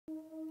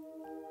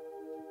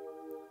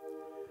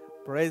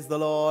Praise the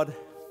Lord.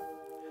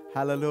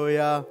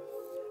 Hallelujah.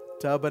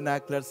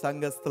 Tabernaclers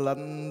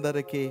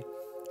సంఘస్థులందరికీ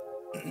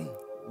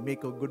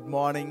మీకు good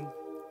morning.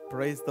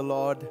 Praise the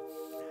lord.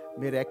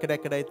 మీరు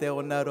ఎక్కడెక్కడైతే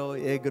ఉన్నారో,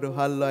 ఏ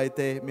గృహాల్లో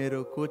అయితే మీరు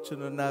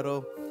కూర్చుని ఉన్నారో,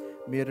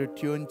 మీరు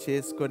ట్యూన్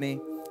చేసుకొని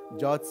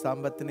జార్జ్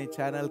సంబతిని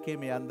ఛానల్కి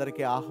మీ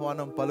అందరికీ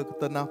ఆహ్వానం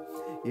పలుకుతున్నాం.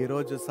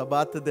 ఈరోజు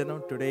సబాత్ దినం.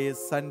 Today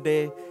is Sunday.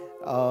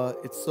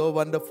 It's so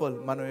wonderful.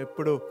 మనం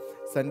ఎప్పుడు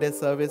సండే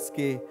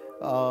సర్వీస్కి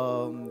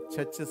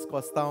చర్చెస్కి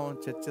వస్తాం,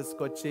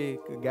 చర్చెస్కి వచ్చి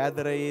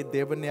గ్యాదర్ అయ్యి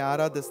దేవుణ్ణి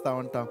ఆరాధిస్తూ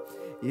ఉంటాం.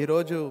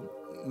 ఈరోజు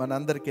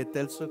మనందరికీ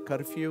తెలుసు,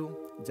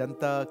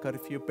 జనతా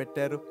కర్ఫ్యూ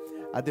పెట్టారు.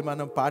 అది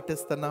మనం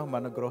పాటిస్తున్నాం.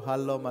 మన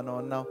గృహాల్లో మనం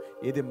ఉన్నాం.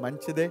 ఇది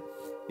మంచిదే,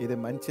 ఇది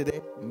మంచిదే.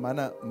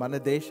 మన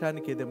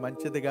దేశానికి ఇది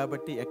మంచిది.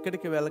 కాబట్టి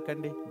ఎక్కడికి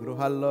వెళ్ళకండి,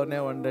 గృహాల్లోనే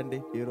ఉండండి.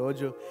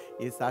 ఈరోజు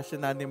ఈ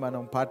శాసనాన్ని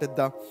మనం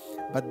పాటిద్దాం.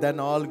 But then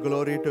all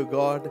glory to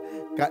God.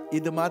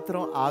 ఇది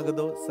మాత్రం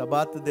ఆగదు,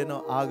 సబాత్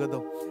దినం ఆగదు.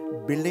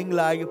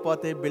 బిల్డింగ్లు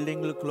ఆగిపోతాయి,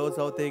 బిల్డింగ్లు క్లోజ్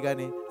అవుతాయి,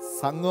 కానీ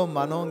సంఘం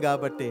మనం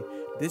కాబట్టి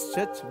this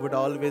church would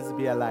always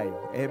be alive.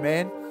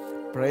 Amen.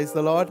 Praise the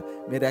lord.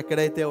 మీరు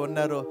ఎక్కడైతే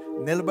ఉన్నారో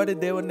నిలబడి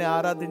దేవుణ్ణి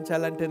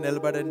ఆరాధించాలంటే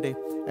నిలబడండి.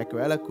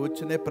 ఒకవేళ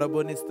కూర్చునే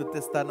ప్రభుని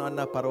స్తుతిస్తాను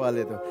అన్నా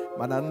పర్వాలేదు.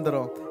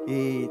 మనందరం ఈ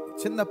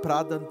చిన్న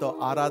ప్రార్థనతో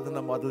ఆరాధన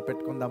మొదలు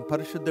పెట్టుకుందాం.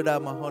 పరిశుద్ధుడా,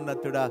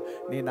 మహోన్నతుడా,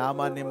 నీ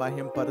నామాన్ని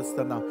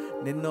మహింపరుస్తున్నాం.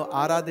 నిన్ను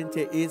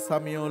ఆరాధించే ఈ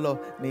సమయంలో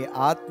నీ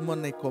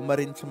ఆత్మని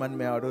కుమ్మరించమని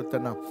మేము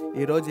అడుగుతున్నాం.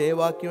 ఈరోజు ఏ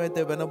వాక్యం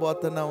అయితే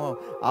వినబోతున్నామో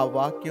ఆ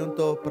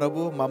వాక్యంతో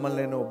ప్రభు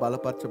మమ్మల్ని నువ్వు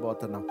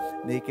బలపరచబోతున్నాం.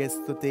 నీకే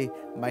స్తుతి,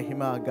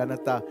 మహిమ,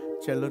 ఘనత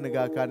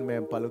చెల్లునుగా కానీ మేము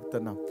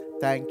పలుకుతున్నాం.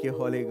 Thank you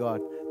Holi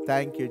God.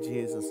 Thank you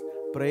Jesus.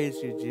 Praise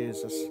you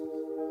Jesus.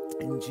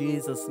 In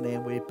Jesus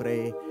name we ప్రే.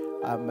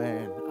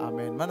 ఆమేన్,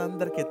 ఆమేన్.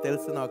 మనందరికీ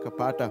తెలిసిన ఒక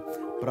పాట,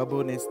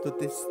 ప్రభుని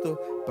స్తుతిస్తూ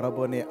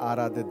ప్రభుని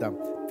ఆరాధిద్దాం.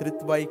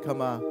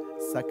 త్రిత్వైకమ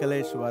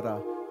సకలేశ్వర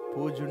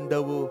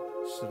పూజుండవు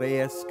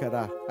శ్రేయస్కర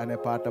అనే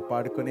పాట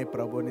పాడుకొని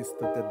ప్రభుని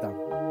స్తుతిద్దాం.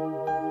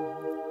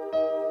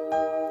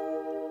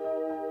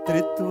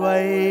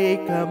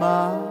 త్రిత్వైకమా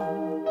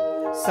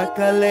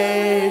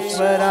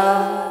సకలేశ్వరా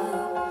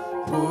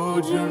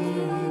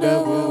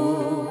పూజుండవు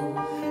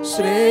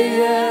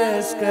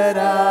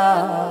శ్రేయస్కరా.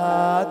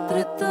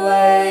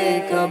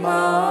 త్రిత్వైకమా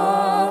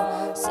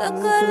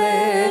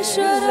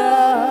సకలేశ్వరా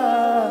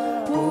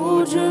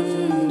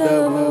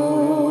పూజుండవు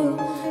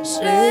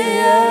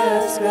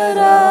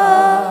శ్రేయస్కరా.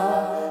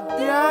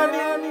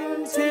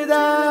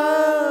 ధ్యానించిదా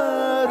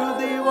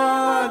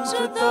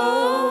హృదయవాంఛతో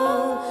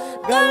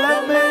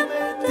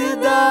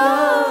గళమెత్తిదా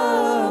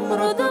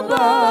మృదు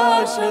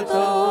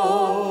భాషతో.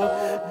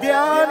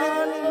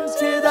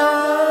 ధ్యానించిదా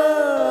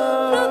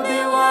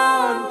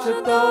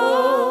హృదయవాంఛతో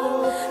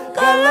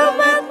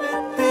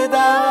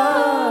గళమెత్తిదా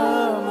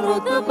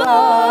మృదు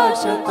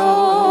భాషతో.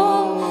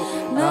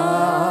 నా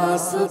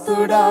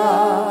సుతుడా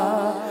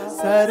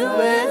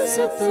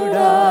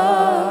సర్వేసుతుడా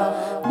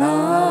నా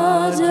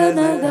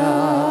జనగా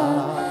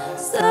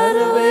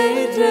సర్వే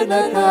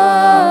జనగా.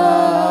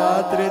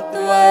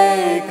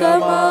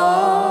 త్రిత్వైకమా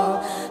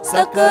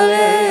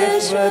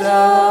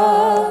సకలేశ్వరా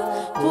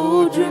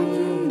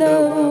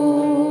పూజుండవు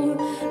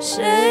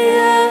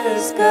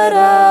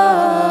శ్రేయస్కరా.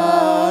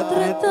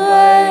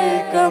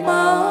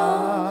 త్రిత్వైకమా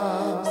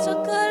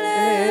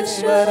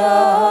సకలేశ్వరా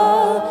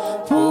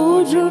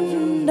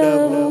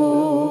పూజుండవు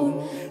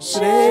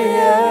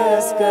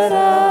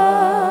శ్రేయస్కరా.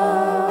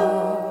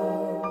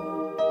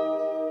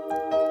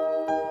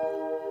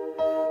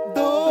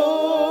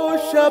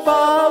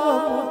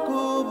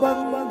 దోషభావముకు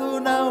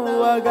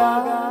బంధునవ్వగా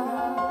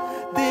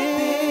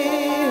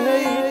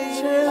దేహైచ్ఛలలో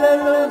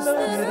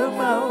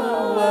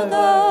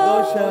స్థిరమవ్వగా.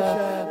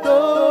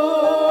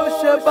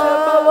 దోషభావముకు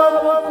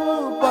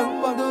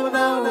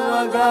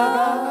బంధునవ్వగా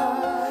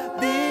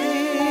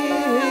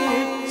దేహైచ్ఛలలో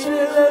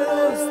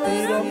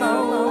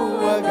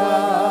స్థిరమవ్వగా.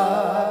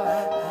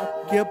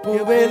 వాక్యపు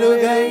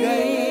వెలుగై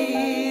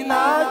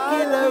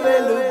నాకిల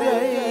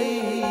వెలుగై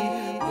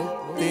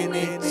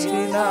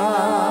ముక్తినిచ్చిన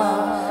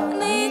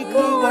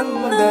నీకు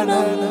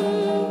వందనం.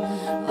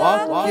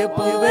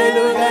 వాక్యపు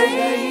వెలుగై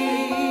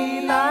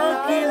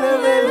నాకిల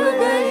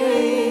వెలుగై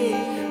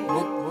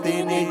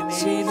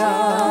ముక్తినిచ్చిన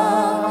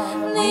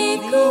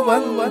నీకు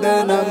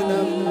వందనం.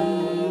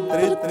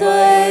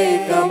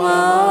 త్రిత్వైకమా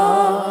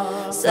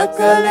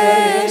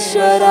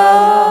సకలేశ్వరా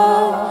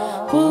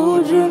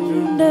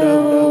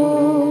పూజుండవు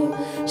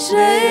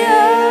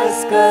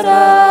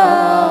శ్రేయస్కరా.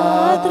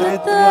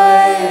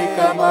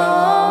 త్రిత్వైకమా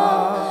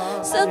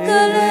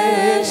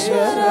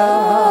సకలేశ్వరా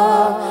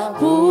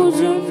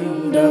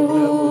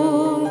పూజుండవు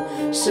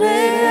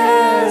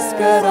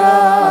శ్రేయస్కరా.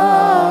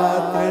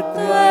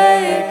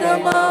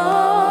 త్రిత్వైకమా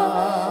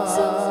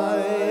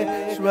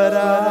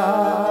సకలేశ్వరా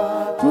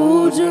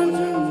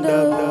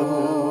పూజుండవు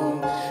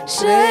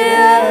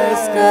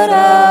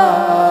శ్రేయస్కరా.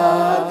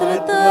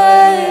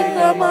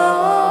 త్రిత్వైకమా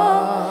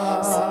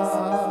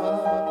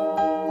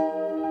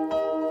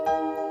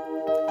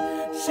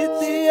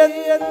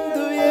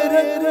శితియందు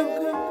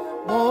ఎరగకు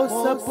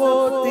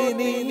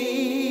మోసపోతిని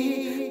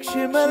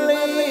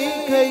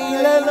క్షిమలేఖ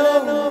ఇలలో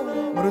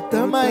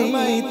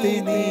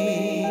మృతమైతిని.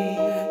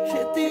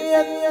 స్థితి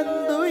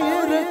ఎందు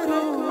ఎరుకు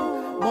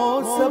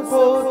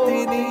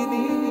మోసపోతిని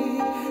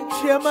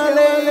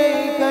క్షమలే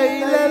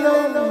కైలలో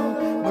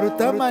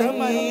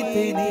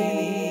మృతమైతిని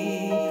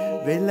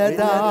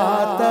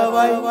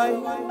వెలదాతవై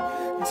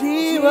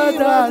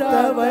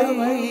జీవదాతవై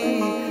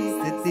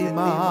స్థితి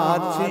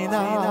మార్చిన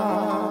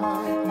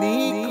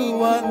నీకు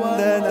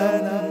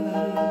వందనం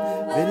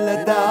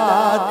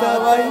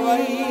వెలదాతవై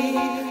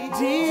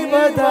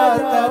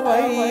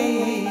జీవదాతవై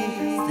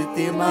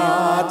స్థితి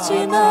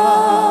మార్చిన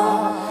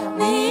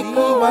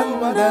నీకు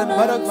వందనం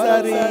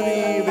మరొకసారి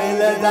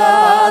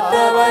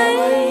వెలదాతవై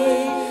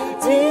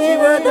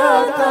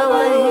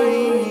జీవదాతవై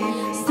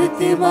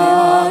స్థితి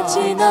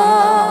మార్చిన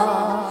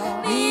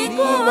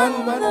నీకు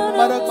వందనం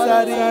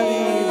మరొకసారి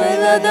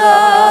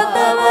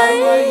వెలదాతవై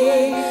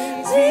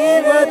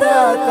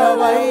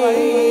జీవదాతవై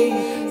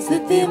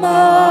స్థితి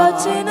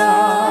మార్చిన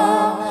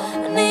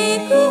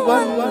నీకు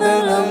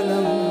వందనం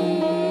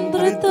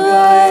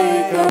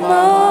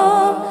త్రిత్వైకమా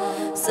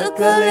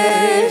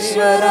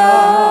సకలేశ్వరా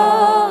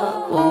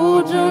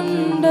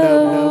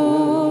పూజుండవు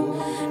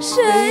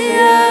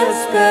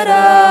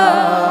శ్రేయస్కరా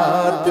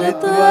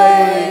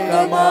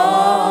త్రిత్వైకమా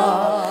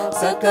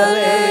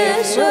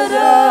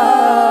సకలేశ్వరా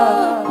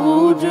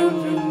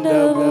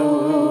పూజుండవు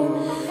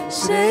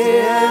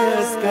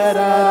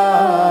శ్రేయస్కరా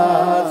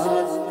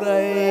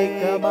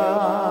త్రిత్వైకమా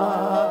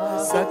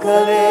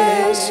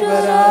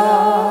సకలేశ్వరా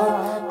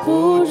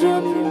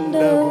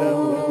పూజుండవు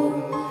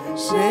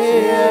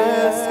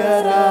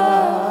శ్రేయస్కరా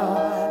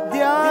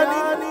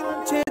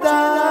ధ్యానించెదా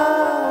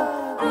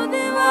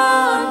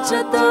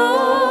హృదయవాంఛతో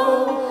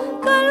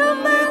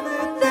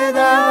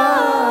కలమెత్తెదా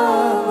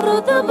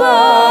మృదు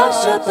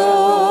భాషతో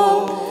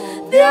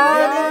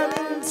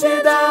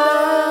ధ్యానించెదా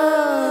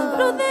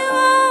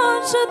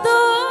హృదయవాంఛతో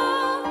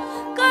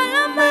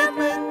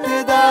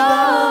కలమెత్తెదా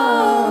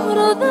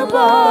మృదు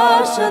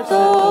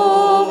భాషతో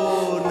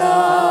నా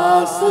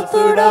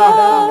సుతుడా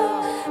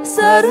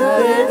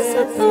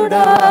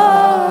సర్వేశతుడా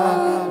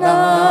నా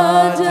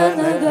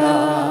జనగా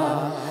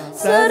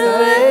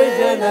survey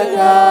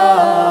జనగా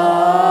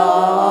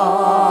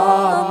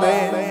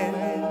amen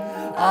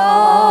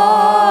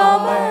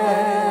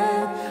amen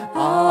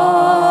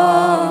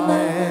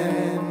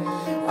amen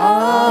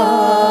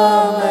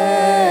amen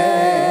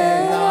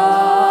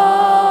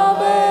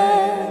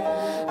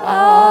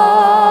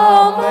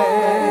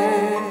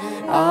amen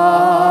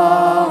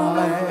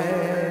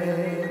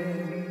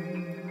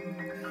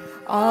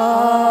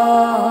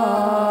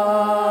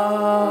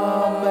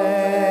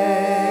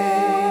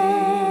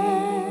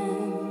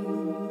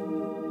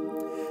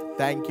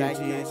Thank you,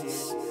 Jesus.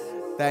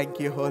 Thank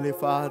you, Holy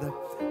Father.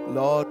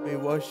 Lord, we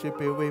worship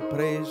you, we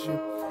praise you.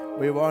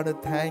 We want to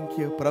thank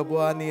you. Prabhu,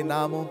 నీ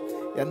నామం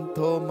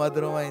ఎంతో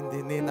మధురమైంది.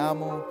 నీ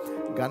నామం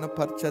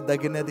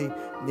గణపరచదగినది.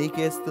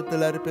 నీకే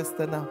స్తుతులు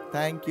అర్పిస్తున్నా.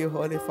 Thank you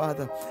Holi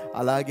father.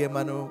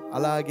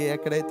 అలాగే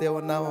ఎక్కడైతే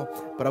ఉన్నామో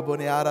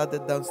ప్రభుని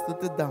ఆరాధిద్దాం,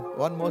 స్తుతిద్దాం.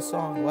 One more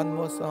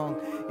song.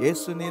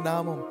 యేసు నీ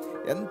నామం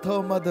ఎంతో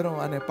మధురం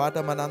అనే పాట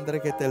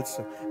మనందరికీ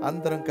తెలుసు.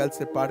 అందరం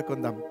కలిసి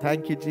పాడుకుందాం.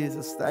 Thank you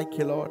Jesus, thank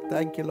you lord,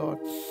 thank you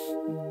lord.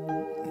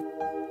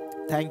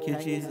 Thank you,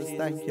 Jesus.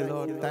 Thank you,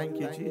 Lord. Thank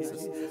you,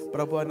 Jesus.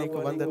 Prabhu, నీకు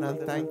వందనాలు.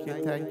 Thank you,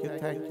 thank you,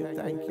 thank you,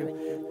 thank you.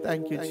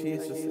 Thank you,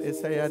 Jesus.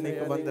 యేసయ్యా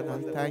నీకు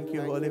వందనాలు. Thank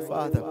you, Holy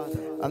Father.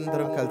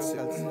 అందరం కలిసి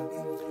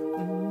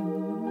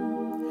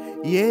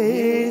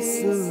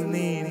యేసు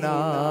నీ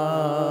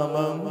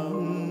నామం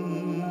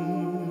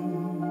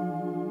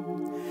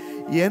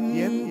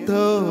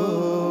ఎంతో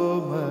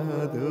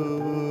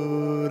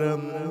మధురం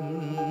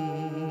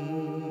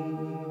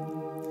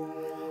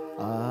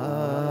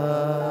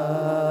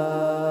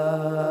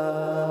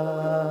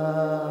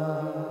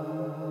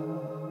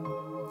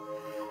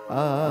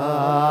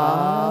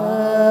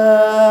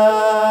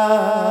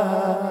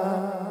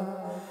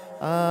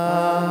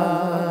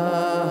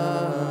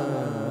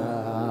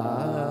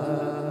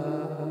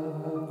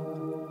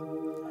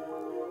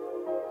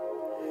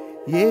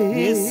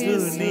యేసు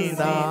నీ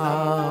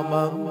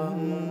నామం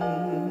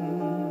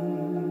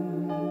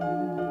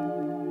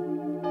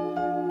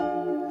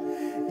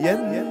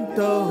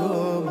ఎంతో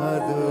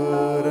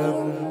మధురం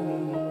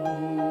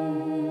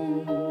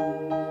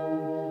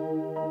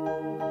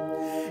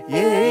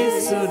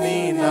యేసు నీ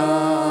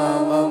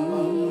నామం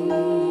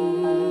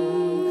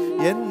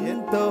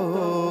ఎంతో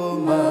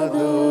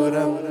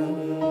మధురం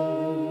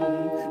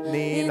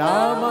నీ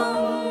నామం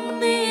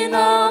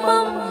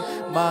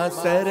మా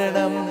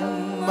శరణం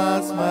మా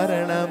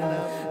స్మరణం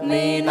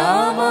నీ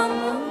నామం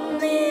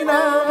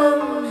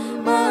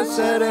మా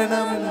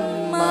శరణం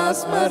మా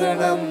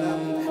స్మరణం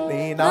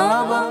నీ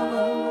నామం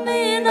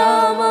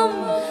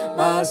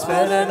మా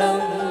శరణం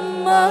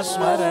మా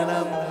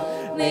స్మరణం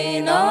నీ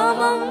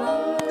నామం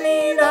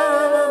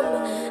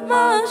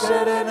మా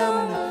శరణం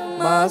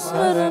మా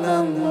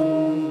స్మరణం.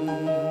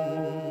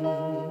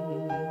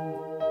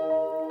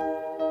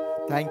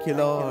 Thank you,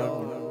 Lord.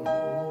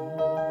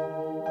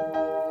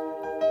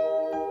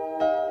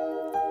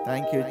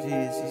 Thank you,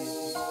 Jesus.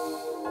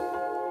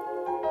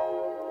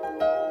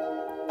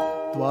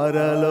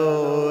 త్వరలో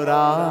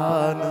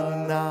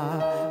రానున్న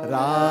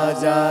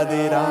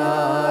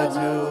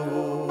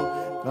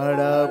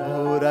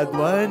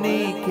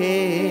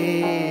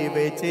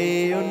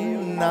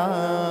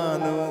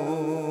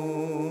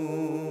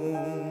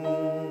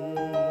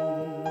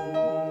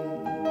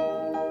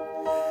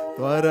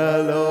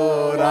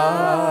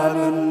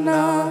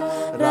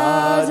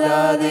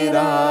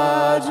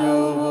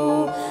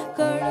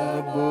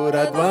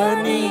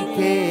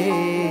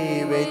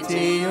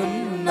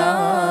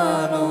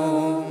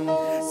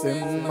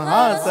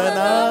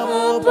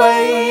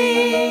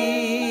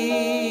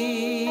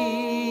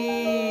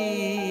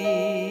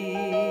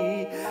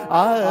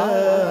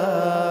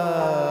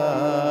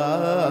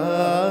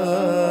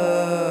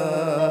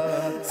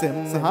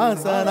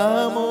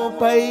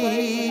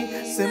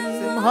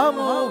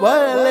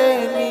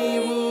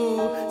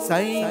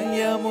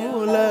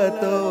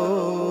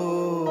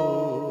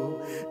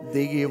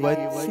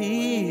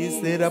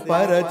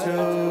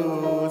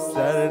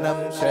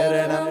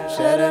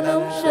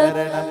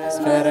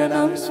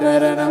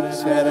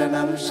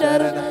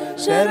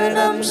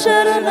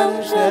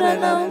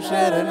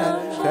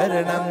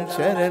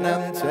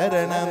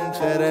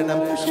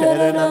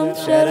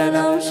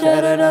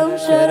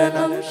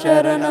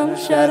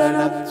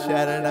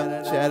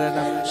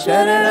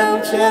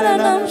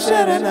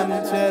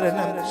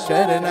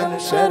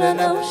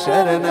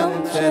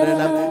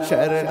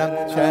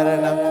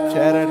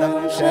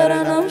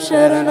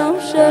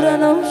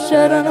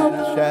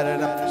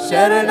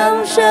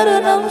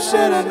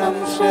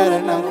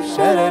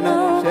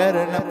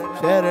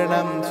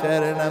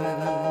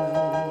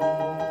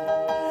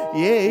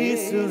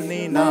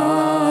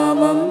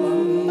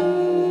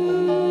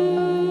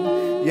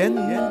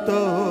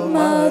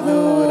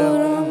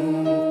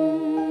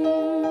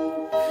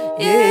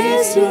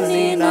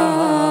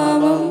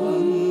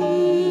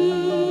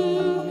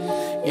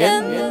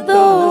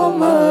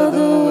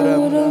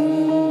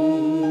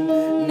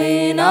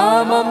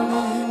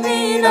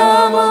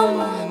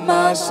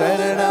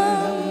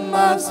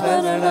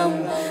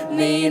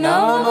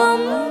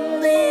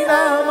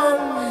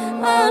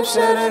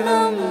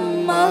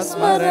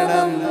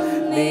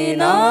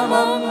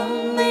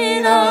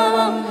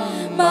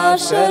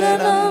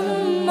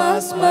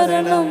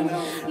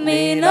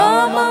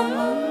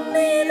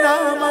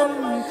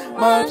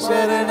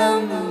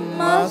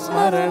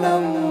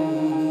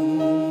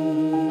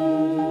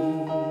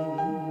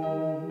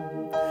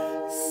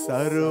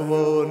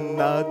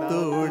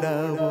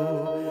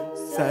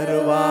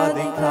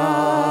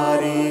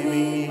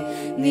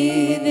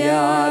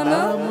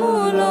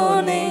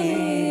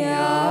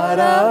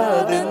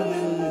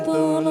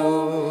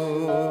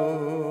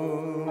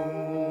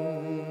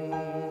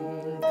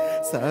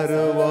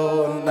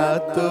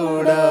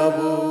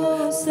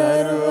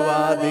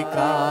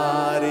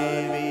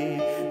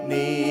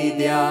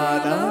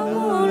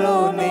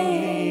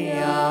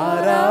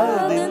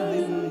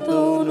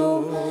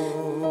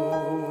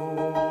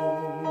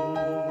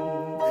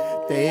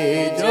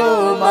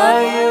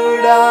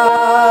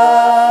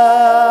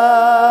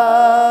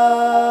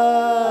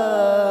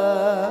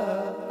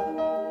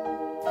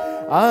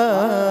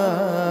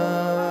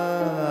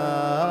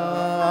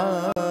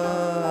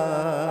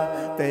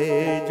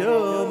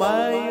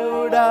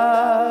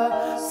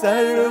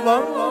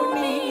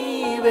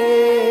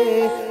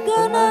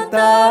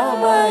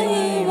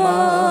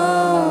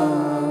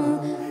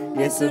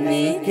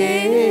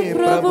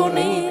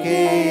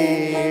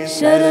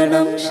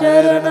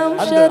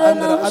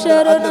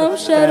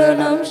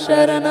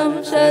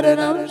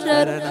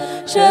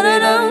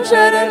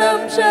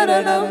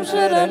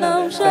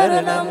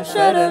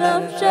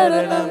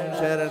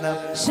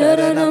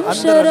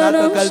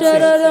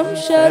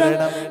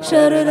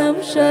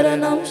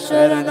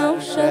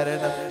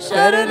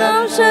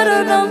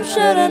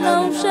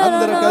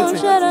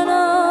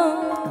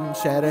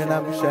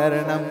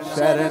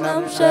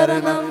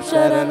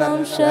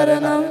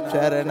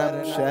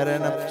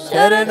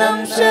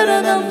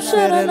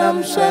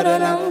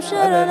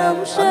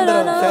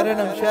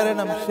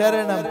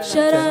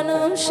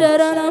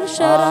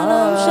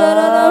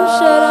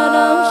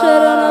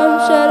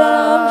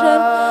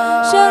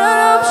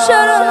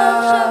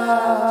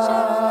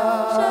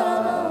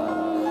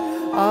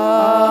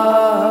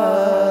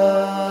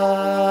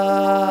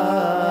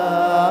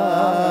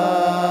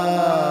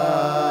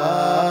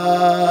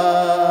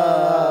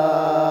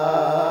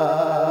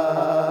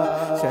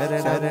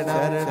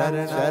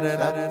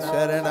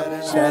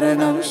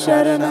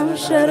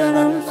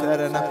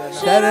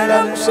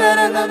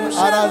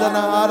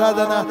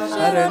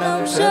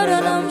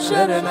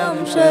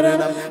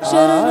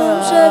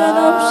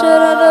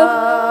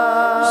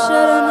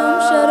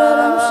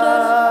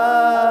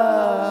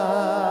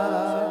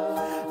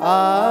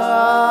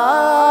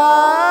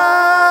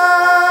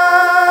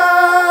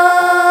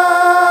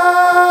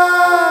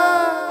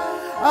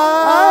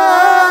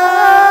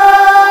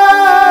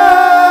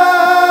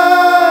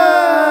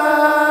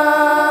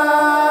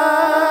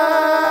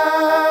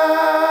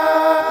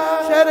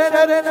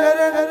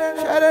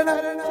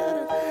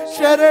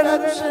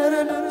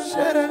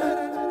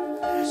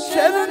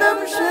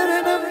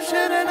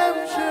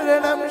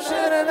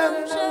శరణం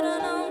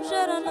శరణం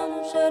శరణం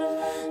శరణం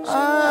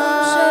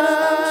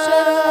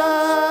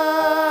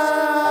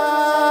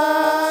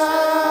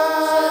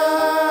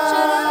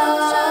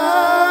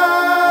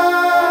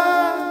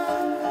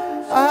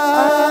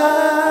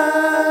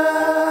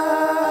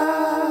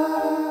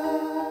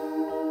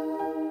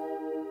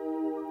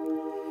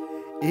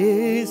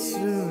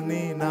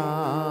యేసుని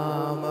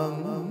నామం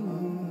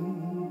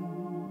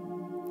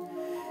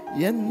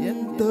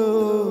ఎంతో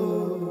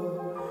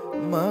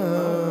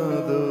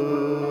మధురం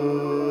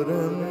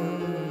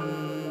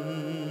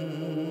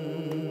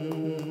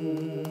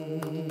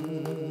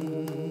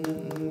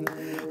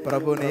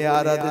ప్రభుని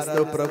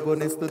ఆరాధిస్తూ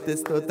ప్రభుని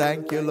స్తుతిస్తూ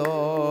thank you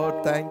lord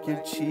thank you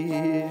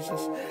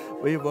Jesus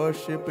we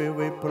worship you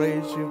we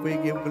praise you we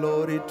give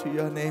glory to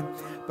your name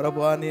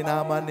ప్రభువా నీ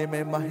నామాన్ని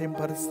మేము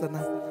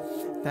మహింపరుస్తున్నాం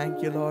థ్యాంక్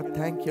యూ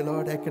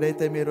లార్డ్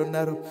ఎక్కడైతే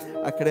మీరున్నారో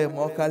అక్కడే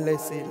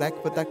మోకాళ్ళేసి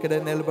లేకపోతే అక్కడే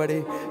నిలబడి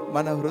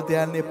మన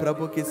హృదయాన్ని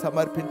ప్రభుకి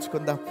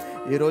సమర్పించుకుందాం.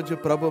 ఈరోజు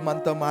ప్రభు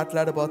మనతో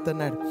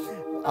మాట్లాడబోతున్నాడు.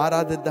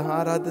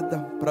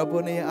 ఆరాధిద్దాం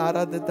ప్రభుని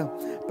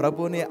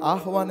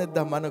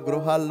ఆహ్వానిద్దాం మన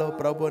గృహాల్లో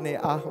ప్రభుని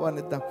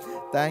ఆహ్వానిద్దాం.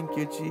 Thank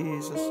you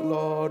Jesus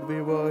Lord we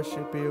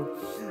worship you.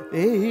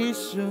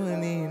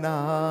 యేసుని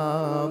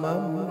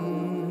నామం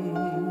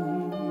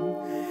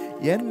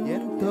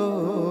ఎంతో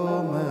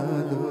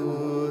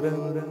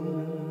మధురం.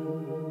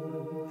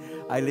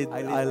 I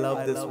love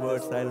this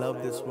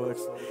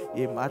words.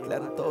 ఈ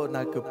మాటలతో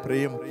నాకు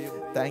ప్రియం.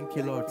 Thank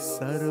you lord.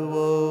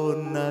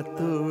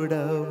 సర్వోన్నతుడవు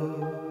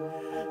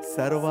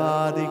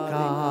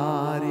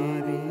సర్వాధికారి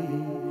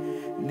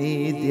నీ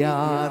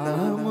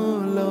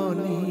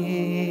ధ్యానములోని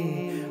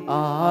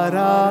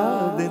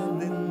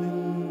ఆరాధింతును.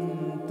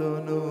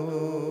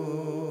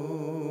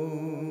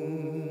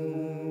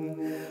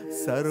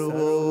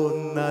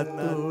 సర్వోన్నతుడవు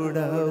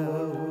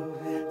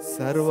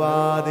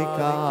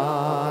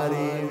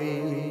సర్వాధికారి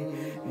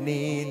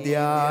నీ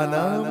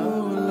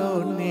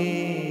ధ్యానములోని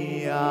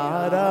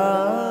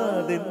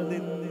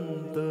ఆరాధింతును.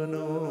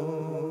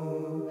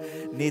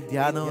 నీ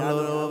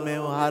ధ్యానంలో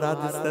మేము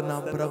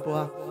ఆరాధిస్తున్నాం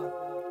ప్రభువా,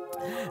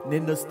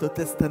 నిన్ను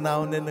స్తుతిస్తున్నాం,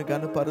 నిన్ను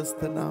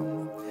గనుపరుస్తున్నాం.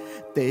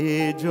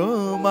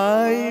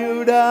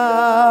 తేజోమయుడా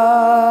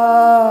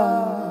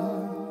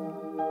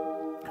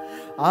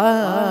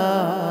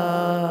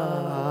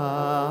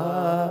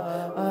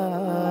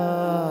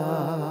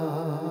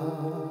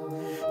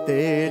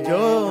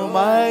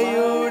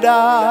తేజోమయుడా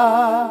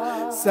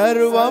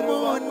సర్వము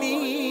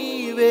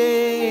నీవే,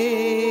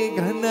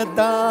 ఘనత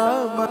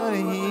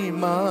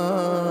మహిమా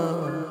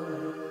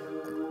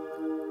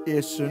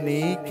యేసు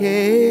నీకే,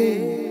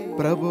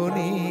 ప్రభు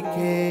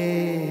నీకే.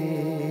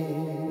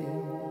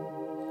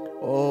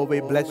 Oh, we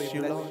bless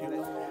you, Lord.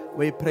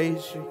 We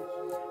praise you.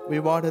 We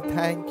want to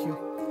thank you.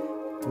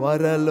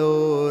 త్వరలో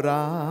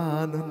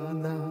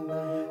రానున్న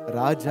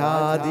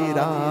రాజాది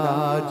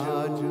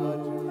రాజు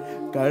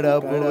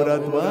కడబుర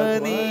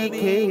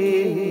ధ్వనికే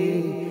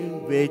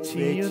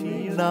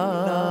వేచియున్నాను.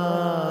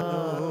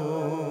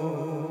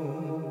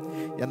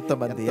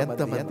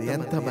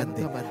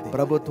 ఎంతమంది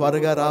ప్రభు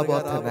త్వరగా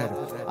రాబోతున్నాడు.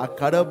 ఆ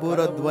కడబూర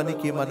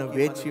ధ్వనికి మనం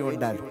వేచి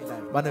ఉండాలి.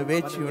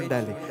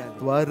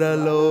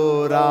 త్వరలో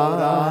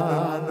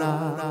రానున్న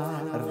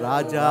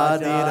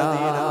రాజాది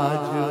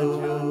రాజు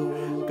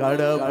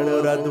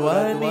కడబూర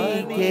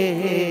ధ్వనికే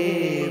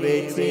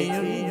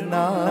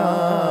వేచియున్నాను.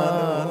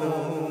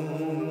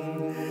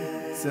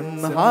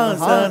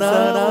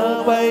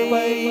 సింహాసనపై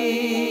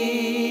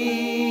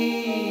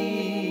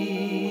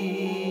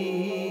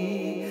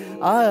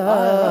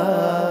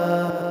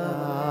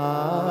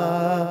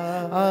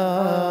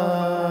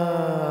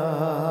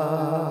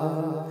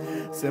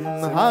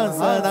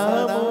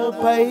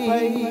సింహాసనముపై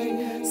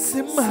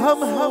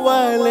సింహం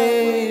వలె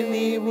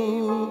నీవు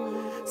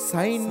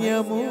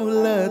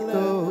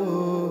సైన్యములతో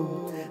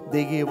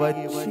దిగి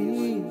వచ్చి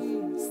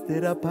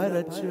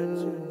స్థిరపరచు.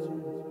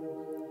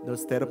 నువ్వు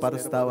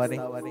స్థిరపరుస్తావని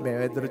మేము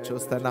ఎదురు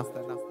చూస్తున్నాం.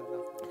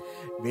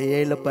 1000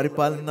 ఏళ్ల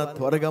పరిపాలన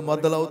త్వరగా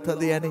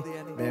మొదలవుతుంది అని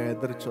మేము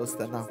ఎదురు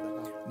చూస్తున్నాం.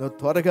 నువ్వు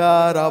త్వరగా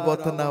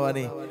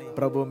రాబోతున్నావని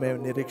ప్రభు మేము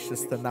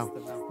నిరీక్షిస్తున్నాం.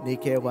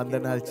 నీకే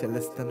వందనాలు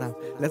చెల్లిస్తున్నాం.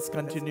 Let's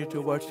continue to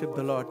worship the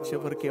lord.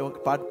 చివరికి ఒక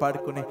పాట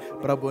పాడుకుని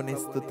ప్రభుని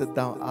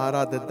స్తుతిద్దాం,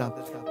 ఆరాధిద్దాం.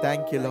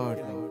 Thank you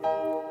lord,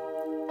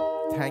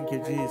 thank you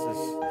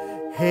Jesus.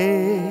 హే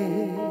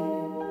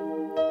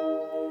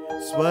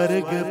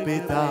స్వర్గ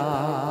పితా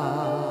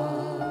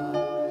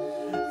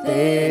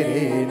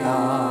तेरे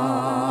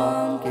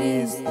नाम की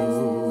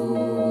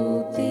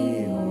स्तुति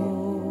हो,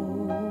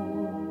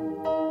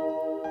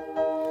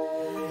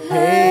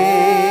 हे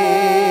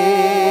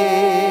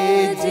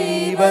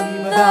जीवन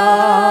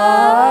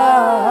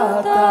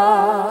दाता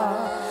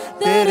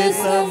तेरे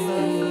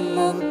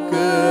सम्मुख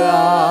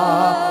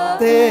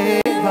आते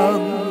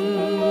हम.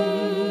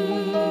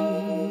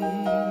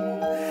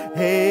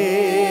 हे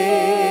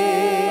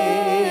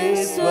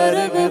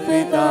स्वर्ग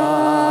पिता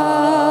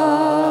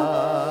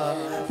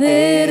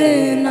तेरे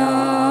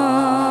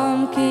नाम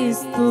की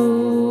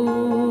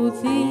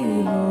स्तुति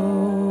हो,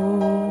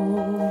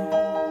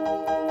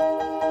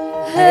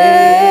 है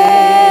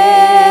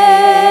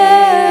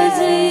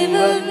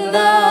जीवन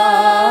दाता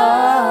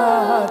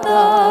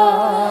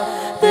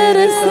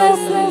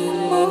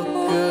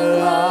सन्मुख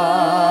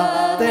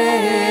आते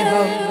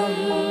हम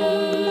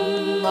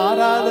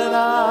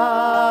आराधना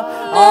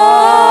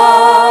आराधना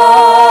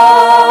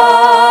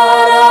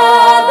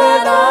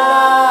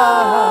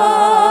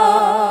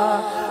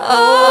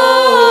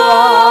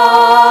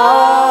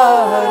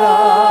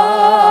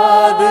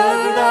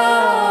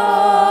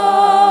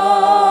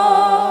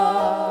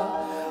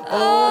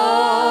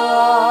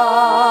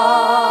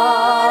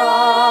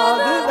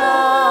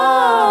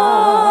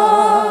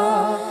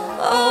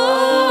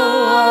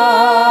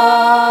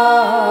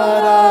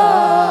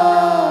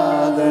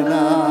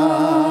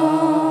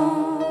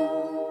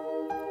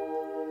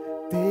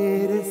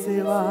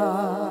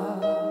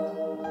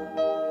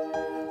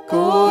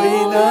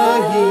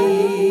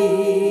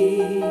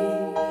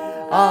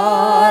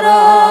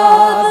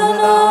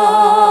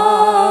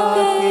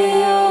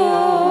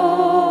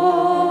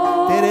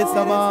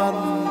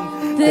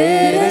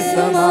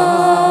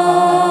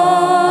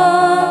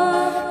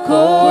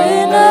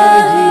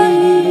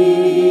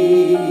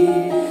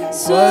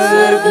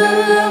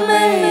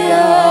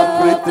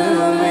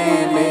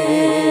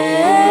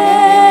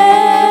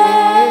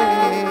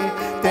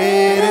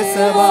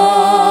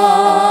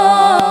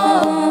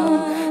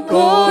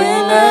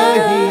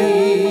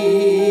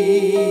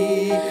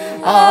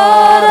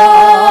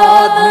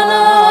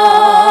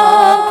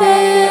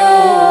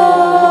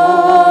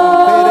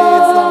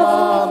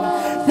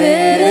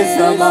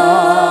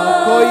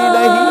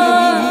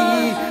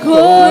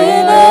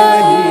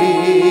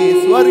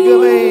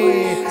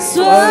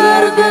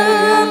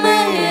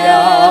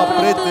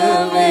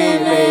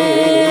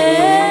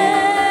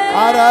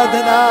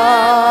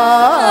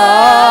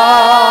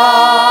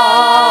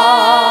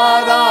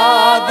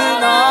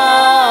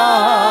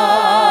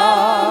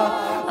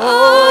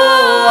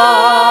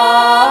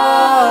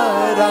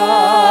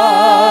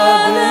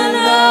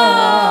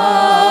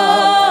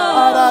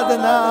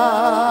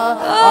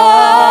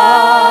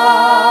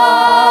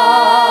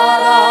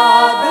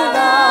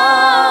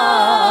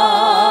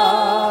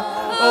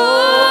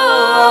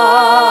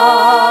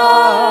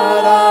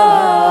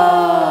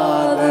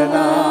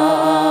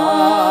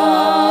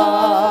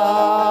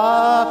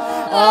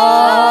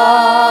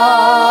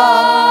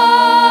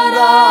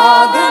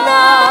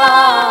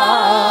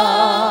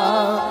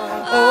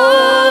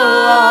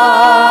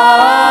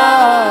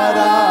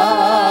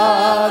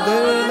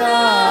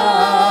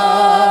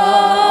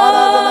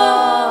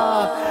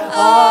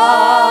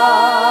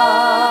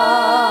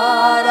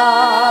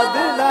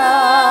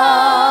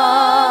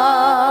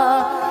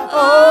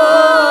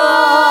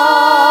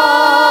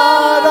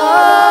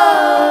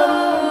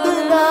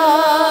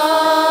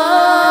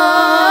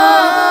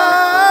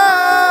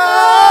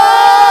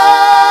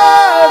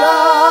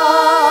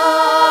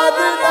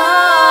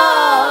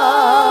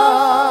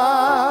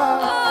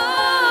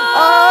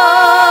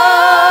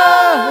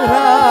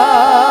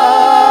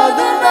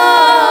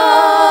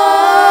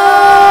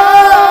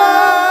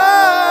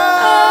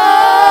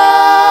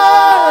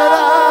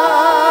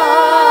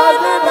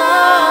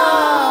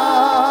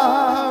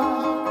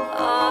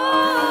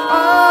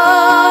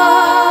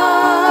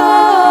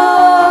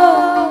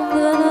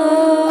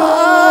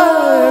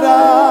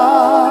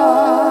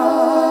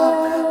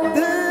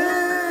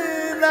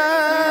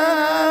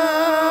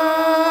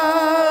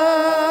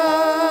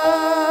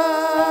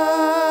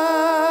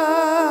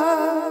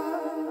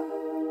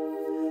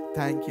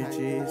Thank you,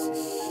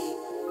 Jesus.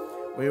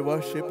 We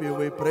worship you,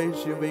 we praise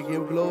you, we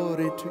give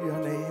glory to your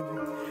name.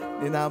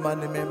 నీ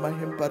నామాన్ని మేము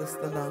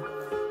మహింపరుస్తున్నాం.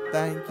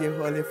 Thank you,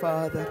 Holy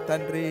Father.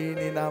 తండ్రి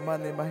నీ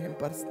నామాన్ని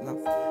మహింపరుస్తున్నాం.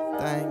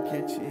 Thank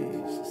you,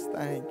 Jesus.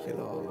 Thank you,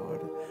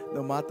 Lord.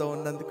 నువ్వు మాతో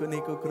ఉన్నందుకు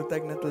నీకు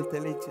కృతజ్ఞతలు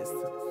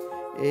తెలియజేస్తాం.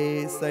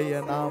 యేసయ్య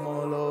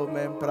నామములో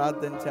మేము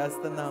ప్రార్థన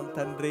చేస్తున్నాం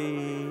తండ్రి.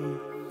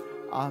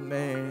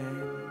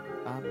 ఆమేన్.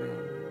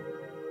 ఆమేన్.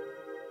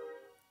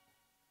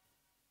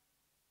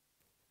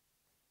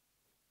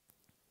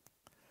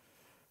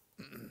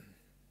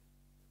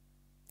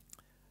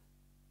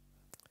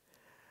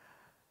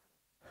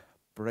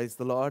 Praise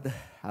the Lord.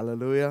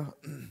 Hallelujah.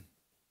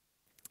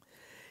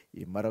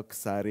 ఈ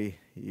మరొకసారి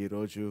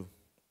ఈరోజు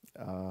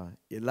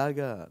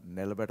ఎలాగా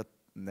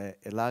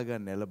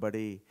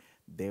నిలబడి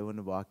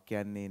దేవుని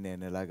వాక్యాన్ని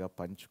నేను ఎలాగా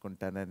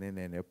పంచుకుంటానని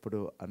నేను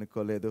ఎప్పుడూ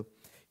అనుకోలేదు.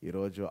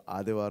 ఈరోజు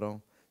ఆదివారం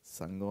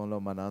సంఘంలో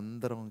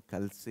మనందరం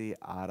కలిసి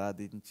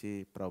ఆరాధించి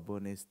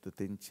ప్రభువుని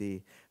స్తుతించి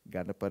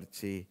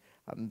గణపరిచి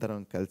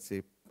అందరం కలిసి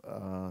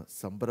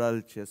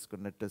సంబరాలు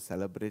చేసుకున్నట్టు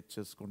సెలబ్రేట్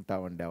చేసుకుంటూ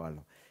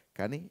ఉండేవాళ్ళం.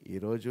 కానీ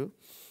ఈరోజు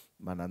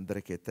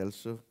మనందరికీ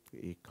తెలుసు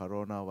ఈ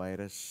కరోనా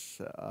వైరస్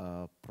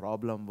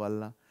ప్రాబ్లం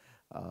వల్ల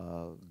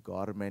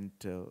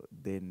గవర్నమెంట్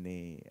దీన్ని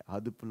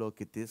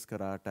అదుపులోకి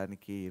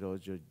తీసుకురావటానికి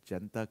ఈరోజు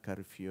జనతా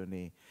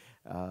కర్ఫ్యూని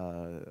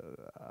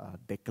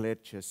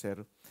డిక్లేర్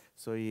చేశారు.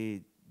 సో ఈ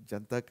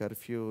జనతా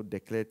కర్ఫ్యూ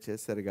డిక్లేర్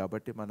చేశారు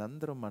కాబట్టి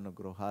మనందరం మన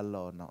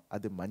గృహాల్లో ఉన్నాం.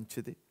 అది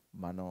మంచిది,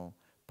 మనం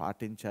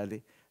పాటించాలి.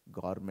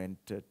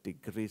 గవర్నమెంట్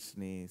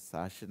డిగ్రీస్ని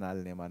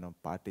శాసనాల్ని మనం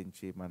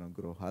పాటించి మనం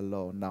గృహాల్లో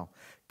ఉన్నాం.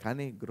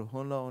 కానీ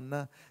గృహంలో ఉన్న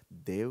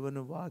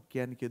దేవుని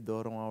వాక్యానికి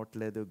దూరం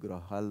అవ్వట్లేదు,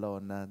 గృహాల్లో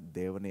ఉన్న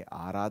దేవుని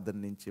ఆరాధన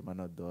నుంచి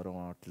మనం దూరం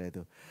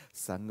అవ్వట్లేదు.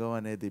 సంఘం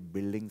అనేది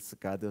బిల్డింగ్స్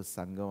కాదు,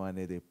 సంఘం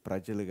అనేది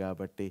ప్రజలు.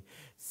 కాబట్టి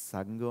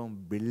సంఘం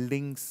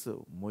బిల్డింగ్స్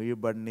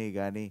మూయబడినాయి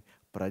కానీ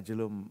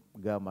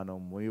ప్రజలుగా మనం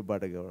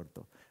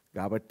మూయబడకూడదు.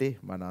 కాబట్టి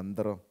మన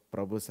అందరం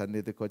ప్రభు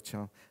సన్నిధికి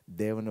వచ్చాం,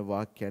 దేవుని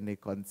వాక్యాన్ని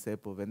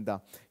కొంతసేపు విందాం.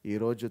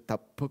 ఈరోజు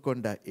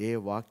తప్పకుండా ఏ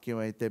వాక్యం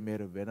అయితే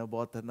మీరు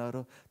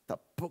వినబోతున్నారో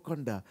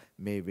తప్పకుండా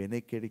మీ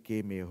వెనుకిడికి,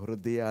 మీ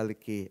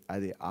హృదయాలకి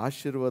అది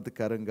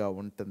ఆశీర్వాదకరంగా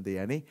ఉంటుంది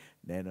అని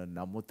నేను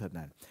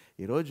నమ్ముతున్నాను.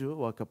 ఈరోజు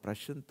ఒక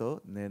ప్రశ్నతో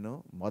నేను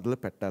మొదలు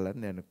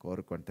పెట్టాలని నేను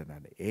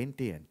కోరుకుంటున్నాను.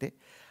 ఏంటి అంటే,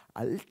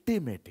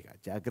 అల్టిమేట్గా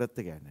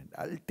జాగ్రత్తగానండి,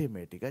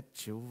 అల్టిమేట్గా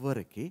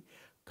చివరికి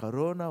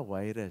కరోనా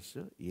వైరస్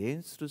ఏం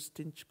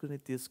సృష్టించుకుని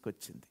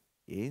తీసుకొచ్చింది?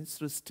 ఏం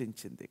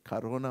సృష్టించింది?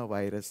 కరోనా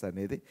వైరస్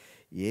అనేది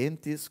ఏం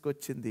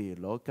తీసుకొచ్చింది,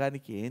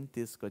 లోకానికి ఏం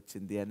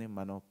తీసుకొచ్చింది అని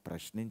మనం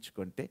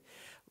ప్రశ్నించుకుంటే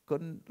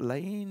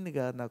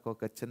లైన్గా నాకు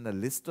ఒక చిన్న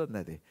లిస్ట్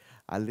ఉన్నది.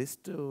 ఆ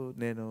లిస్టు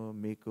నేను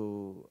మీకు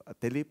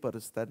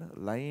తెలియపరుస్తాను.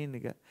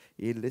 లైన్గా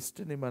ఈ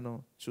లిస్టుని మనం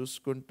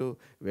చూసుకుంటూ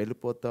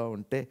వెళ్ళిపోతూ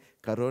ఉంటే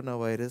కరోనా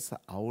వైరస్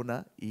అవునా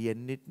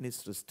ఇవన్నిటిని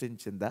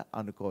సృష్టించిందా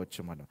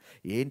అనుకోవచ్చు మనం.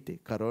 ఏంటి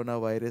కరోనా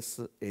వైరస్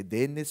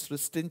దేన్ని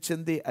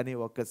సృష్టించింది అని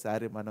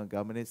ఒక్కసారి మనం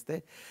గమనిస్తే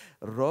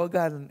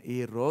ఈ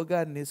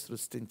రోగాన్ని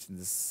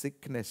సృష్టించింది,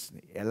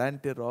 సిక్నెస్ని.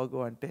 ఎలాంటి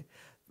రోగం అంటే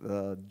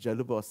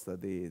జలుబు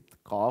వస్తుంది,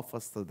 కాఫ్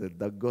వస్తుంది,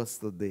 దగ్గు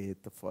వస్తుంది,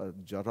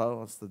 జ్వరం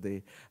వస్తుంది,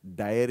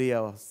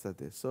 డయేరియా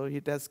వస్తుంది. So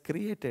it has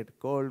created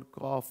cold,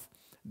 cough,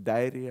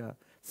 diarrhoea,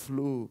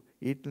 flu,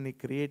 వీటిని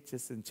క్రియేట్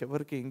చేసింది.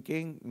 చివరికి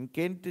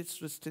ఇంకేంటి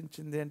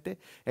సృష్టించింది అంటే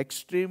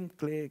ఎక్స్ట్రీమ్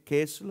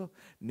కేసులో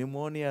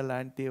న్యూమోనియా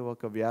లాంటి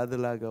ఒక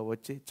వ్యాధిలాగా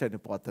వచ్చి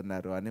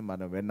చనిపోతున్నారు అని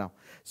మనం విన్నాం.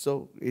 So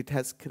it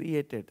has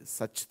created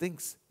such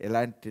things,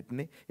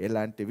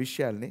 ఎలాంటి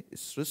విషయాల్ని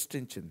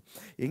సృష్టించింది.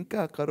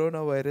 ఇంకా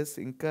కరోనా వైరస్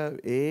ఇంకా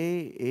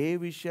ఏ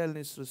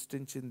విషయాల్ని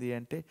సృష్టించింది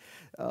అంటే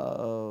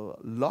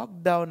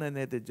లాక్డౌన్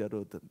అనేది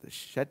జరుగుతుంది,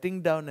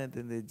 షట్టింగ్ డౌన్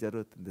అనేది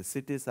జరుగుతుంది.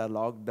 సిటీస్ ఆర్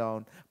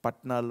లాక్డౌన్,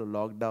 పట్టణాలు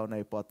లాక్డౌన్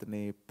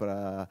అయిపోతున్నాయి,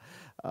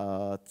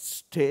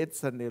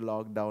 స్టేట్స్ అన్నీ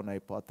లాక్డౌన్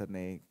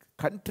అయిపోతున్నాయి,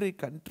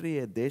 కంట్రీ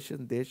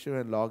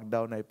దేశమే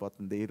లాక్డౌన్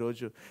అయిపోతుంది.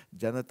 ఈరోజు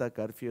జనతా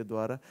కర్ఫ్యూ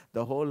ద్వారా the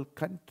whole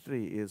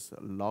country is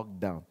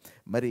lockdown.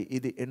 మరి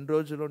ఇది ఎన్ని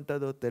రోజులు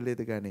ఉంటుందో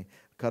తెలియదు కానీ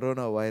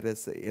కరోనా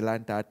వైరస్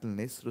ఇలాంటి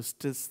వాటిని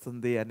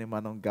సృష్టిస్తుంది అని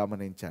మనం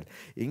గమనించాలి.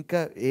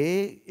 ఇంకా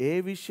ఏ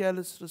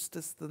విషయాలు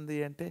సృష్టిస్తుంది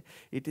అంటే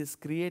ఇట్ ఈస్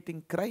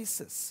క్రియేటింగ్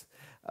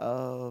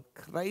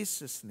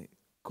క్రైసిస్ని,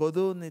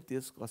 కొదువుని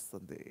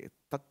తీసుకొస్తుంది,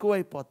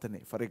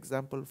 తక్కువైపోతున్నాయి. For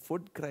example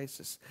food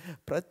crisis.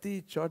 ప్రతి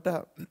చోట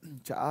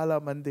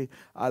చాలామంది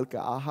వాళ్ళకి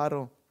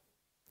ఆహారం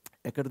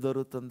ఎక్కడ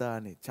దొరుకుతుందా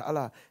అని,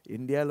 చాలా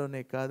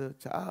ఇండియాలోనే కాదు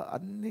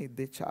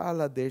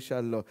చాలా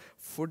దేశాల్లో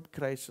ఫుడ్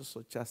క్రైసిస్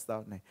వచ్చేస్తూ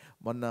ఉన్నాయి.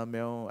 మొన్న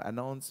మేము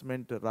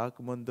అనౌన్స్మెంట్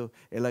రాకముందు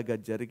ఇలాగ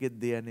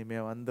జరిగిద్ది అని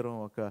మేమందరం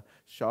ఒక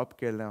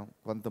షాప్కి వెళ్ళాం.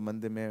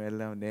 కొంతమంది మేము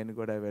వెళ్ళాం, నేను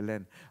కూడా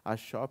వెళ్ళాను. ఆ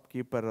షాప్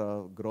కీపర్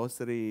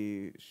గ్రోసరీ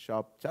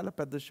షాప్, చాలా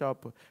పెద్ద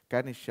షాప్,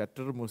 కానీ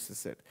షట్టర్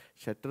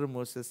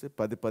మూసేసి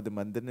 10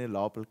 మందిని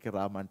లోపలికి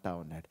రామంటా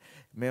ఉన్నాడు.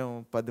 మేము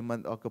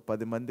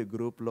 10 మంది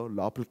గ్రూప్లో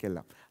లోపలికి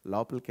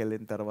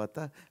వెళ్ళిన తర్వాత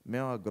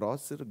మేము ఆ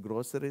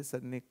గ్రోసరీస్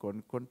అన్నీ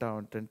కొనుక్కుంటా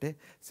ఉంటుంటే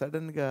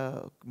సడన్గా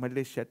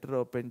మళ్ళీ షట్టర్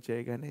ఓపెన్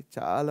చేయగానే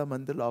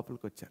చాలామంది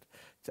లోపలికి వచ్చారు.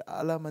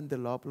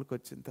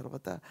 వచ్చిన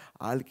తర్వాత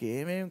వాళ్ళకి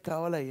ఏమేమి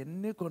కావాలో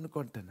అవన్నీ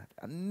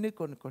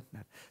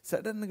కొనుక్కుంటున్నారు.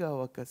 సడన్గా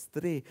ఒక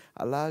స్త్రీ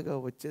అలాగా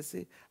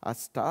వచ్చేసి ఆ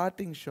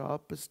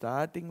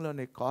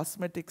స్టార్టింగ్లోనే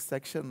కాస్మెటిక్స్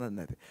సెక్షన్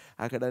ఉన్నది.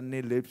 అక్కడ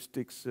అన్ని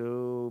లిప్స్టిక్స్,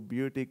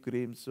 బ్యూటీ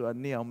క్రీమ్స్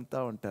అన్నీ అమ్ముతూ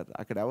ఉంటారు.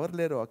 అక్కడ ఎవరు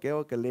లేరు, ఒకే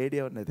ఒక లేడీ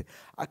ఉన్నది.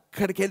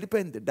 అక్కడికి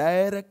వెళ్ళిపోయింది,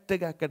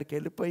 డైరెక్ట్గా అక్కడికి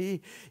వెళ్ళిపోయి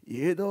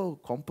ఏదో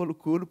కొంపలు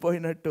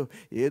కూలిపోయినట్టు,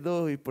 ఏదో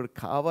ఇప్పుడు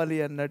కావాలి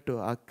అన్నట్టు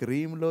ఆ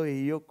క్రీమ్లో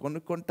ఏయో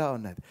కొనుక్కుంటా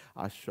ఉన్నది.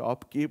 ఆ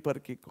షాప్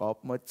కీపర్కి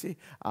కోపం వచ్చి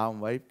ఆ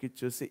వైఫ్కి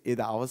చూసి,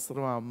 ఇది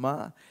అవసరమా అమ్మా,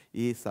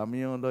 ఈ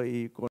సమయంలో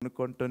ఈ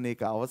కొనుక్కుంటూ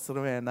నీకు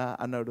అవసరమేనా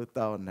అని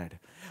అడుగుతా ఉన్నాడు.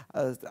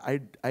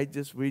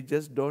 we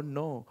just don't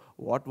know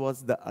what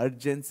was the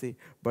urgency,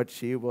 but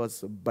she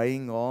was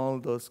buying all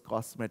those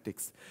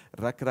cosmetics.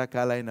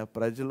 రకరకాలైన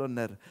ప్రజలు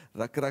ఉన్నారు,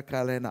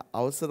 రకరకాలైన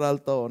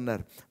అవసరాలతో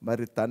ఉన్నారు.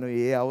 మరి తను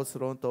ఏ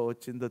అవసరంతో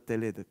వచ్చిందో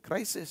తెలియదు.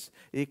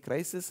 ఈ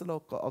క్రైసిస్లో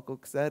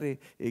ఒక్కొక్కసారి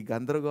ఈ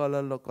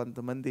గందరగోళాల్లో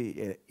కొంతమంది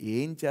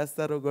ఏం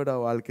చేస్తారో కూడా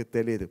వాళ్ళకి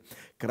తెలియదు.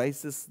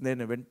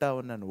 నేను వింటా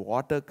ఉన్నాను,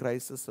 వాటర్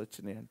క్రైసిస్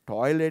వచ్చినాయి,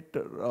 టాయిలెట్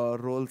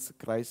రోల్స్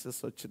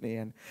క్రైసిస్ వచ్చినాయి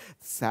అని,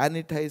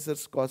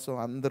 శానిటైజర్స్ కోసం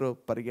అందరూ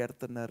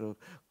పరిగెడుతున్నారు,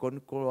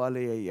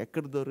 కొనుక్కోవాలి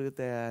ఎక్కడ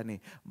దొరుకుతాయా అని,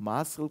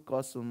 మాస్కుల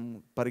కోసం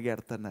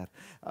పరిగెడుతున్నారు.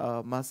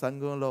 మా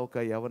సంఘంలో ఒక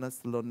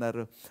యవనస్తులు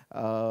ఉన్నారు,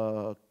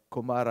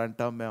 కుమార్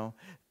అంటాం మేము.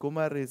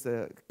 కుమార్ ఈజ్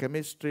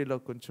కెమిస్ట్రీలో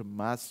కొంచెం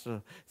మాస్టర్.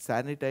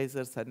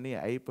 శానిటైజర్స్ అన్నీ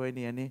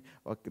అయిపోయినాయి అని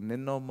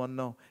నిన్నో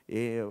మొన్నో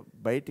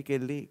బయటికి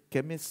వెళ్ళి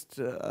కెమిస్ట్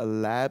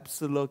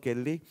ల్యాబ్స్లోకి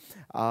వెళ్ళి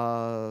ఆ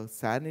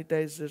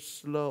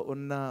శానిటైజర్స్లో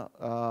ఉన్న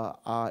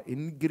ఆ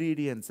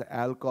ఇంగ్రీడియంట్స్,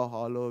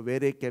 ఆల్కహాల్,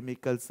 వేరే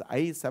కెమికల్స్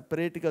అవి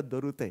సపరేట్గా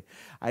దొరుకుతాయి.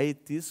 అవి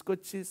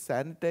తీసుకొచ్చి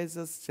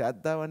శానిటైజర్స్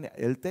చేద్దామని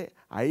వెళ్తే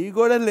అవి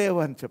కూడా లేవు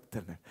అని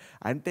చెప్తున్నారు.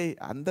 అంటే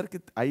అందరికీ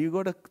అవి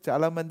కూడా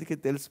చాలామందికి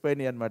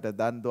తెలిసిపోయినాయి అనమాట.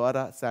 దాని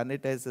ద్వారా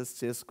శానిటైజర్స్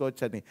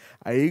చేసుకోవచ్చని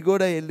అవి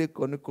కూడా వెళ్ళి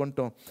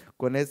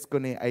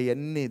కొనేసుకొని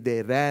అవన్నీ they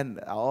Ryan,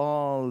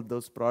 all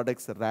those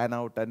products ran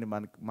out అని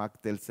మాకు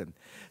తెలిసింది.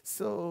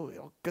 సో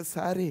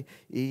ఒక్కసారి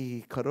ఈ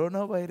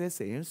కరోనా వైరస్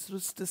ఏం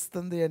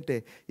సృష్టిస్తుంది అంటే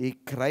ఈ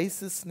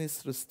క్రైసిస్ని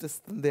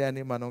సృష్టిస్తుంది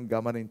అని మనం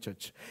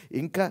గమనించవచ్చు.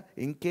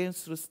 ఇంకేం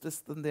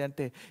సృష్టిస్తుంది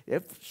అంటే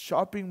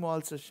షాపింగ్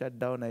మాల్స్ షట్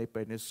డౌన్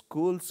అయిపోయినాయి,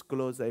 స్కూల్స్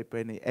క్లోజ్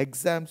అయిపోయినాయి,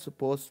 ఎగ్జామ్స్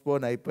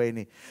పోస్ట్పోన్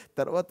అయిపోయినాయి.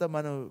 తర్వాత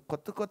మనం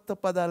కొత్త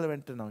పదాలు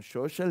వింటున్నాం.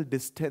 సోషల్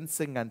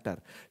డిస్టెన్సింగ్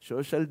అంటారు.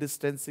 సోషల్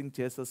డిస్టెన్సింగ్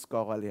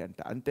చేసేసుకోవాలి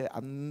అంటే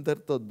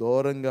అందరితో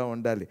దూరంగా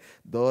ఉండాలి.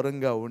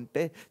 దూరంగా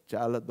ఉంటే,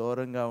 చాలా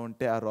దూరంగా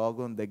ఉంటే ఆ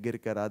రోగం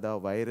దగ్గరికి రాదు, ఆ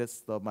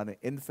వైరస్తో మనం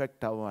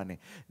ఇన్ఫెక్ట్ అవ్వని.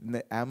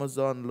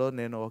 అమెజాన్లో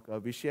నేను ఒక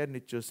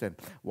విషయాన్ని చూశాను.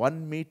 1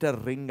 మీటర్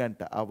రింగ్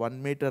అంట. ఆ 1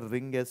 మీటర్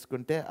రింగ్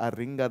వేసుకుంటే ఆ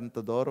రింగ్ అంత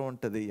దూరం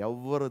ఉంటుంది,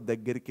 ఎవ్వరు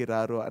దగ్గరికి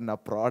రారు అన్న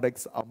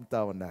ప్రోడక్ట్స్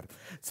అమ్ముతా ఉన్నారు.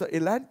 సో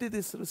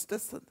ఇలాంటిది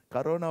సృష్టిస్తుంది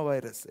కరోనా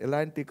వైరస్,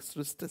 ఇలాంటి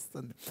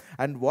సృష్టిస్తుంది.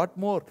 అండ్ వాట్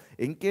మోర్,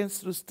 ఇంకేం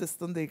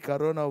సృష్టిస్తుంది ఈ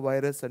కరోనా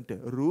వైరస్ అంటే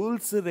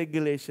రూల్స్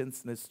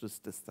రెగ్యులేషన్స్ని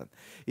సృష్టిస్తుంది.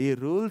 ఈ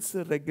రూల్స్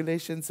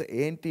రెగ్యులేషన్స్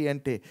ఏంటి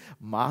అంటే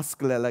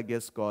మాస్క్లు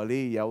ఎలాగేసుకోవాలి,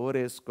 ఎవరు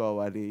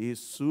వేసుకోవాలి, ఈ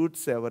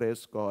సూట్స్ ఎవరు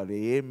వేసుకోవాలి,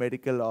 ఏ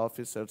మెడికల్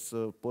ఆఫీసర్స్,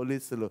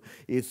 పోలీసులు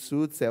ఈ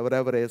సూట్స్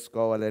ఎవరెవరు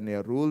వేసుకోవాలి అనే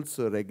రూల్స్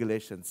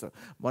రెగ్యులేషన్స్.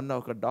 మొన్న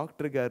ఒక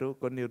డాక్టర్ గారు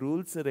కొన్ని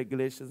రూల్స్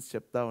రెగ్యులేషన్స్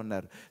చెప్తా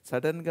ఉన్నారు.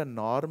 సడన్గా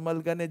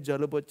నార్మల్గానే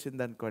జలుబు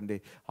వచ్చింది అనుకోండి,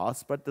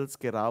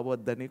 హాస్పిటల్స్కి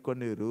రావద్దని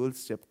కొన్ని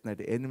రూల్స్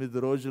చెప్తున్నాడు. 8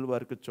 రోజుల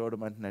వరకు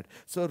చూడమంటున్నాడు.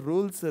 So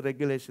rules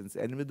regulations.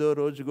 8వ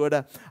రోజు కూడా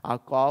ఆ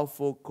కాఫ్,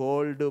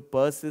 కోల్డ్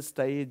పర్సిస్ట్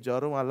అయ్యి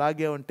జ్వరం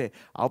అలాగే ఉంటే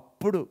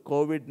అప్పుడు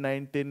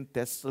COVID-19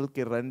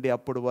 టెస్టులకి రండి,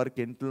 అప్పుడు వరకు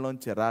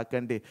ఇంట్లోంచి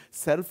రాకండి,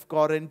 సెల్ఫ్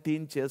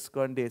క్వారంటైన్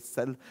చేసుకోండి,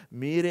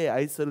 మీరే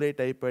ఐసోలేట్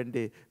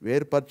అయిపోండి,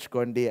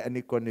 వేర్పరచుకోండి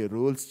అని కొన్ని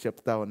రూల్స్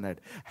చెప్తా ఉన్నాడు.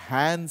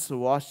 హ్యాండ్స్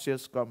వాష్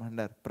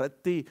చేసుకోమంటున్నారు,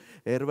 ప్రతి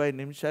 20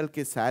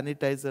 నిమిషాలకి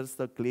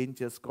శానిటైజర్స్తో clean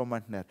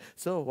చేసుకోమంటున్నారు.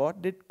 So what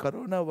did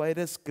corona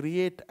virus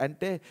create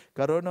అంటే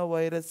corona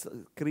virus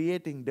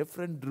creating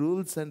different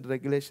rules and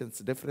regulations,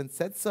 different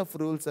sets of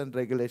rules and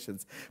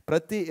regulations.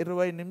 ప్రతి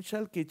 20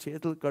 నిమిషాలకి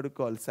చేతులు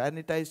కడుక్కోవాలి,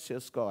 శానిటైజ్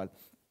చేసుకోవాలి.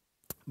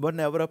 మొన్న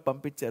ఎవరో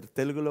పంపించారు,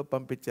 తెలుగులో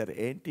పంపించారు.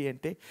 ఏంటి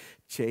అంటే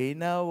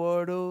చైనా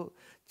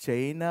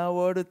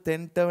వాడు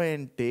తినటం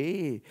ఏంటి,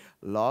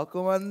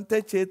 లోకమంతా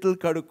చేతులు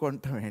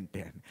కడుక్కుంటాం ఏంటి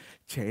అని.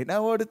 చైనా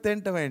వాడు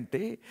తినటం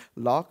ఏంటి,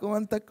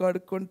 లోకమంతా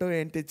కడుక్కుంటాం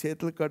ఏంటి,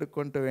 చేతులు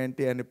కడుక్కుంటాం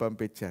ఏంటి అని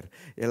పంపించారు.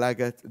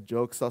 ఇలాగ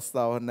జోక్స్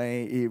వస్తూ ఉన్నాయి,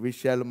 ఈ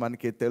విషయాలు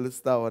మనకి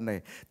తెలుస్తూ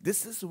ఉన్నాయి.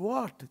 దిస్ ఇస్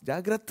వాట్,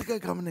 జాగ్రత్తగా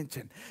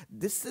గమనించండి,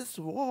 this is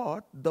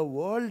what the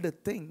world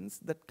things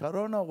that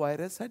corona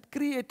virus had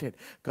created.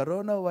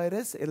 Corona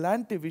virus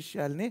ఇలాంటి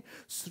విషయాల్ని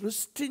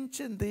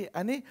సృష్టించింది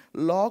అని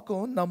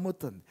లోకం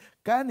నమ్ముతుంది.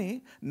 కానీ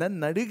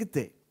నన్ను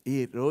అడిగితే,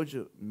 ఈరోజు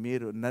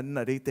మీరు నన్ను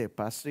అడిగితే,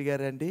 పాస్టర్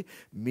గారండి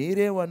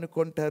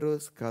మీరేమనుకుంటారు,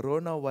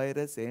 కరోనా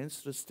వైరస్ ఏం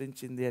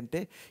సృష్టించింది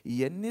అంటే,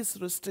 ఇవన్నీ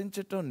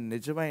సృష్టించటం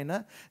నిజమైన,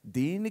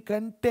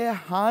 దీనికంటే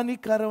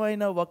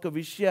హానికరమైన ఒక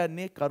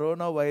విషయాన్ని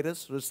కరోనా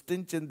వైరస్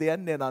సృష్టించింది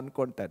అని నేను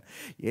అనుకుంటాను.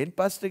 ఏం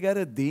పాస్టర్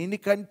గారు,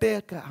 దీనికంటే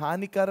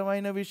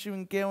హానికరమైన విషయం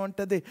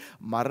ఇంకేముంటుంది,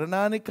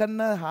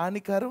 మరణానికన్నా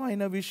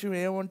హానికరమైన విషయం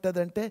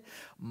ఏముంటుందంటే,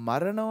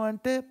 మరణం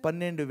అంటే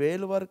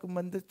 12,000 వరకు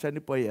మంది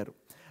చనిపోయారు.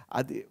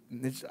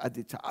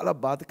 అది చాలా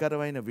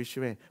బాధకరమైన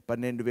విషయమే.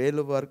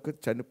 12,000 వరకు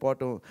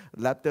చనిపోవటం,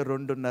 లేకపోతే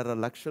 2.5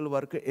 లక్షల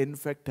వరకు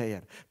ఇన్ఫెక్ట్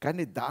అయ్యారు.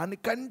 కానీ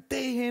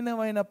దానికంటే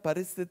హీనమైన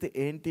పరిస్థితి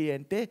ఏంటి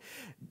అంటే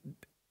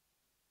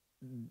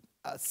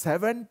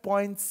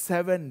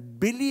 7.7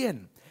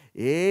 బిలియన్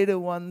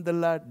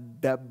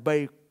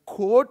 770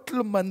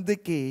 కోట్ల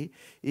మందికి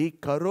ఈ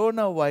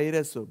కరోనా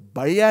వైరస్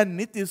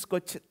భయాన్ని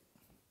తీసుకొచ్చింది.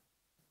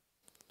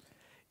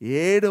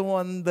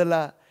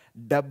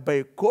 770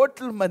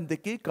 కోట్ల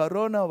మందికి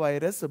కరోనా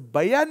వైరస్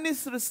భయాన్ని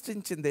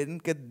సృష్టించింది.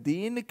 ఇంకా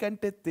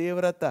దీనికంటే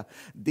తీవ్రత,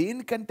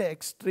 దీనికంటే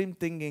ఎక్స్ట్రీమ్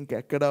థింగ్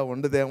ఇంకెక్కడా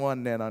ఉండదేమో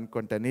అని నేను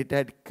అనుకుంటాను. It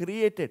had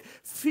created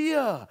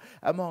fear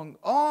among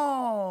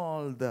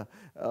all the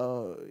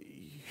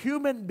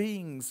human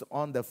beings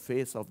on the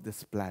face of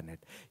this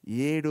planet.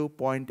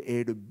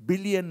 7.7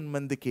 billion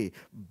మందికి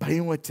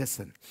భయం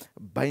వచ్చేసింది.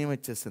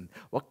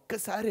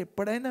 ఒక్కసారి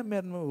ఎప్పుడైనా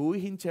మేము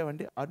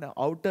ఊహించామండి,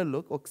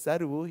 అవుటర్లో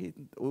ఒకసారి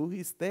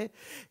ఊహిస్తే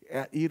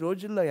ఈ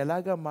రోజుల్లో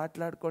ఎలాగా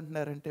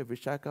మాట్లాడుకుంటున్నారంటే,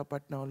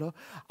 విశాఖపట్నంలో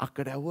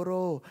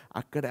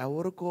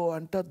అక్కడెవరికో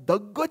అంట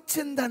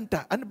దగ్గొచ్చిందంట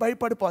అని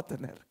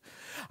భయపడిపోతున్నారు,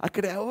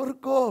 అక్కడ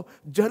ఎవరికో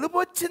జలుబు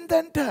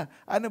వచ్చిందంట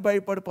అని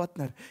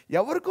భయపడిపోతున్నారు,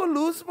 ఎవరికో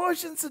లూజ్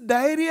మోషన్స్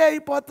డైరియా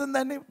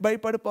అయిపోతుందని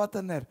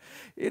భయపడిపోతున్నారు.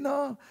 యూనో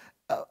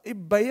ఈ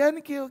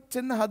భయానికి ఒక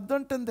చిన్న హద్దు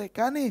ఉంటుంది.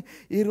 కానీ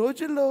ఈ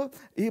రోజుల్లో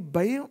ఈ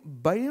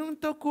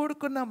భయంతో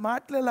కూడుకున్న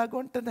మాటలు ఎలాగ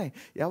ఉంటున్నాయి.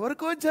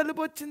 ఎవరికో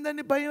జలుబు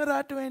వచ్చిందని భయం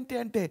రావటం ఏంటి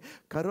అంటే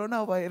కరోనా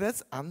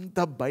వైరస్ అంత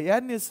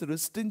భయాన్ని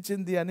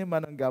సృష్టించింది అని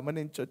మనం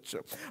గమనించవచ్చు.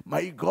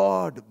 మై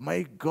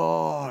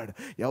గాడ్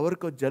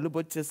ఎవరికో జలుబు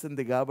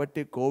వచ్చేసింది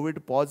కాబట్టి కోవిడ్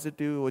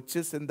పాజిటివ్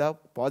వచ్చేసిందా,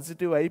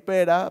 పాజిటివ్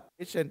అయిపోయాడా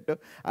పేషెంట్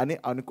అని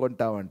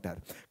అనుకుంటా ఉంటారు.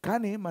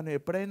 కానీ మనం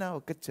ఎప్పుడైనా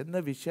ఒక చిన్న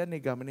విషయాన్ని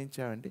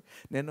గమనించామండి.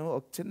 నేను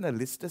ఒక చిన్న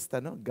లిస్ట్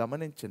ఇస్తాను,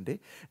 గమనించండి.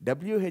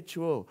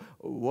 WHO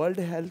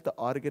వరల్డ్ హెల్త్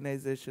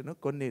ఆర్గనైజేషన్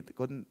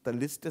కొంత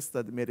లిస్ట్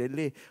ఇస్తుంది. మీరు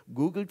వెళ్ళి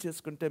గూగుల్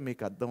చేసుకుంటే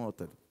మీకు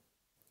అర్థమవుతుంది.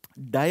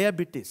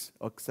 డయాబెటీస్,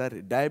 ఒకసారి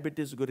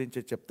డయాబెటీస్ గురించి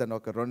చెప్తాను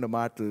ఒక 2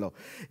 మాటల్లో.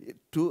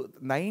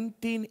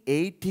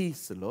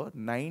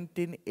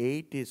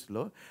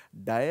 1980స్లో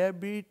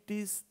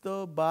డయాబెటీస్తో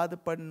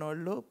బాధపడిన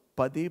వాళ్ళు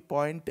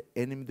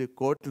 10.8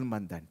 కోట్ల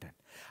మంది అంటారు.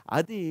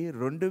 అది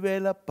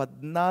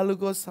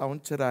 2014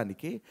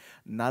 సంవత్సరానికి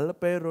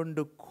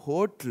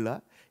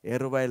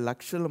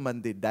 42,20,00,000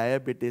 మంది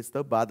డయాబెటీస్తో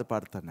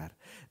బాధపడుతున్నారు.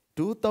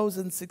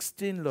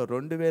 2016లో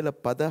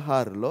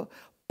 2016లో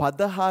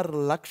 16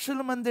 లక్షల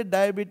మంది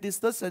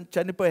డయాబెటీస్తో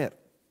చనిపోయారు.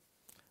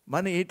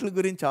 మనం వీటి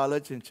గురించి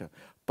ఆలోచించాం.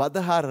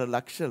 16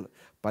 లక్షలు,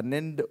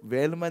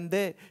 12,000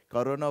 మందే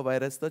కరోనా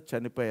వైరస్తో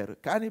చనిపోయారు.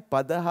 కానీ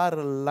 16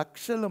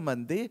 లక్షల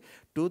మంది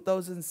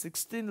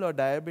 2016లో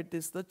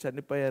డయాబెటీస్తో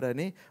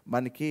చనిపోయారని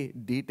మనకి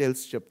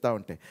డీటెయిల్స్ చెప్తా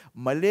ఉంటాయి.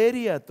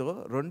 మలేరియాతో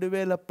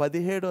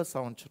 2017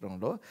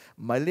 సంవత్సరంలో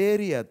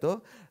మలేరియాతో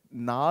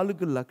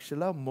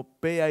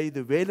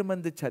 4,35,000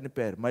 మంది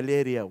చనిపోయారు.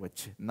 మలేరియా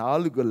వచ్చి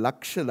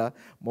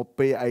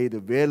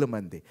 4,35,000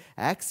 మంది.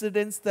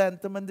 యాక్సిడెంట్స్తో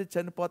ఎంతమంది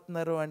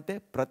చనిపోతున్నారు అంటే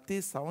ప్రతి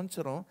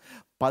సంవత్సరం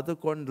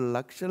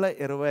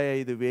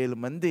 11,25,000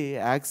 మంది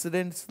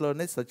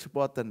యాక్సిడెంట్స్లోనే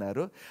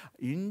చచ్చిపోతున్నారు.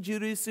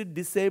 ఇంజురీస్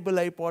డిసేబుల్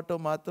అయిపోవటం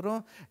మాత్రం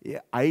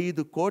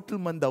 5 కోట్ల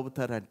మంది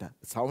అవుతారంట.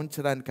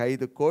 సంవత్సరానికి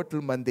 5 కోట్ల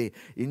మంది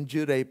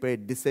ఇంజూరీ అయిపోయి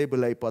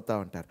డిసేబుల్ అయిపోతూ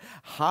ఉంటారు.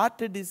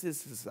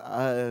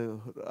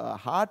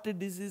 హార్ట్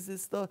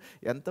డిసీజెస్తో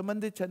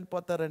ఎంతమంది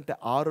చనిపోతారంటే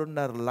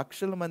 6.5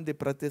 లక్షల మంది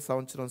ప్రతి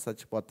సంవత్సరం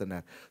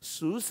చచ్చిపోతున్నారు.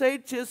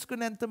 సూసైడ్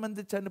చేసుకుని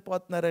ఎంతమంది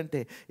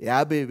చనిపోతున్నారంటే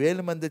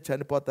 50,000 మంది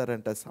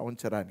చనిపోతారంట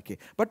సంవత్సరానికి.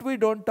 But we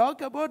don't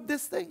talk about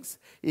this things.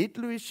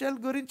 వీటి విషయాల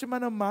గురించి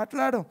మనం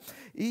మాట్లాడం.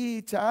 ఈ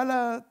చాలా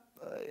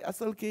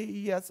అసలుకి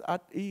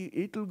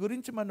వీటి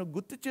గురించి మనం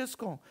గుర్తు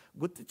చేసుకోం.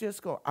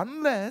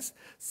 Unless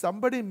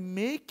somebody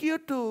make you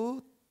to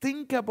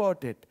think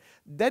about it,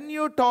 then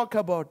you talk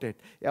about it.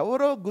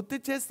 ఎవరో గుర్తు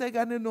చేస్తే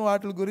కానీ నువ్వు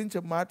వాటి గురించి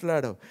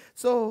మాట్లాడవు.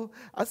 సో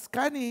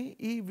కానీ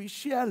ఈ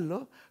విషయాల్లో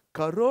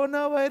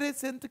కరోనా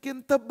వైరస్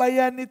ఎందుకింత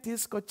భయాన్ని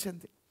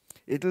తీసుకొచ్చింది?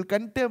 వీటి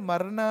కంటే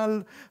మరణాలు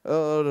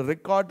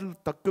రికార్డులు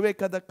తక్కువే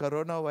కదా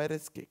కరోనా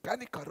వైరస్కి.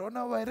 కానీ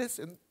కరోనా వైరస్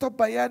ఎంత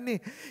భయాన్ని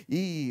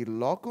ఈ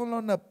లోకంలో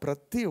ఉన్న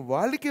ప్రతి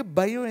వాళ్ళకి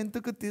భయం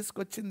ఎందుకు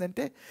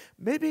తీసుకొచ్చిందంటే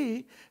మేబీ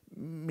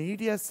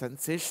మీడియా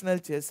సెన్సేషనల్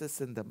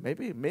చేసేసిందా?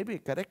 మేబీ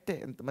కరెక్టే.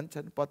 ఎంతమంది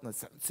చనిపోతున్నారు,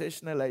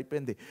 సెన్సేషనల్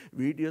అయిపోయింది.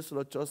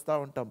 వీడియోస్లో చూస్తూ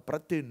ఉంటాం,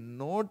 ప్రతి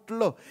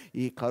నోట్లో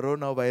ఈ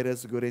కరోనా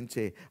వైరస్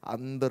గురించి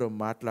అందరూ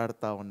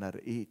మాట్లాడుతూ ఉన్నారు.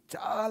 ఈ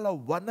చాలా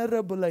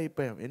వనరబుల్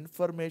అయిపోయాం.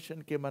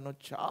 ఇన్ఫర్మేషన్కి మనం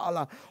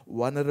చాలా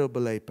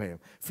వనరబుల్ అయిపోయాం.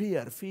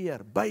 ఫియర్,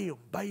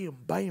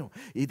 భయం.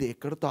 ఇది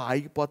ఎక్కడితో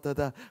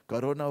ఆగిపోతుందా?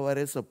 కరోనా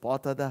వైరస్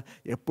పోతుందా?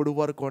 ఎప్పుడు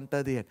వరకు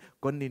ఉంటుంది?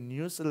 కొన్ని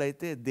న్యూస్లు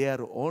అయితే they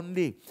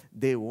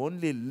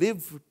only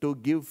live to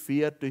give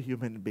fear to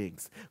human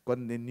beings.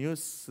 కొన్ని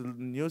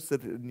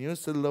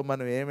న్యూస్లో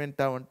మనం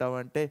ఏమింటా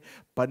ఉంటామంటే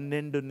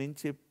 12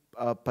 నుంచి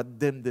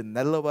 18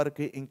 నెలల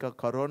వరకు ఇంకా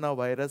కరోనా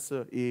వైరస్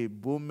ఈ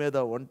భూమి మీద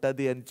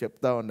ఉంటుంది అని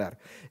చెప్తా ఉన్నారు.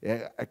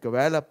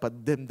 ఒకవేళ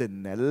 18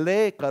 నెలలే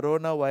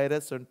కరోనా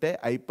వైరస్ ఉంటే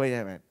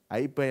అయిపోయామే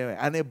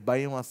అనే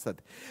భయం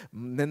వస్తుంది.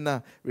 నిన్న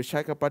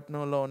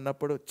విశాఖపట్నంలో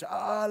ఉన్నప్పుడు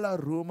చాలా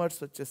రూమర్స్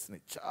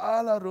వచ్చేసినాయి.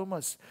 చాలా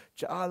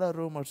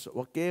రూమర్స్.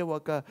 ఒకే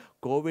ఒక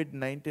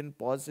COVID-19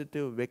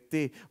 పాజిటివ్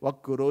వ్యక్తి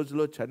ఒక్క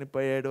రోజులో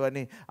చనిపోయాడు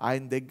అని,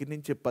 ఆయన దగ్గర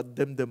నుంచి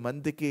 18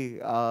 మందికి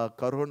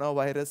కరోనా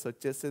వైరస్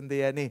వచ్చేసింది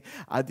అని,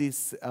 అది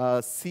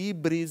సీ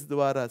బ్రీజ్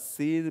ద్వారా,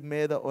 సీ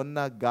మీద ఉన్న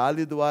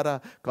గాలి ద్వారా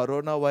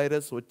కరోనా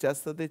వైరస్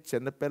వచ్చేస్తుంది.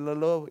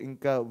 చిన్నపిల్లలు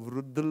ఇంకా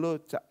వృద్ధులు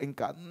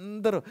ఇంకా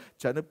అందరూ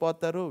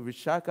చనిపోతారు.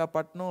 విశాఖపట్నం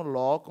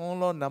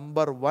లోకంలో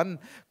నంబర్ 1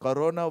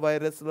 కరోనా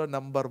వైరస్లో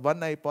నంబర్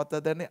 1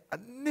 అయిపోతుందని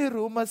అన్ని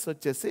రూమర్స్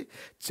వచ్చేసి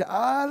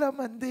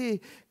చాలామంది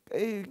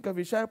ఇంకా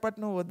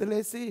విశాఖపట్నం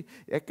వదిలేసి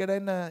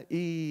ఎక్కడైనా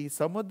ఈ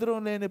సముద్రం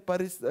లేని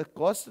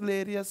కోస్టల్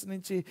ఏరియాస్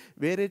నుంచి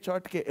వేరే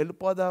చోటుకి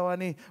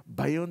వెళ్ళిపోదామని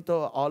భయంతో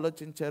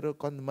ఆలోచించారు.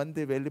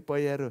 కొంతమంది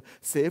వెళ్ళిపోయారు.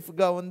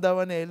 సేఫ్గా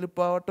ఉందామని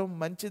వెళ్ళిపోవటం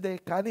మంచిదే,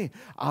 కానీ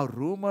ఆ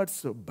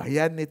రూమర్స్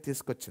భయాన్ని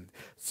తీసుకొచ్చింది.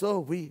 So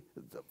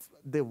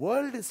the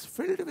world is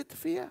filled with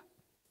fear.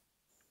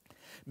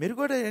 మీరు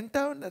కూడా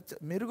వింటా ఉన్నారు,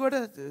 మీరు కూడా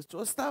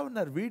చూస్తూ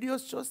ఉన్నారు,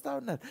 వీడియోస్ చూస్తూ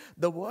ఉన్నారు.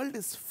 The world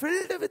is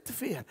filled with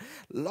fear.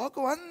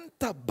 లోకం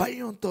అంతా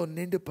భయంతో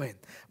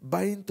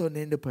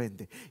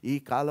నిండిపోయింది. ఈ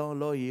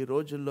కాలంలో, ఈ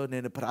రోజుల్లో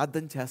నేను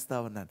ప్రార్థన చేస్తూ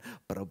ఉన్నాను,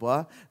 ప్రభువా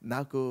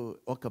నాకు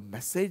ఒక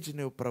మెసేజ్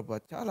నువ్వు ప్రభువా.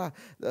 చాలా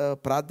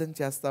ప్రార్థన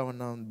చేస్తూ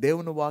ఉన్నాం,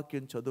 దేవుని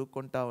వాక్యం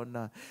చదువుకుంటా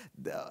ఉన్నా.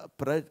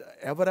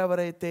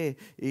 ఎవరెవరైతే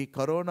ఈ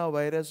కరోనా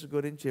వైరస్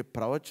గురించి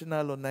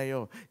ప్రవచనాలు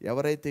ఉన్నాయో,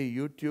 ఎవరైతే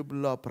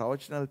యూట్యూబ్లో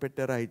ప్రవచనాలు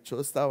పెట్టారో అవి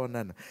చూస్తూ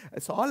ఉన్నాను.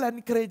 It's all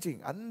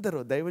encouraging. అందరూ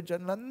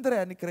దైవజనులు అందరూ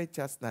ఎన్కరేజ్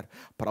చేస్తున్నారు,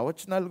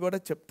 ప్రవచనాలు కూడా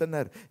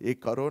చెప్తున్నారు. ఈ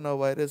కరోనా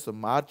వైరస్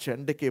మార్చ్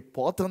ఎండ్కి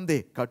పోతుంది,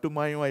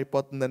 కటుమాయం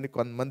అయిపోతుందని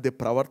కొంతమంది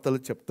ప్రవర్తలు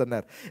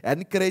చెప్తున్నారు,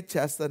 ఎన్కరేజ్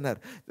చేస్తున్నారు.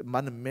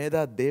 మన మీద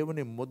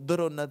దేవుని ముద్ర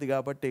ఉన్నది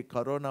కాబట్టి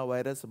కరోనా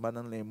వైరస్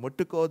మనల్ని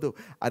ముట్టుకోదు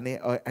అనే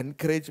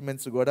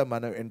ఎంకరేజ్మెంట్స్ కూడా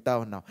మనం వింటా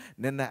ఉన్నాం.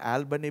 నిన్న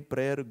Albany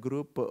prayer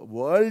group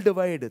world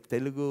wide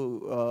Telugu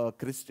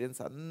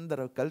Christians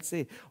అందరూ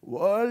కలిసి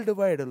వరల్డ్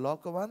వైడ్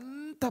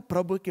లోకమంతా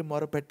ప్రభుకి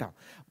మొరపెట్టాం,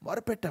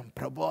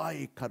 ప్రభువా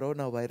ఈ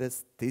కరోనా వైరస్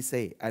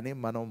తీసేయి అని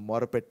మనం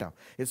మొరపెట్టాం.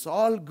 ఇట్స్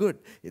ఆల్ గుడ్,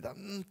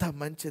 ఇదంతా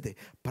మంచిది.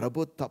 ప్రభు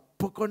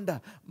తప్పకుండా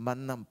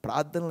మన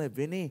ప్రార్థనలు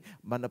విని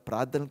మన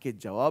ప్రార్థనకి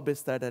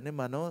జవాబిస్తాడని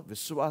మనం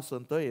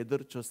విశ్వాసంతో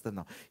ఎదురు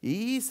చూస్తున్నాం. ఈ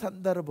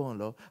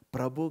సందర్భంలో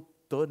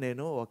ప్రభుతో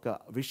నేను ఒక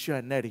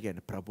విషయాన్ని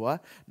అడిగాను, ప్రభువా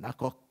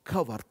నాకు ఒక్క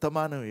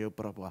వర్తమానం ఇవ్వు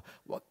ప్రభువా,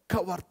 ఒక్క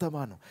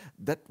వర్తమానం.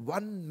 That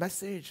one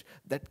message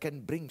that can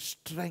bring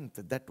strength,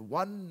 that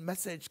one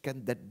message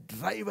can that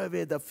drive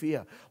away the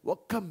fear.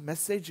 ఒక్క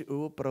మెసేజ్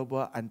ఇవ్వు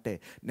ప్రభువా అంటే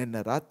నిన్న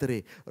రాత్రి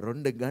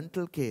 2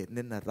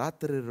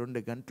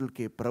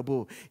 గంటలకి ప్రభు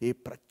ఈ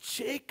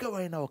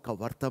ప్రత్యేకమైన ఒక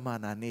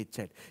వర్తమానాన్ని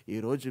ఇచ్చాడు.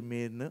 ఈరోజు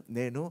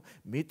నేను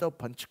మీతో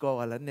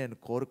పంచుకోవాలని నేను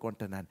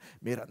కోరుకుంటున్నాను.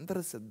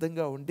 మీరందరూ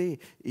సిద్ధంగా ఉండి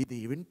ఇది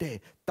వింటే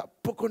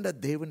తప్పకుండా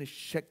దేవుని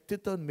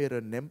శక్తితో మీరు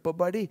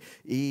నింపబడి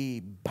ఈ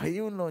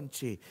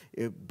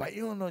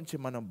భయంలోంచి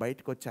మనం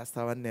బయటకు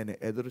వచ్చేస్తామని నేను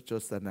ఎదురు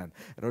చూస్తున్నాను.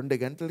 2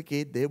 గంటలకి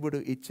దేవుడు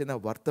ఇచ్చిన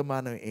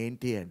వర్తమానం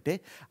ఏంటి అంటే,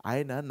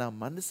 ఆయన నా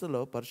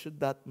మనసులో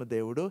పరిశుద్ధాత్మ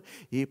దేవుడు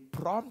ఈ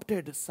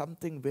ప్రాంప్టెడ్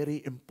సంథింగ్ వెరీ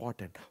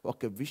ఇంపార్టెంట్,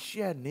 ఒక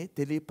విషయాన్ని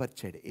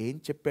తెలియపరిచాడు. ఏం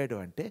చెప్పాడు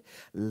అంటే,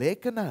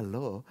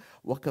 లేఖనాల్లో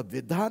ఒక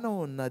విధానం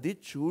ఉన్నది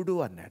చూడు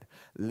అన్నాడు.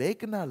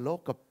 లేఖనాల్లో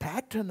ఒక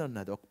ప్యాటర్న్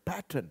ఉన్నది,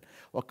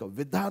 ఒక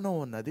విధానం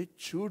ఉన్నది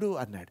చూడు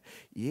అన్నాడు.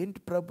 ఏంటి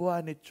ప్రభు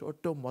అని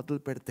చూడటం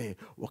మొదలు పెడితే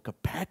ఒక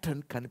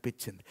ప్యాటర్న్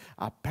కనిపించింది.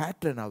 ఆ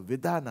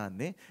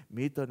విధానాన్ని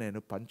మీతో నేను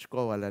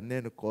పంచుకోవాలని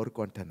నేను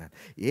కోరుకుంటున్నాను.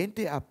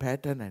 ఏంటి ఆ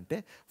ప్యాటర్న్ అంటే,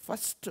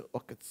 ఫస్ట్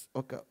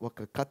ఒక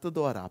కథ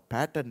ద్వారా ఆ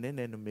ప్యాటర్న్ని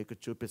నేను మీకు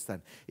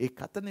చూపిస్తాను. ఈ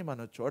కథని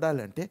మనం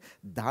చూడాలంటే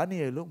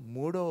దానియేలు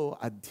 3వ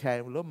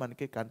అధ్యాయంలో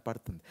మనకి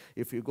కనపడుతుంది.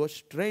 If you go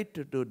straight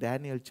to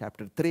Daniel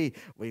chapter 3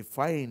 we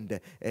find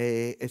a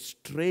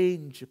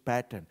strange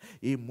pattern.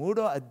 ఈ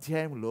 3వ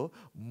అధ్యాయంలో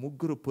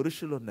ముగ్గురు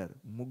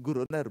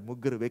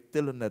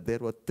వ్యక్తులు ఉన్నారు.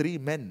 There were 3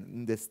 men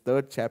in this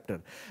 3rd chapter.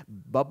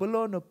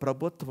 బబులోను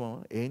ప్రభుత్వం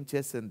ఏం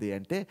చేసింది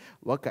అంటే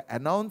ఒక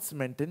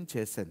అనౌన్స్మెంట్ని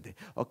చేసింది.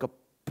 ఒక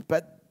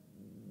పెద్ద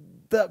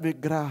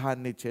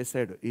విగ్రహాన్ని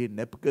చేశాడు ఈ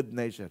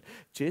నెబుకద్నెజర్.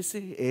 చేసి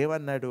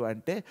ఏమన్నాడు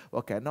అంటే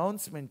ఒక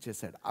అనౌన్స్మెంట్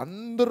చేశాడు,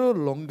 అందరూ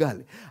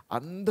లొంగాలి,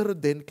 అందరూ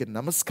దేనికి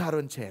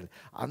నమస్కారం చేయాలి,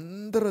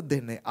 అందరూ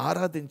దీన్ని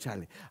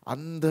ఆరాధించాలి,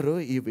 అందరూ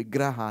ఈ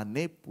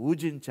విగ్రహాన్ని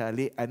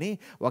పూజించాలి అని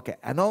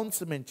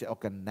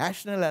ఒక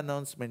నేషనల్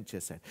అనౌన్స్మెంట్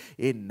చేశాడు.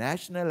 ఈ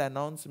నేషనల్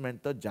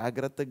అనౌన్స్మెంట్తో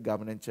జాగ్రత్తగా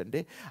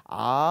గమనించండి,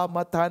 ఆ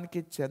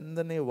మతానికి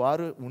చెందని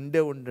వారు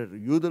ఉండరు,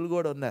 యూదులు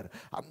కూడా ఉన్నారు.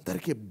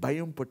 అందరికీ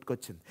భయం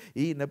పుట్టుకొచ్చింది.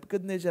 ఈ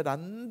నెబుకద్నెజర్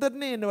అందరినీ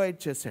ఇన్వైట్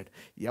చేశాడు,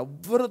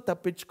 ఎవ్వరూ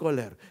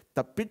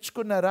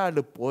తప్పించుకున్నారా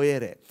వాళ్ళు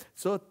పోయారే.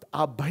 సో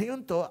ఆ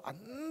భయంతో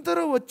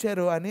అందరూ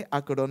వచ్చారు అని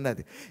అక్కడ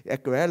ఉన్నది.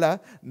 ఒకవేళ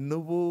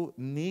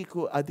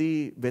నీకు అది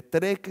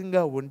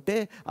వ్యతిరేకంగా ఉంటే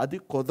అది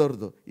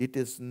కుదరదు. It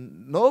is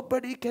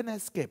nobody can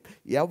escape.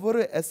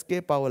 ఎవరు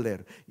ఎస్కేప్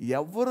అవ్వలేరు,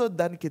 ఎవరు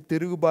దానికి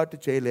తిరుగుబాటు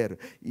చేయలేరు.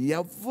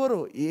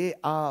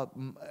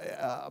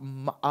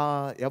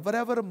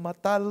 ఎవరెవరు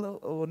మతాలు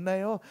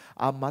ఉన్నాయో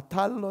ఆ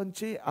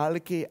మతాల్లోంచి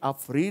వాళ్ళకి ఆ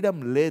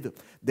ఫ్రీడమ్ లేదు.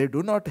 They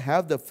do not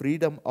have the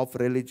freedom of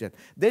religion.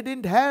 They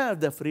didn't have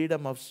the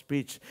freedom of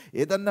speech.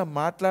 ఏదన్నా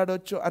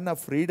మాట్లాడవచ్చు అన్న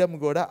ఫ్రీడమ్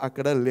కూడా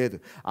అక్కడ లేదు.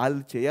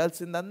 వాళ్ళు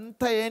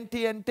చేయాల్సిందంతా ఏంటి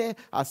అంటే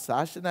ఆ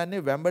శాసనాన్ని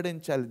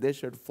వెంబడించాలి. They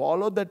should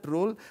follow that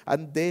rule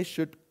and they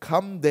should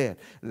come there.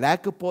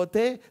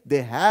 లేకపోతే they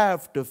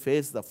have to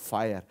face the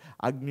fire.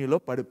 అగ్నిలో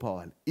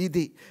పడిపోవాలి.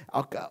 ఇది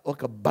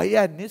ఒక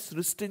భయాన్ని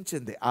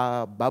సృష్టించింది. ఆ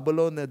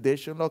బబులోను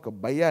దేశంలో ఒక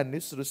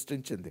భయాన్ని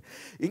సృష్టించింది.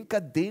 ఇంకా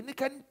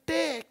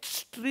దీనికంటే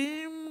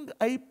ఎక్స్ట్రీమ్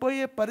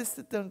అయిపోయే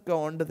పరిస్థితి ఇంకా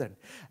ఉండదండి.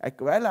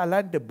 ఒకవేళ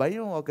అలాంటి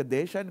భయం ఒక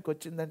దేశానికి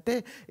వచ్చిందంటే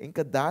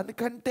ఇంకా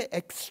దానికంటే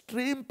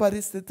ఎక్స్ట్రీమ్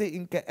పరిస్థితి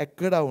ఇంకా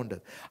ఎక్కడా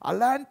ఉండదు.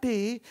 అలాంటి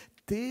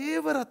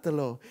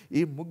తీవ్రతలో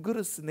ఈ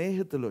ముగ్గురు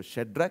స్నేహితులు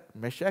షడ్రక్,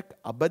 మెషక్,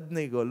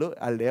 అబద్నెగోలు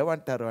వాళ్ళు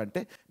ఏమంటారు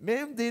అంటే,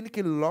 మేము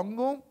దీనికి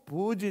లొంగం,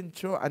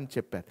 పూజించు అని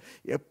చెప్పారు.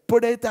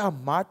 ఎప్పుడైతే ఆ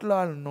మాటలు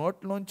వాళ్ళ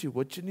నోట్లోంచి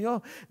వచ్చినాయో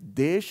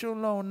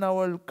దేశంలో ఉన్న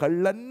వాళ్ళు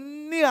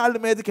కళ్ళన్నీ అన్నీ వాళ్ళ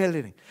మీదకి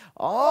వెళ్ళినాయి.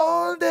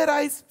 All there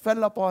ice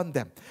full upon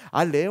them.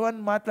 వాళ్ళు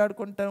ఏమని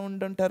మాట్లాడుకుంటూ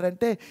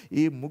ఉండుంటారంటే,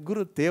 ఈ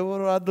ముగ్గురు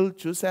తీవ్రవాదులు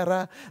చూసారా,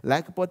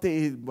 లేకపోతే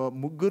ఈ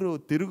ముగ్గురు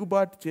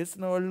తిరుగుబాటు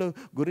చేసిన వాళ్ళు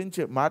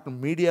గురించి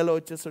మీడియాలో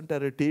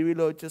వచ్చేస్తుంటారు,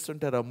 టీవీలో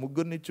వచ్చేస్తుంటారు, ఆ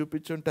ముగ్గురిని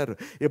చూపించుంటారు.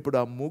 ఇప్పుడు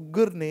ఆ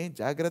ముగ్గురిని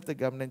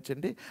జాగ్రత్తగా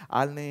గమనించండి.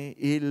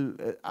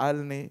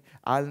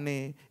 వాళ్ళని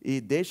ఈ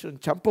దేశం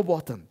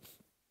చంపబోతుంది.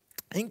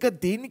 ఇంకా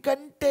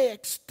దీనికంటే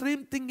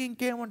ఎక్స్ట్రీమ్ థింగ్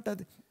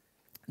ఇంకేముంటుంది?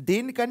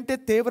 దీనికంటే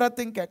తీవ్రత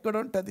ఇంకెక్కడ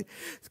ఉంటుంది?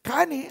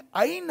 కానీ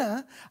అయినా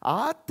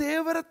ఆ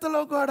తీవ్రతలో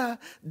కూడా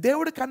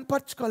దేవుడు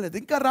కనపరచుకోలేదు.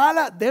 ఇంకా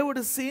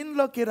దేవుడు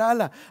సీన్లోకి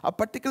ఆ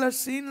పర్టికులర్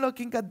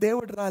సీన్లోకి ఇంకా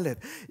దేవుడు రాలేదు.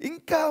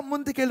 ఇంకా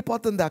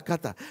ముందుకెళ్ళిపోతుంది ఆ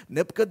కథ.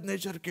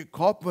 నెబుకద్నెజర్కి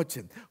కోపం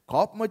వచ్చింది.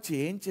 కోపం వచ్చి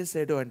ఏం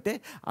చేశాడు అంటే,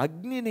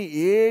 అగ్నిని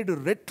 7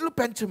 రెట్లు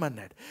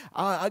పెంచమన్నాడు.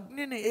 ఆ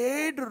అగ్నిని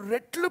 7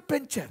 రెట్లు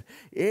పెంచారు.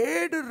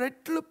 7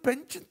 రెట్లు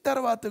పెంచిన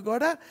తర్వాత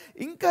కూడా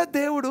ఇంకా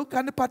దేవుడు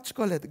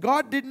కనపరచుకోలేదు.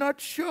 God did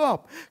not show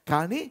up.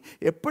 కానీ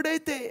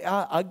ఎప్పుడైతే ఆ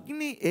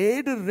అగ్ని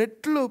 7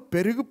 రెట్లు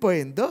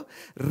పెరిగిపోయిందో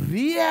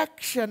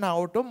రియాక్షన్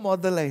అవటం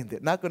మొదలైంది.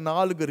 నాకు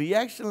 4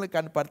 రియాక్షన్లు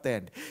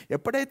కనపడతాయండి.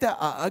 ఎప్పుడైతే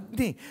ఆ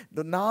అగ్ని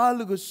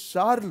 4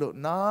 సార్లు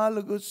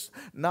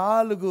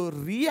 4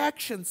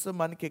 రియాక్షన్స్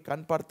మనకి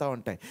కనపడతా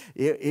ఉంటాయి.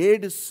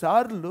 7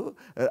 సార్లు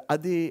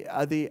అది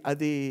అది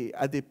అది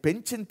అది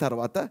పెంచిన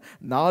తర్వాత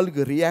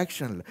 4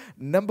 రియాక్షన్లు.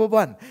 నెంబర్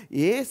 1,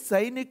 ఏ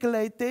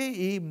సైనికులైతే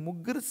ఈ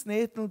ముగ్గురు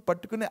స్నేహితులను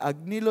పట్టుకుని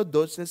అగ్నిలో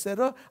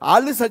దోసేశారో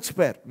వాళ్ళు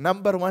చచ్చిపోయారు.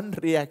 నెంబర్ 1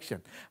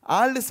 రియాక్షన్,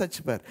 వాళ్ళు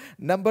చచ్చిపోయారు.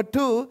 నెంబర్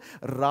 2,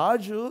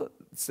 రాజు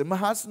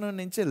సింహాసనం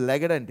నుంచి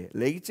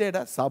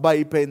లెగిచాడా, సభ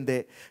అయిపోయిందే.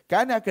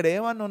 కానీ అక్కడ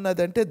ఏమన్నా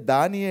ఉన్నదంటే,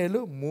 దానియేలు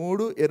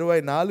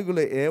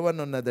 3:24లో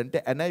ఏమన్నా ఉన్నదంటే,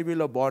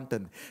 NIVలో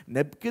బాగుంటుంది,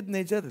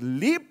 నెబుకద్నెజర్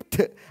లీప్డ్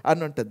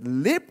అని ఉంటుంది.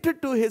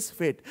 లీప్డ్ టు హిస్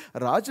ఫీట్.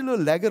 రాజులు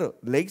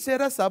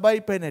లెగిచారా, సభ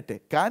అయిపోయినట్టే.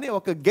 కానీ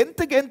ఒక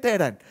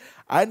గెంతేడండి.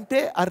 అంటే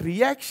ఆ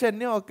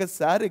రియాక్షన్ని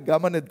ఒకసారి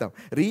గమనిద్దాం.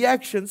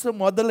 రియాక్షన్స్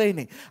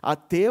మొదలైనవి. ఆ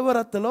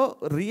తీవ్రతలో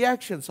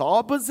రియాక్షన్స్,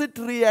 ఆపోజిట్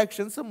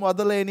రియాక్షన్స్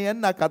మొదలైనవి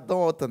అని నాకు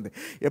అర్థమవుతుంది.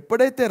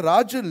 ఎప్పుడైతే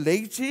రాజు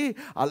లేచి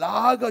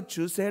అలాగా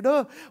చూసాడో,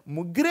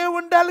 ముగ్గురే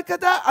ఉండాలి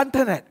కదా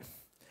అంటున్నాడు.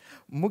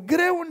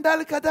 ముగ్గురే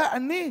ఉండాలి కదా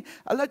అని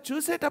అలా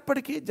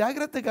చూసేటప్పటికి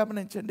జాగ్రత్తగా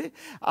గమనించండి.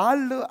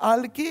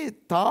 వాళ్ళకి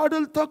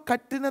తాడులతో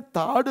కట్టిన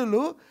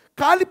తాడులు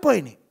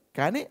కాలిపోయినాయి.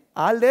 కానీ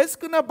వాళ్ళు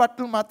వేసుకున్న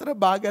బట్టలు మాత్రం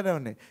బాగానే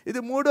ఉన్నాయి. ఇది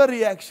 3వ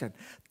రియాక్షన్.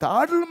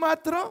 తాడులు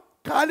మాత్రం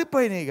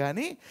కాలిపోయినాయి,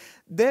 కానీ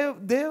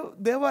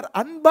దేవర్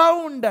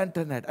అన్బౌండ్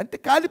అంటున్నాడు. అంటే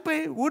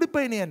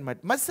ఊడిపోయినాయి అనమాట,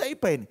 మస్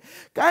అయిపోయినాయి.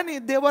 కానీ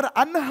దేవర్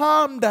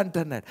అన్హార్మ్డ్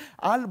అంటున్నాడు.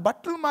 వాళ్ళ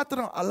బట్టలు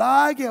మాత్రం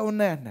అలాగే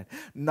ఉన్నాయి అన్నాడు.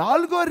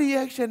 4వ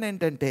రియాక్షన్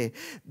ఏంటంటే,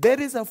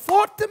 there is a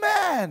 4th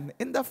man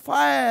in the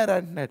fire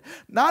అంటున్నాడు.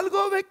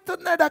 4వ వ్యక్తి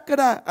ఉన్నాడు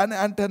అక్కడ అని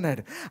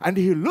అంటున్నాడు. అండ్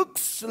హీ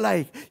లుక్స్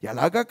లైక్,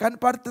 ఎలాగా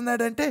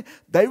కనపడుతున్నాడు అంటే,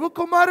 దైవ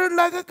కుమారుడు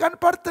లాగా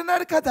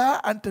కనపడుతున్నాడు కదా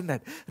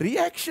అంటున్నాడు.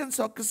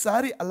 రియాక్షన్స్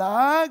ఒక్కసారి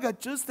అలాగా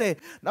చూస్తే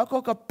నాకు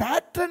ఒక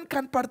ప్యాటర్న్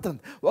కనపడుతుంది,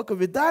 ఒక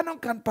విధానం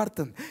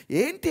కనపడుతుంది.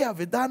 ఏంటి ఆ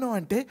విధానం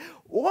అంటే,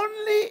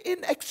 only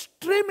in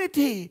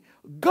extremity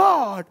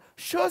God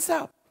shows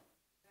up.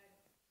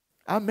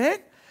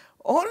 Amen.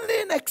 Only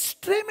in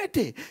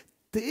extremity,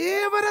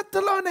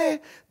 తీవ్రతలోనే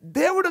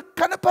దేవుడు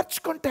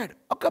కనపరుచుకుంటాడు.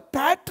 ఒక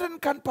ప్యాటర్న్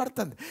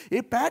కనపడుతుంది. ఈ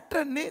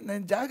ప్యాటర్న్ని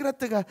నేను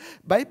జాగ్రత్తగా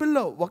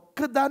బైబిల్లో ఒక్క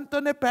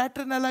దాంతోనే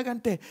ప్యాటర్న్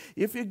ఎలాగంటే,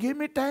 if you give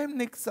me time,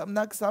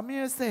 నాకు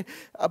సమయం ఇస్తే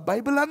ఆ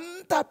బైబిల్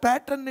అంతా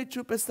ప్యాటర్న్ని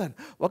చూపిస్తాను.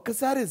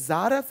 ఒక్కసారి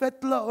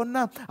జారెఫెత్లో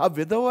ఉన్న ఆ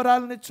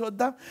విధవరాలని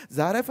చూద్దాం.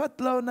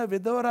 జారెఫెత్లో ఉన్న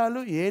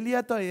విధవరాలు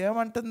ఏలియాతో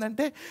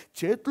ఏమంటుందంటే,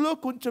 చేతిలో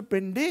కొంచెం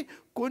పిండి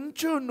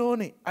కొంచెం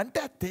నూనె, అంటే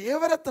ఆ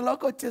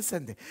తీవ్రతలోకి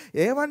వచ్చేసింది.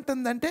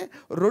 ఏమంటుందంటే,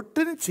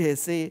 రొట్టెని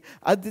చేసి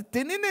అది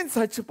తిని నేను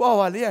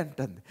చచ్చిపోవాలి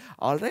అంటుంది.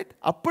 ఆల్రైట్,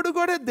 అప్పుడు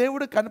కూడా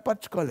దేవుడు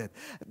కనపరచుకోలేదు.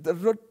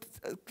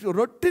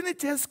 రొట్టెని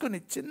చేసుకుని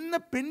చిన్న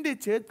పిండి,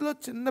 చేతిలో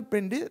చిన్న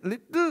పిండి,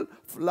 little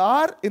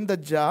flower in the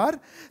jar,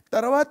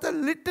 తర్వాత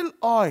లిటిల్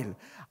ఆయిల్,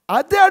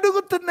 అదే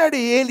అడుగుతున్నాడు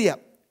ఏలియా.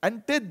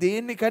 అంటే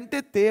దీనికంటే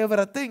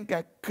తీవ్రత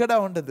ఇంకెక్కడ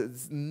ఉండదు.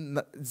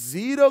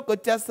 0కి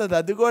వచ్చేస్తుంది.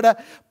 అది కూడా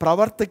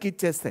ప్రవర్తకి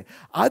ఇచ్చేస్తే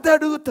అది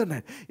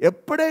అడుగుతున్నాడు.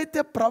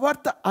 ఎప్పుడైతే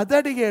ప్రవర్త అది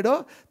అడిగాడో,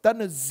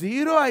 తను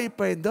 0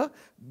 అయిపోయిందో,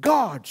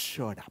 గాడ్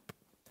షోడ్ అప్.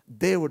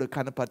 దేవుడు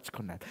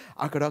కనపరుచుకున్నాడు.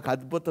 అక్కడ ఒక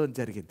అద్భుతం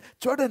జరిగింది.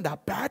 చూడండి, ఆ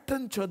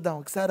ప్యాటర్న్ చూద్దాం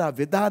ఒకసారి, ఆ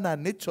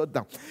విధానాన్ని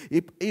చూద్దాం.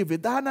 ఈ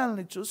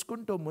విధానాలని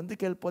చూసుకుంటూ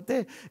ముందుకెళ్ళిపోతే,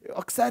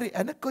 ఒకసారి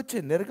వెనక్కి వచ్చి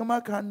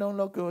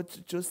నిర్గమాకాండంలోకి వచ్చి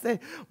చూస్తే,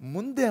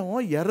 ముందేమో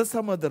ఎర్ర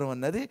సముద్రం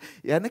ఉన్నది,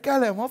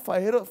 వెనకాలేమో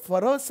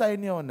ఫరో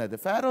సైన్యం ఉన్నది,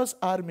 ఫారోస్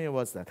ఆర్మీ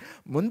వస్తారు.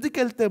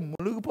 ముందుకెళ్తే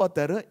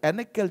మునిగిపోతారు,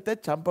 వెనక్కి వెళ్తే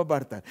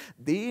చంపబడతారు.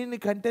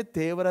 దీనికంటే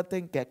తీవ్రత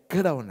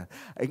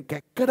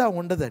ఇంకెక్కడ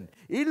ఉండదండి.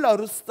 వీళ్ళు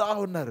అరుస్తూ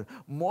ఉన్నారు,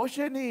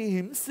 మోషేని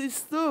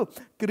హింసిస్తూ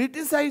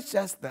క్రిటిసైజ్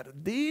చేస్తారు.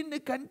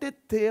 దీనికంటే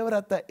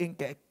తీవ్రత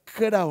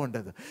ఇంకెక్కడా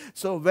ఉండదు.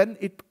 So when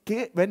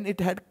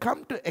it had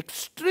come to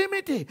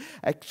extremity,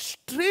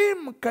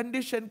 extreme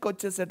కండిషన్కి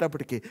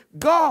వచ్చేసేటప్పటికి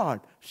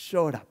God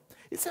showed up.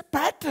 It's a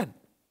pattern.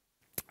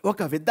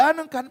 ఒక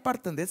విధానం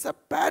కనపడుతుంది. It's a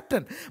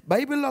pattern.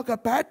 బైబిల్లో ఒక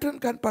ప్యాటర్న్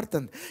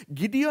కనపడుతుంది.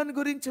 గిడియోన్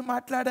గురించి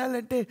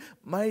మాట్లాడాలంటే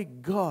మై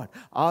గాడ్,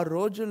 ఆ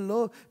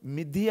రోజుల్లో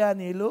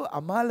మిథియానీలు,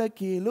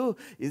 అమాలకీయులు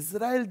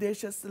ఇజ్రాయెల్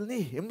దేశస్తుల్ని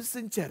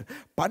హింసించారు.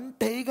 పంట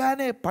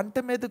వేయగానే పంట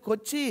మీదకి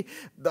వచ్చి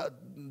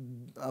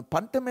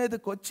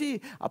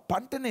ఆ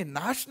పంటని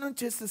నాశనం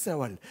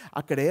చేసేసేవాళ్ళు.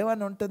 అక్కడ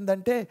ఏమని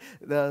ఉంటుందంటే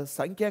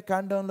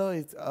సంఖ్యాకాండంలో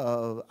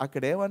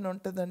అక్కడ ఏమని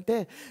ఉంటుందంటే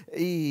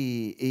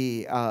ఈ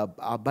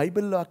ఆ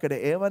బైబిల్లో అక్కడ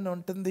ఏమని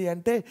ఉంటుంది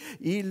అంటే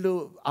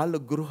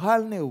వాళ్ళు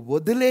గృహాలని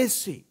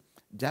వదిలేసి,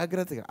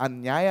 జాగ్రత్తగా ఆ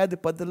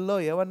న్యాయాధిపతుల్లో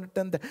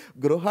ఏమన్నట్టుంటే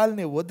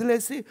గృహాలని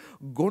వదిలేసి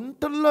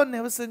గుంటల్లో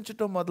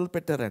నివసించటం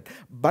మొదలుపెట్టారండి,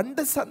 బండ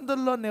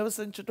సందుల్లో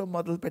నివసించటం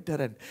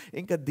మొదలుపెట్టారండి.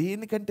 ఇంకా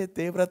దీనికంటే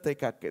తీవ్రత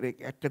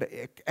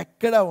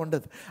ఎక్కడా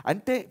ఉండదు.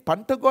 అంటే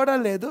పంట కూడా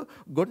లేదు,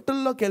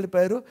 గుంటల్లోకి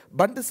వెళ్ళిపోయారు,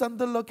 బండ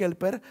సందుల్లోకి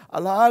వెళ్ళిపోయారు.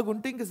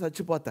 అలాగుంటే ఇంక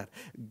చచ్చిపోతారు.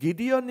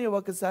 గిడియోన్ని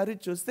ఒకసారి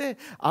చూస్తే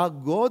ఆ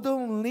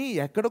గోధుమల్ని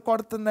ఎక్కడ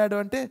కొడుతున్నాడు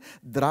అంటే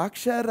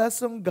ద్రాక్ష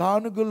రసం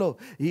గానుగులో,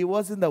 he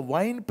was in the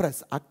wine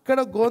press, అక్కడ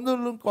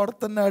గోధుమలను కొడుతున్నాడు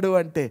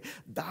అంటే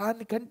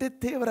దానికంటే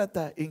తీవ్రత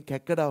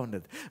ఇంకెక్కడా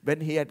ఉండదు.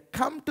 When he had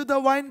come to the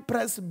wine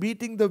press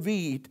beating the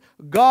wheat,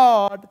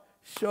 God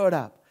showed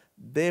up.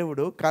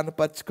 దేవుడు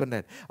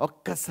కనపరుచుకున్నాడు.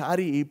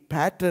 ఒక్కసారి ఈ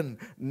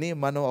ప్యాటర్న్ని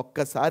మనం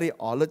ఒక్కసారి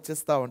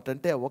ఆలోచిస్తూ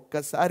ఉంటుంటే,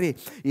 ఒక్కసారి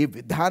ఈ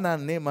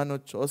విధానాన్ని మనం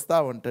చూస్తూ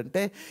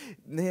ఉంటుంటే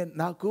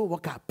నాకు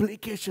ఒక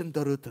అప్లికేషన్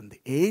దొరుకుతుంది.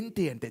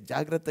 ఏంటి అంటే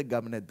జాగ్రత్తగా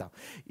గమనిద్దాం.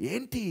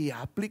 ఏంటి ఈ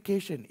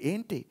అప్లికేషన్?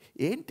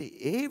 ఏంటి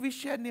ఏ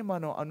విషయాన్ని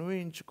మనం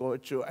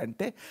అన్వయించుకోవచ్చు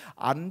అంటే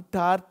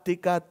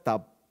అంటార్క్టికా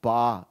తప్ప,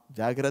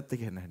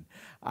 జాగ్రత్తగానండి,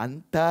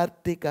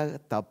 అంటార్క్టికా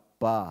తప్ప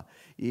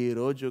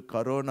ఈరోజు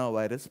కరోనా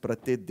వైరస్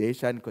ప్రతి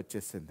దేశానికి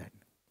వచ్చేసిందండి.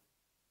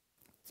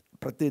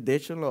 ప్రతి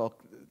దేశంలో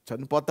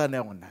చనిపోతానే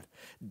ఉన్నారు.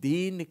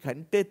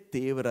 దీనికంటే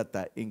తీవ్రత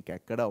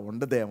ఇంకెక్కడ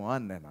ఉండదేమో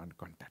అని నేను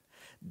అనుకుంటాను.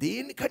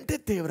 దీనికంటే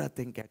తీవ్రత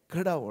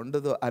ఇంకెక్కడా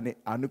ఉండదు అని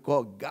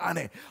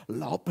అనుకోగానే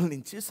లోపల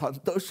నుంచి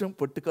సంతోషం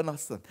పుట్టుకొని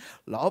వస్తుంది.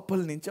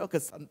 లోపల నుంచి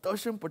ఒక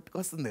సంతోషం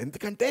పుట్టుకొస్తుంది.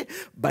 ఎందుకంటే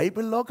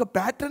బైబిల్లో ఒక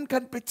ప్యాటర్న్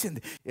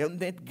కనిపించింది.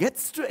 It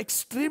gets to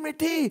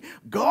extremity,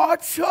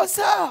 God shows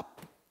up.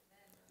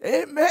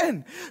 Amen.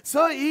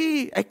 So ఈ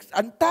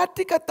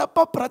అంటార్క్టికా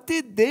తప్ప ప్రతి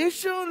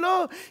దేశంలో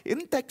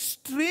ఇంత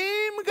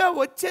ఎక్స్ట్రీమ్గా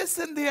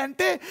వచ్చేసింది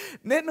అంటే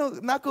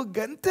నాకు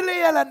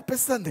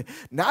గంతులేయాలనిపిస్తుంది,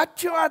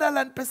 నాట్యం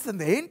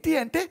ఆడాలనిపిస్తుంది. ఏంటి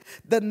అంటే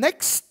the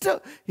next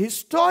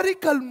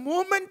historical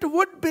moment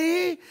would be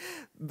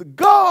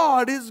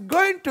God is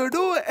going to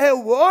do a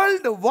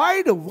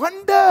worldwide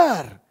wonder.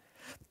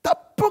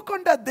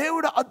 తప్పకుండా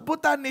దేవుడు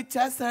అద్భుతాన్ని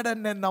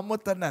చేస్తాడని నేను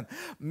నమ్ముతున్నాను.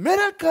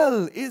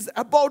 Miracle is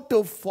about to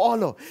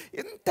follow.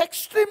 ఇంత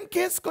ఎక్స్ట్రీమ్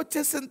కేసుకు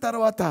వచ్చేసిన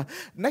తర్వాత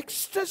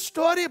నెక్స్ట్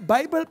స్టోరీ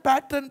బైబిల్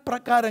ప్యాటర్న్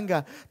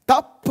ప్రకారంగా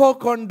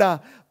తప్పకుండా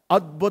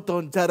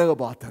అద్భుతం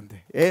జరగబోతుంది.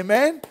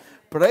 ఆమేన్.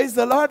 Praise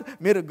the lord.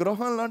 మీరు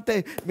గృహంలో ఉంటే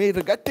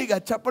మీరు గట్టిగా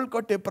చప్పలు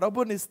కొట్టి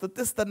ప్రభుని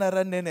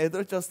స్తుతిస్తున్నారని నేను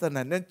ఎదురు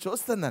చూస్తున్నాను. నేను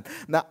చూస్తున్నాను,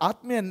 నా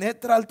ఆత్మీయ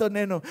నేత్రాలతో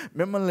నేను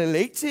మిమ్మల్ని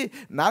లేచి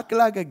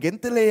నాకులాగా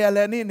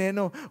గెంతులేయాలని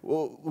నేను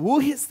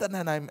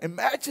ఊహిస్తున్నాను. I'm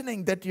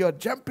imagining that you are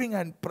jumping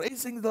and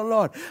pricing the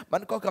lord.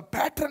 మనకు ఒక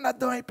ప్యాటర్న్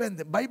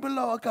అర్థమైపోయింది.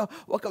 బైబిల్లో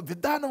ఒక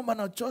విధానం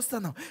మనం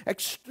చూస్తున్నాం.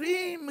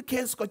 ఎక్స్ట్రీమ్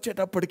కేసుకు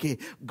వచ్చేటప్పటికి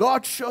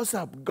God shows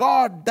up,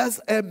 God does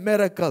a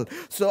miracle.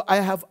 So I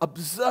have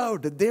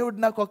observed, దేవుడు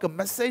నాకు ఒక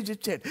మెసేజ్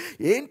ఇచ్చాడు.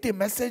 ఏంటి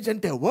మెసేజ్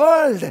అంటే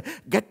వరల్డ్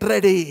గెట్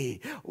రెడీ.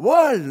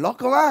 వరల్డ్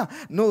లోకమా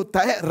నువ్వు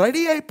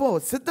రెడీ అయిపో,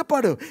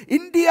 సిద్ధపడు.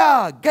 India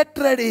get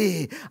ready.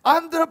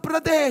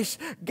 Andhra Pradesh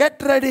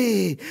get ready.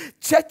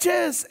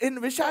 Churches in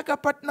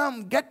Visakhapatnam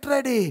get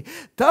ready.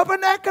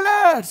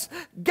 టర్బనాక్లర్స్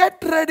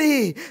get ready.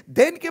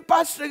 దేనికి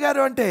పాస్టర్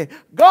గారు అంటే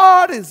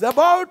God is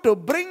about to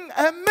bring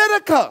a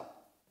miracle.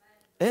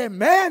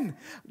 Amen.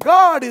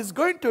 God is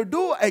going to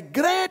do a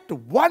great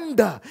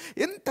wonder.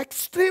 ఇంత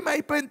extreme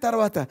అయిపోయిన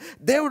తర్వాత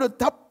దేవుడు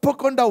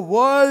తప్పకుండా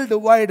వరల్డ్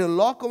వైడ్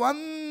లోకం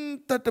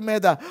అంతటి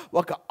మీద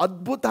ఒక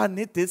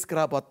అద్భుతాన్ని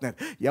తీసుకురాబోతున్నారు.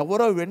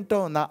 ఎవరో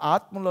వింటాం, నా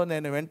ఆత్మలో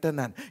నేను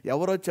వింటున్నాను.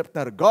 ఎవరో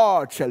చెప్తున్నారు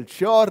గాడ్ షల్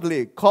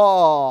ష్యూర్లీ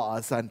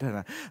కాజ్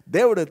అంటున్నారు.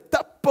 దేవుడు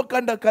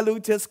తప్పకుండా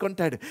కలుగు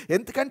చేసుకుంటాడు.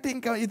 ఎందుకంటే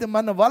ఇంకా ఇది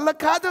మన వల్ల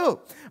కాదు,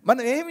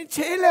 మనం ఏమి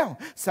చేయలేం.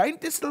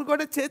 సైంటిస్టులు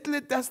కూడా చేతులు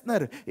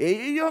ఎత్తేస్తున్నారు.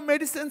 ఏయో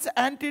మెడిసిన్స్,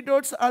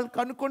 యాంటీడోట్స్ వాళ్ళు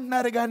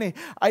కనుక్కుంటున్నారు, కానీ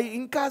అవి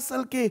ఇంకా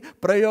అసలుకి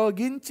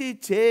ప్రయోగించి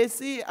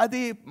చేసి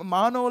అది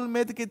మానవుల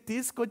మీదకి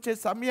తీసుకొచ్చే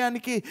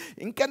సమయానికి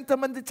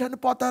ఇంకెంతమంది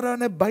చనిపోతారో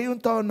అనే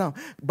భయంతో ఉన్నాం.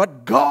 బట్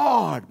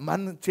గాడ్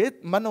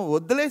మనం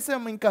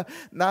వదిలేసాం, ఇంకా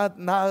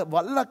నా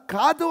వల్ల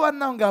కాదు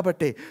అన్నాం.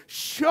 కాబట్టి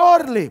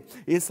ష్యూర్లీ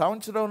ఈ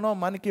సంవత్సరంలో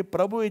మనకి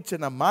ప్రభు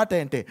ఇచ్చిన మాట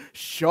ఏంటి?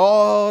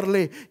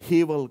 Surely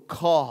he will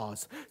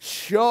cause,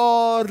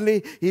 surely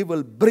he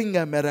will bring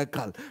a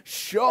miracle,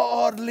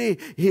 surely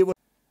he will.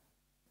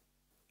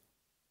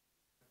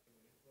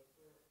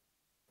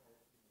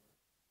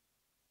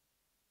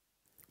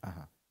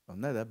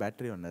 ఉన్నదా?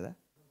 బ్యాటరీ ఉన్నదా?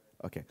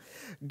 Okay.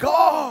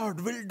 God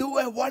will do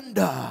a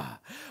wonder.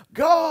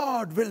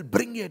 God will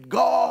bring it.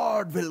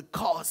 God will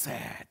cause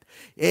it.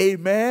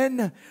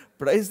 Amen.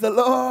 Praise the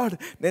lord.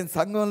 నేను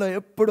సంఘంలో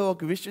ఎప్పుడు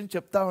ఒక విషయం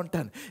చెప్తా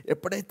ఉంటాను.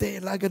 ఎప్పుడైతే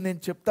ఇలాగ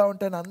నేను చెప్తా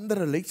ఉంటాను,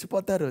 అందరూ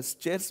లేచిపోతారు,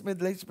 చైర్స్ మీద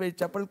లేచిపోయి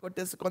చప్పలు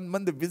కొట్టేసి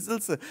కొంతమంది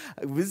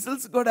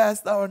విజిల్స్ కూడా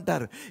వేస్తూ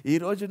ఉంటారు.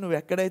 ఈరోజు నువ్వు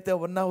ఎక్కడైతే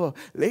ఉన్నావో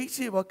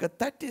లేచి ఒక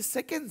 30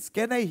 seconds,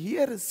 can I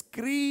here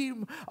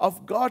scream of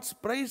God's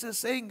praise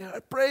saying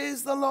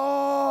praise the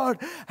lord,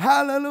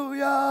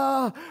 hallelujah,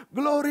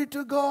 glory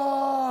to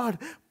God,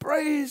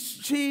 praise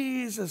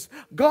Jesus.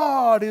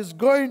 God is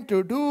going to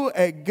do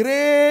a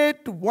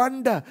great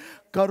wonder.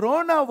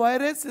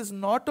 Coronavirus is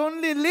not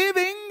only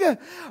leaving,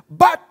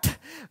 but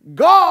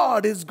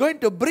God is going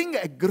to bring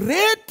a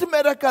great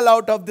miracle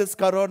out of this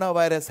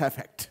coronavirus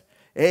effect.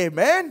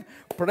 Amen.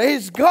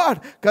 Praise God.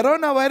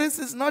 Coronavirus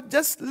is not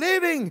just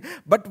leaving,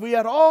 but we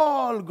are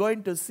all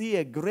going to see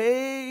a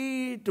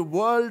great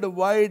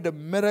worldwide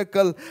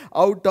miracle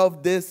out of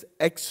this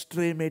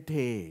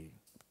extremity.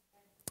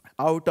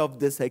 Out of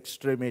this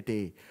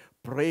extremity.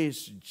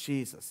 Praise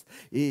Jesus.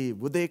 ఈ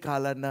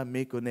ఉదయకాలాన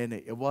మీకు నేను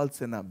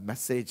ఇవ్వాల్సిన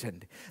message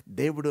అండి.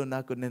 దేవుడు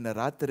నాకు నిన్న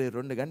రాత్రి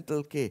 2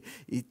 గంటలకి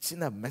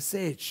ఇచ్చిన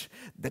message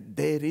that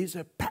there is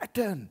a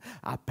pattern.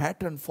 ఆ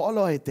ప్యాటర్న్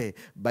ఫాలో అయితే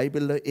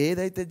బైబిల్లో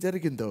ఏదైతే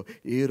జరిగిందో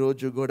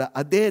ఈరోజు కూడా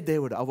అదే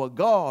దేవుడు. Hour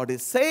God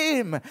is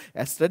same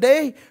yesterday,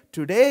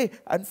 today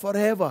and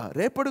for ever.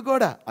 రేపుడు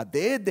కూడా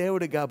అదే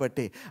దేవుడు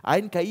కాబట్టి,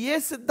 ఆయనకి అయ్యే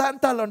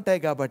సిద్ధాంతాలు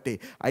ఉంటాయి కాబట్టి,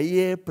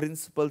 అయ్యే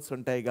ప్రిన్సిపల్స్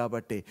ఉంటాయి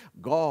కాబట్టి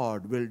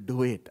గాడ్ విల్ డూ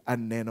ఇట్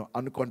అని నేను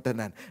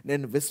అనుకుంటున్నాను,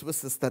 నేను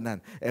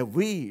విశ్వసిస్తున్నాను.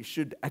 We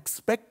should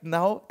expect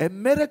now a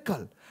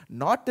miracle,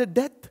 not a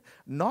death,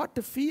 not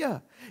a fear.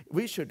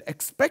 We should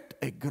expect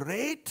a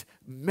great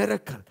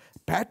miracle.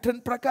 Pattern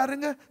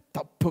ప్రకారంగా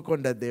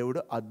తప్పకుండా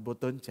దేవుడు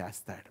అద్భుతం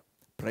చేస్తాడు.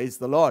 ప్రైజ్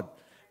ద లార్డ్,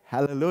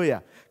 హల్లెలూయా.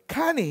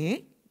 కానీ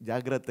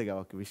జాగ్రత్తగా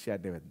ఒక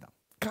విషయాన్ని విందాం.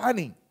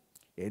 కానీ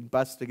ఏం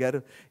పాస్టర్ గారు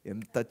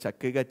ఎంత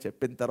చక్కగా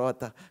చెప్పిన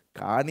తర్వాత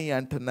కానీ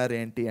అంటున్నారు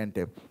ఏంటి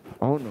అంటే,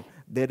 అవును,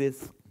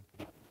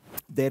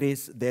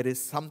 there is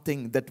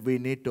something that we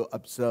need to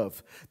observe.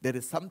 There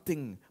is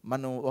something,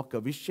 మనం ఒక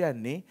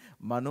విషయాన్ని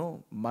మనం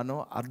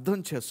అర్థం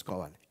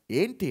చేసుకోవాలి.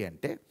 ఏంటి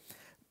అంటే,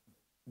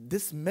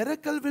 this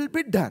miracle will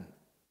be done.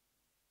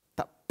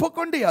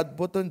 తప్పకుండా ఈ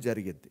అద్భుతం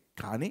జరిగింది.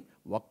 కానీ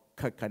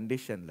ఒక్క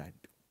కండిషన్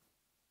లాంటి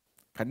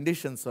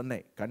కండిషన్స్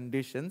ఉన్నాయి.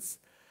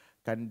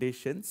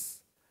 కండిషన్స్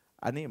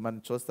అని మనం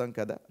చూస్తాం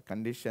కదా,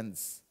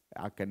 కండిషన్స్.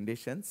 ఆ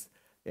కండిషన్స్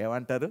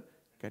ఏమంటారు?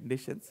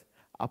 కండిషన్స్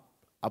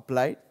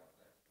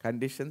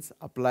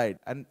అప్లైడ్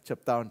అని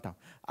చెప్తా ఉంటాం.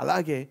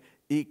 అలాగే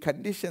ఈ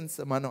కండిషన్స్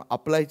మనం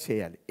అప్లై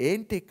చేయాలి.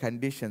 ఏంటి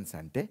కండిషన్స్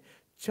అంటే,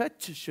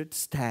 చర్చ్ షుడ్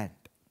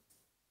స్టాండ్.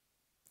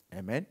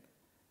 ఆమేన్.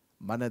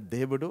 మన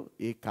దేవుడు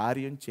ఈ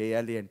కార్యం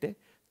చేయాలి అంటే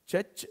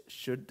చర్చ్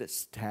షుడ్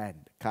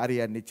స్టాండ్.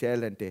 కార్యాన్ని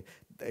చేయాలంటే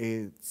ఈ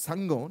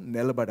సంఘం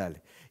నిలబడాలి.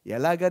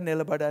 ఎలాగా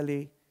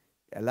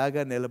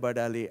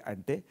నిలబడాలి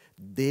అంటే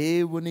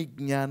దేవుని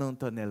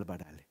జ్ఞానంతో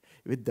నిలబడాలి.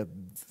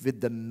 with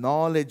the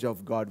knowledge of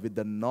God, with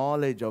the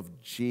knowledge of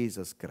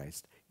Jesus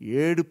Christ.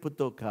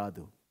 ఏడుపుతో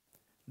కాదు,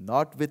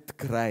 not with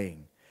crying,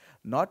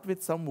 not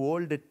with some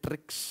old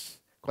tricks.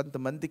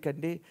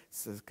 కొంతమందికండి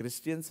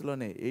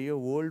క్రిస్టియన్స్లోనే ఏయో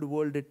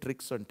ఓల్డ్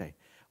ట్రిక్స్ ఉంటాయి.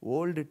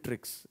 ఓల్డ్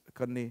ట్రిక్స్,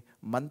 కొన్ని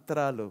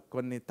మంత్రాలు,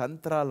 కొన్ని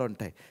తంత్రాలు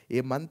ఉంటాయి. ఈ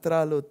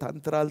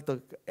తంత్రాలతో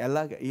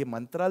ఈ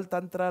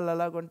తంత్రాలు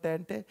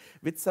ఎలాగుంటాయంటే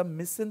విత్ సమ్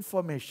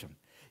మిస్ఇన్ఫర్మేషన్.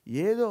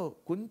 ఏదో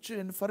కొంచెం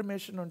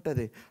ఇన్ఫర్మేషన్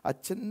ఉంటుంది, ఆ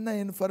చిన్న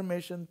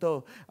ఇన్ఫర్మేషన్తో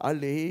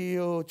వాళ్ళు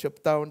ఏయో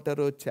చెప్తా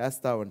ఉంటారు,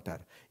 చేస్తూ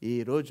ఉంటారు.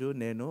 ఈరోజు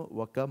నేను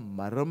ఒక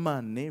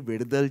మర్మాన్ని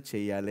విడుదల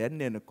చేయాలి అని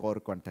నేను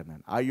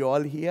కోరుకుంటున్నాను. Are you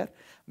all here?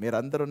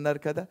 మీరందరూ ఉన్నారు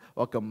కదా.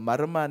 ఒక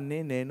మర్మాన్ని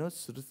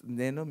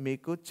నేను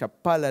మీకు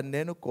చెప్పాలని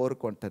నేను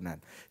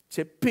కోరుకుంటున్నాను.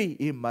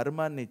 ఈ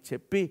మర్మాన్ని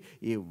చెప్పి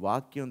ఈ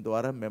వాక్యం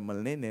ద్వారా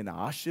మిమ్మల్ని నేను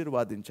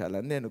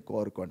ఆశీర్వాదించాలని నేను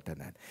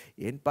కోరుకుంటున్నాను.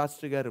 ఏం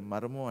పాస్టర్ గారు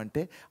మర్మం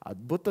అంటే,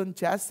 అద్భుతం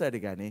చేస్తాడు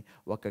కానీ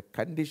ఒక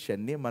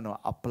కండిషన్ని మనం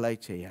అప్లై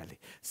చేయాలి.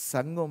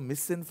 సంఘం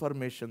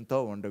మిస్ఇన్ఫర్మేషన్తో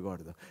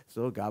ఉండకూడదు.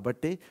 సో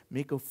కాబట్టి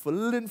మీకు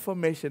ఫుల్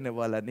ఇన్ఫర్మేషన్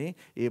ఇవ్వాలని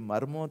ఈ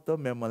మర్మంతో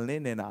మిమ్మల్ని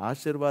నేను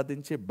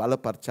ఆశీర్వాదించి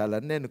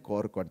బలపరచాలని నేను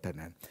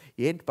కోరుకుంటున్నాను.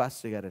 ఏంటి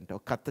పాస్టర్ గారు అంటే,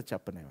 ఒక కథ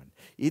చెప్పనివ్వండి.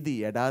 ఇది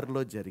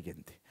ఎడారిలో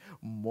జరిగింది.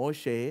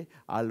 మోషే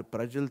వాళ్ళ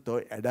ప్రజలతో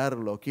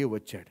ఎడారిలోకి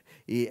వచ్చాడు.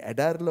 ఈ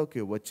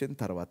ఎడారిలోకి వచ్చిన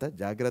తర్వాత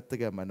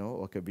జాగ్రత్తగా మనం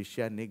ఒక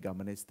విషయాన్ని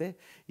గమనిస్తే,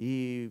 ఈ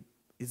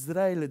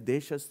ఇజ్రాయేల్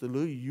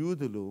దేశస్థులు,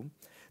 యూదులు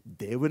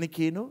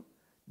దేవునికిను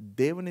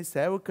దేవుని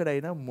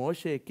సేవకుడైన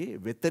మోషేకి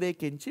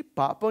వ్యతిరేకించి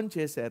పాపం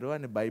చేశారు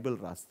అని బైబిల్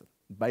రాస్తుంది.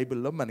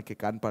 బైబిల్లో మనకి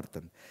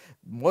కనపడుతుంది.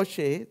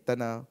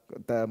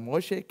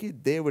 మోషేకి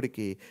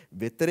దేవుడికి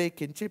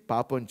వ్యతిరేకించి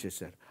పాపం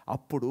చేశారు.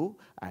 అప్పుడు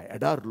ఆ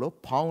ఎడారిలో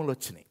పాములు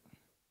వచ్చినాయి.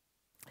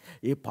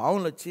 ఈ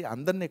పాములు వచ్చి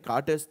అందరినీ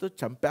కాటేస్తూ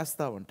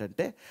చంపేస్తూ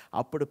ఉంటుంటే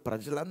అప్పుడు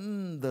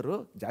ప్రజలందరూ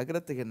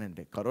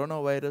జాగ్రత్తగానండి, కరోనా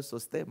వైరస్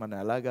వస్తే మనం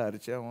ఎలాగ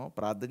అరిచామో,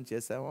 ప్రార్థన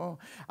చేసామో,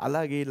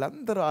 అలాగే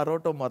వీళ్ళందరూ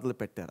అరవటం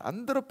మొదలుపెట్టారు.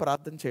 అందరూ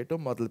ప్రార్థన చేయటం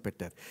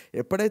మొదలుపెట్టారు.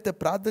 ఎప్పుడైతే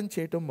ప్రార్థన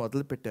చేయటం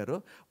మొదలుపెట్టారో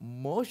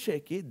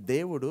మోషేకి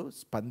దేవుడు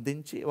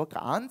స్పందించి ఒక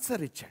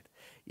ఆన్సర్ ఇచ్చాడు.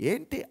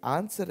 ఏంటి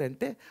ఆన్సర్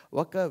అంటే,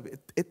 ఒక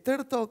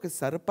ఇత్తడితో ఒక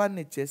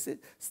సర్పాన్ని చేసి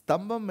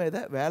స్తంభం మీద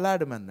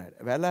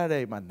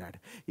వేలాడేయమన్నాడు.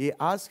 ఈ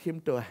ask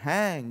him to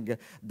hang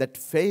that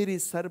fairy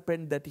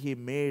serpent that he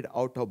made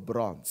out of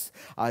bronze.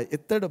 ఆ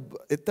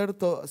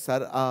ఇత్తడితో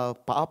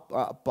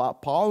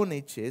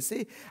పావుని చేసి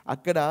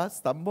అక్కడ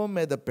స్తంభం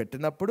మీద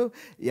పెట్టినప్పుడు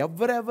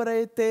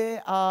ఎవరెవరైతే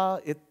ఆ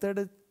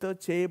ఇత్తడితో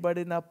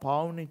చేయబడిన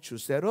పావుని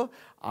చూసారో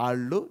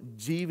వాళ్ళు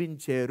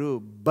జీవించారు,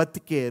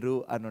 బతికేరు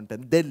అని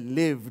ఉంటుంది. దే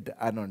లివ్డ్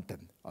అని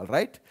ఉంటుంది. All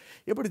right.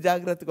 ఇప్పుడు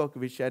జాగ్రత్తగా ఒక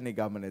విషయాన్ని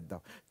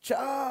గమనిద్దాం.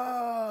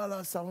 చాలా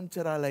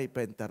సంవత్సరాలు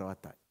అయిపోయిన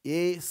తర్వాత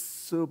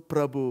యేసు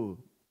ప్రభు,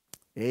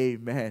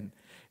 ఆమేన్,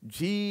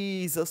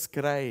 జీసస్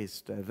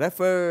క్రైస్ట్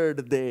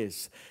రెఫర్డ్ దిస్.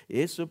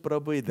 యేసు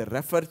ప్రభు ఇది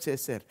రెఫర్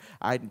చేశారు.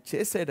 ఆయన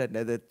చేశాడండి,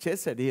 అది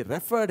చేశాడు. ఈ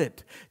రెఫర్డ్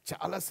ఇట్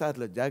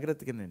చాలాసార్లు.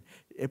 జాగ్రత్తగా నేను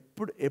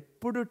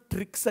ఎప్పుడు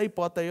ట్రిక్స్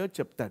అయిపోతాయో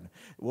చెప్తాను.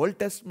 ఓల్డ్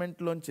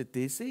టెస్ట్మెంట్లోంచి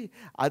తీసి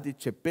అది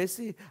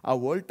చెప్పేసి ఆ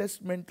ఓల్డ్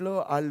టెస్ట్మెంట్లో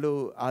వాళ్ళు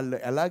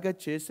ఎలాగ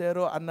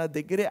చేశారో అన్న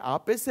దగ్గరే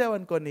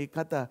ఆపేసావనుకో నీ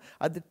కథ,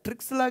 అది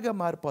ట్రిక్స్ లాగా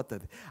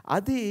మారిపోతుంది.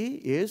 అది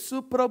యేసు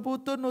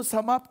ప్రభుతో నువ్వు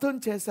సమాప్తం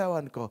చేసావు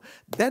అనుకో,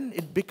 then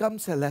it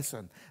becomes a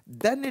lesson,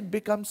 then it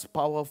becomes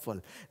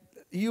powerful.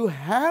 You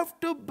have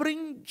to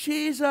bring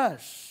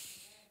Jesus.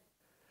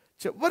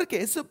 చివరికి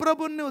యేసు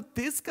ప్రభుని నువ్వు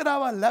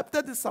తీసుకురావాలి, లేకపోతే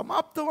అది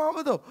సమాప్తం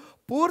అవ్వదు,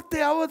 పూర్తి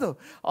అవ్వదు.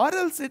 Or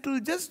else it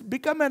will just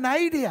become an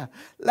idea.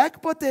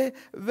 లేకపోతే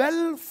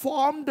వెల్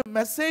ఫార్మ్డ్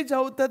మెసేజ్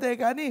అవుతుందే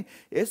కానీ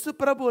యేసు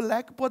ప్రభు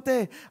లేకపోతే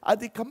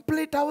అది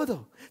కంప్లీట్ అవ్వదు.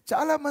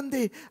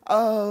 చాలామంది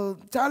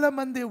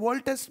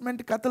ఓల్డ్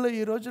టెస్ట్మెంట్ కథలు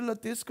ఈ రోజుల్లో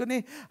తీసుకుని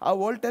ఆ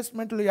ఓల్డ్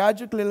టెస్ట్మెంట్లో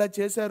యాజకులు ఇలా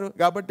చేశారు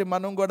కాబట్టి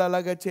మనం కూడా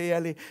అలాగా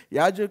చేయాలి,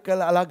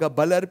 యాజకులు అలాగా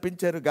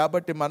బలర్పించారు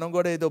కాబట్టి మనం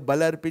కూడా ఏదో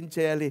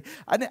బలర్పించేయాలి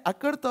అని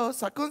అక్కడితో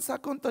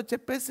సగంతో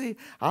చెప్పేసి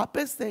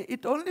ఆపేస్తే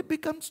it only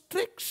becomes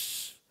tricks.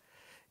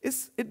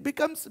 It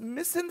becomes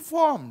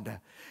misinformed.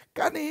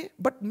 కానీ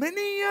బట్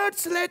మెనీ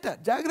ఇయర్స్ లేటర్,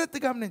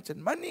 జాగ్రత్తగా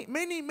గమనించండి,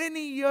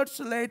 many years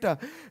later,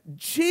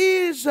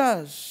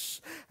 Jesus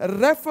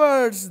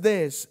refers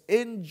this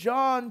in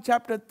John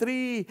chapter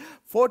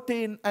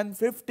 3:14 and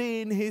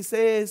 15. He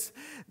says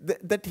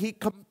that he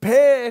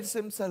compares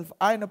himself.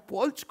 ఆయన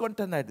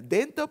పోల్చుకుంటున్నాడు.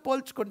 దేంతో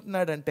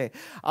పోల్చుకుంటున్నాడు అంటే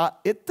ఆ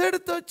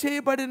ఇత్తడితో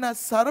చేయబడిన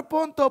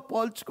సర్పంతో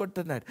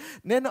పోల్చుకుంటున్నాడు.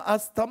 నేను ఆ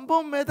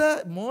స్తంభం మీద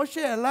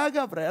మోషే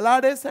ఎలాగా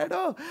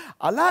వేలాడేశాడో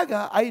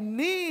అలాగా I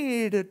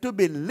need to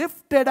be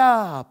lifted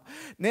up.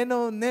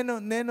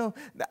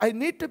 I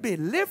need to be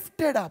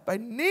lifted up. I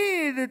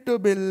need to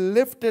be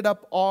lifted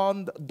up on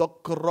the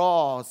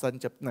cross అని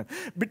చెప్తున్నాడు.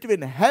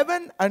 బిట్వీన్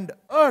హెవెన్ అండ్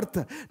ఎర్త్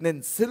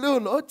నేను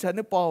సిలువలో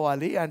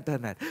చనిపోవాలి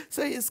అంటున్నాడు.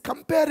 So is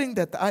comparing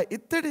that. ఆ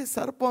ఇత్తడి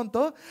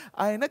సర్పంతో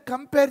ఆయన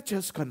కంపేర్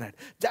చేసుకున్నాడు.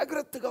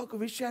 జాగ్రత్తగా ఒక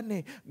విషయాన్ని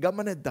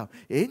గమనిద్దాం.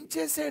 ఏం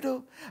చేశాడు?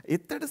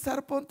 ఇత్తడి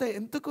సర్పంతో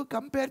ఎందుకు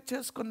కంపేర్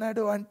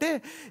చేసుకున్నాడు అంటే,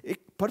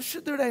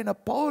 పరిశుద్ధుడైన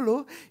పౌలు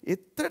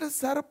ఇత్తడి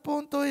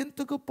సర్పంతో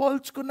ఎందుకు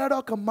పోల్చుకున్నాడో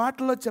ఒక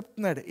మాటలో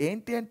చెప్తున్నాడు.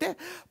 ఏంటి అంటే,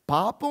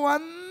 పాపం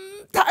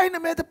అంతా ఆయన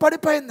మీద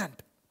పడిపోయిందంట.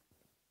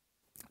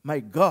 మై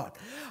గాడ్,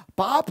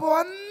 పాపం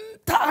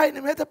అంతా ఆయన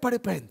మీద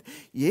పడిపోయింది.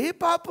 ఏ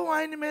పాపం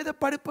ఆయన మీద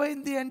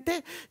పడిపోయింది అంటే,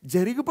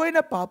 జరిగిపోయిన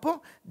పాపం,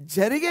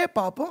 జరిగే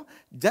పాపం,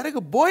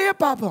 జరగబోయే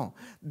పాపం,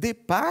 the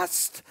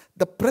past,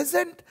 the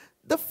present,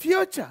 the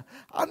future,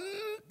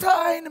 అంతా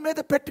ఆయన మీద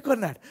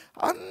పెట్టుకున్నాడు.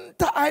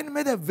 అంతా ఆయన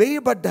మీద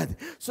వేయబడ్డది.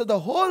 So the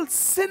whole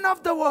sin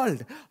of the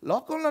world,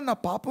 లోకంలో ఉన్న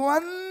పాపం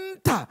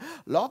అంతా,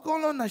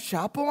 లోకంలో ఉన్న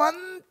శాపం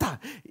అంతా,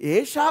 ఏ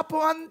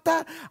శాపం అంతా,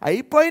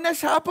 అయిపోయిన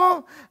శాపం,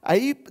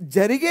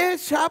 జరిగే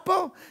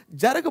శాపం,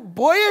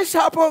 జరగబోయే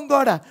శాపం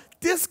కూడా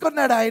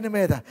తీసుకున్నాడు ఆయన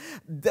మీద.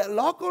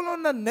 లోకంలో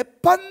ఉన్న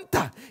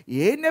నొప్పంతా,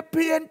 ఏ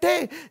నొప్పి అంటే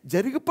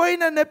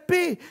జరిగిపోయిన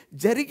నొప్పి,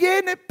 జరిగే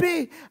నొప్పి,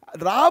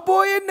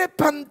 రాబోయే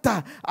నొప్పి అంతా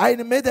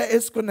ఆయన మీద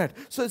వేసుకున్నాడు.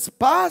 So it's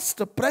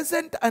past,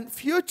 present and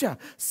future,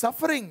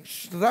 suffering,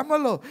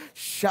 శ్రమలు,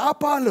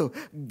 శాపాలు,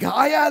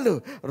 గాయాలు,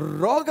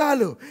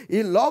 రోగాలు,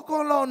 ఈ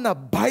లోకంలో ఉన్న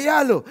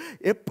భయాలు,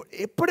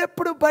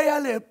 ఎప్పుడెప్పుడు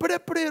భయాలు,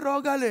 ఎప్పుడెప్పుడు ఈ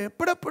రోగాలు,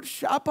 ఎప్పుడెప్పుడు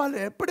శాపాలు,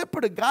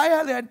 ఎప్పుడెప్పుడు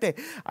గాయాలు అంటే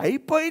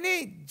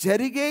అయిపోయినాయి,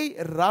 జరిగాయి,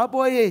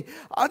 రాబోయే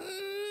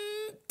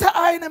అంతా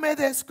ఆయన మీద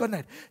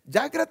వేసుకున్నాడు.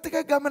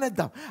 జాగ్రత్తగా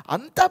గమనిద్దాం.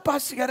 అంతా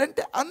పాస్టర్ గారు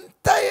అంటే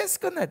అంతా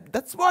వేసుకున్నాడు.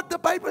 That's what the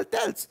Bible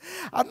tells.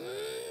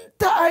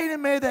 అంతా ఆయన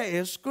మీద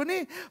వేసుకుని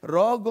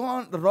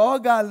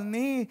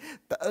రోగాల్ని,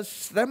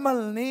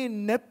 శ్రమల్ని,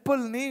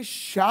 నొప్పుల్ని,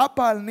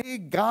 శాపాల్ని,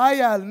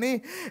 గాయాల్ని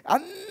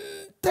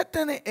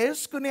అంతటిని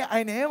వేసుకుని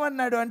ఆయన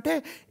ఏమన్నాడు అంటే,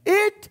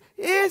 ఇట్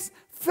ఈస్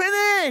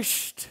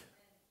ఫినిష్డ్,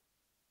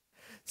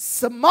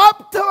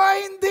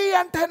 సమాప్తమైంది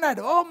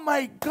అంటున్నాడు. Oh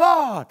my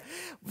God.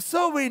 So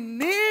we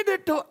need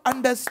to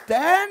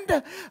understand,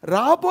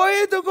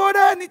 రాబోయేది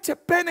కూడా అని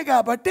చెప్పాను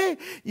కాబట్టి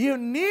you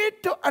need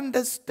to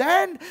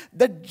understand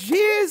that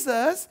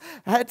Jesus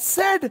had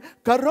said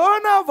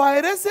corona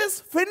virus is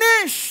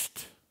finished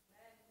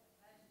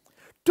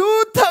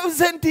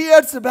 2000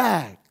 years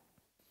back.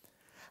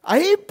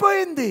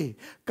 అయిపోయింది.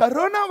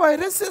 Corona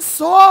virus is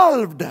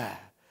solved.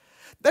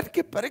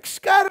 దానికి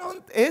పరిష్కారం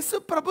యేసు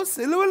ప్రభు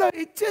సిలువలో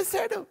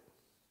ఇచ్చేశాడు.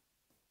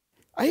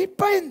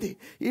 అయిపోయింది.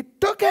 He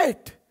took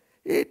it.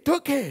 He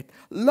took it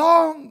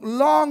long,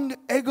 long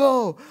ago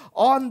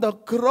on the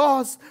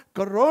cross.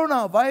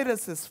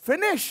 Coronavirus is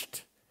finished.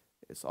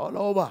 It's all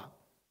over.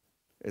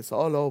 It's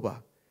all over.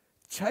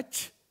 Church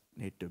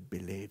need to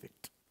believe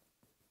it.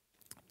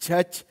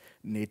 Church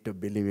need to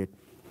believe it.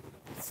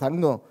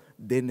 సంఘం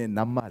దీన్ని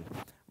నమ్మాలి.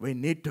 We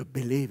need to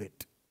believe it.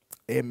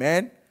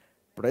 Amen.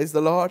 Praise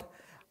the Lord.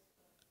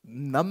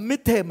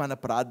 నమ్మితే మన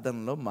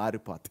ప్రార్థనలో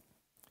మారిపోతాయి.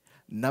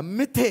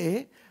 నమ్మితే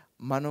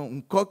మనం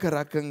ఇంకొక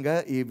రకంగా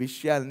ఈ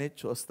విషయాల్ని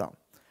చూస్తాం.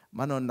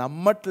 మనం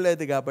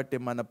నమ్మట్లేదు కాబట్టి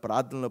మన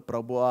ప్రార్థనలో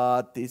ప్రభువా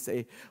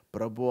తీసేయి,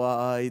 ప్రభువా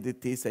ఇది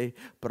తీసేయి,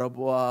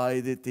 ప్రభువా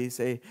ఇది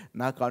తీసేయి,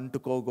 నాకు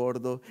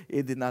అంటుకోకూడదు,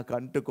 ఇది నాకు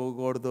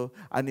అంటుకోకూడదు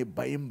అని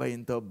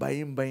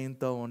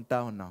భయంతో ఉంటా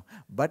ఉన్నాం.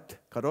 But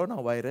corona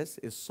virus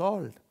is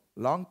solved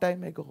long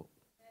time ago.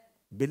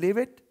 Believe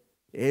it.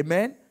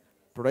 Amen.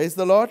 Praise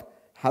the lord.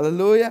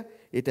 Hallelujah.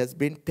 It has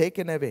been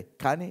taken away.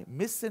 కానీ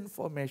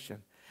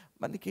మిస్ఇన్ఫర్మేషన్,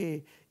 మనకి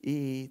ఈ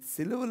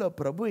సిలువలో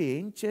ప్రభు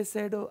ఏం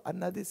చేశాడో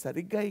అన్నది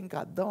సరిగ్గా ఇంకా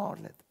అర్థం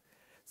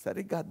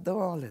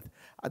అవ్వలేదు.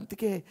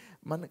 అందుకే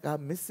మనకు ఆ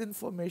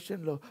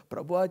మిస్ఇన్ఫర్మేషన్లో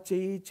ప్రభువా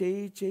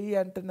చెయ్యి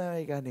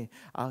అంటున్నామే కానీ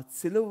ఆ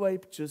సిలువ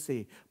వైపు చూసి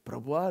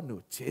ప్రభువా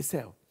నువ్వు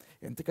చేసావు.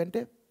 ఎందుకంటే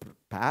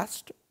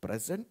పాస్ట్,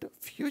 ప్రజెంట్,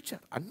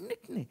 ఫ్యూచర్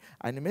అన్నిటినీ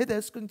ఆయన మీద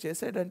వేసుకుని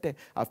చేశాడంటే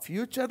ఆ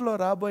ఫ్యూచర్లో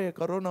రాబోయే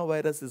corona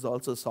virus is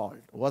also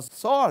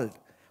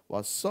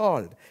was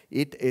solved.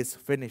 It is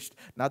finished.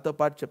 నాతో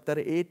పాటు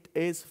చెప్తారా? It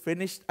is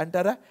finished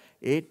అంటారా?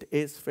 It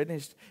is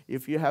finished.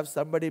 If you have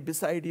somebody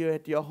beside you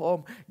at your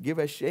home, give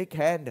a shake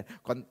hand.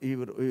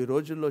 ఈ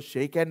రోజుల్లో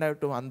షేక్ హ్యాండ్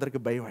అవటం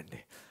అందరికి భయం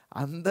అండి,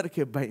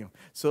 అందరికీ భయం.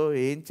 సో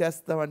ఏం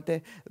చేస్తామంటే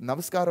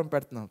నమస్కారం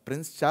పెడుతున్నాం.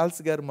 ప్రిన్స్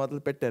చార్ల్స్ గారు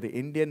మొదలు పెట్టారు,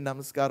 ఇండియన్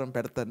నమస్కారం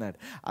పెడుతున్నాడు.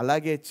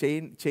 అలాగే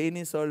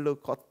చైనీస్ వాళ్ళు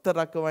కొత్త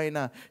రకమైన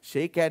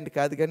షేక్ హ్యాండ్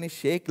కాదు కానీ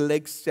షేక్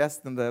లెగ్స్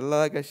చేస్తున్నారు.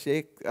 ఎలాగా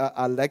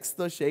ఆ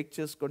లెగ్స్తో షేక్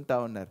చేసుకుంటా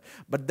ఉన్నారు.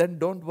 But then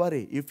don't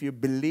worry, if you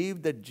believe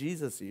that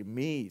Jesus,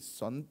 మీ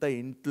సొంత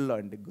ఇంట్లో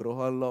అండి,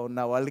 గృహంలో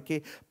ఉన్న వాళ్ళకి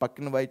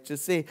పక్కన వైపు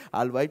చూసి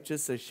వాళ్ళ వైపు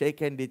చూసి షేక్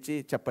హ్యాండ్ ఇచ్చి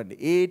చెప్పండి,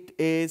 ఇట్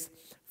ఈస్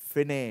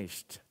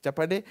ఫినిష్డ్.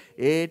 చెప్పండి,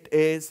 ఇట్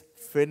ఈస్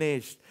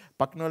ఫినిష్డ్.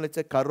 పక్కన వాళ్ళు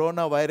వచ్చే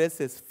కరోనా వైరస్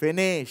ఇస్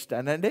ఫినిష్డ్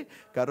అనండి.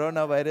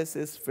 Corona virus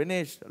is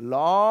finished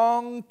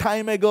long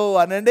time ఎగో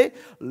అనండి.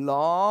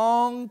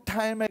 Long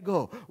time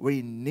ago. We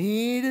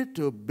need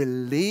to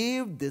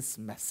believe this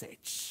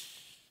message.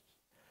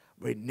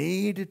 We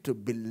need to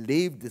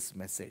believe this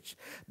message.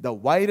 The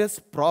virus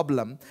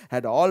problem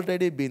had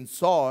already been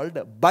solved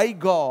by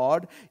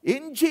God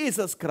in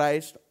Jesus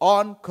Christ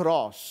on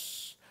cross.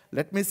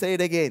 Let me say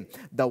it again.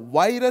 The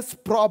virus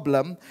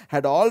problem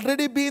had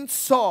already been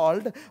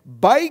solved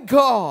by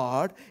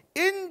God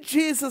in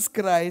Jesus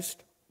Christ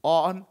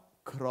on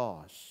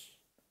cross.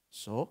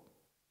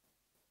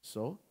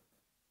 So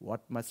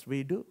what must we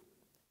do?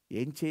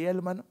 ఏం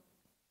చేయాలి మనం?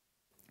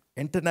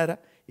 వింటున్నారా?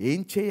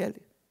 ఏం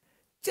చేయాలి?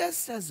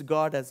 Just as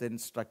God has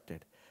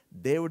instructed.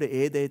 దేవుడు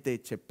ఏదైతే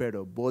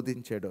చెప్పాడో,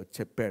 బోధించాడో,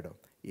 చెప్పాడో,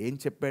 ఏం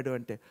చెప్పాడు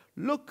అంటే,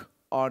 look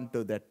on to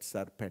that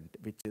serpent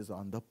which is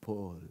on the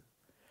pole.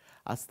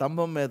 ఆ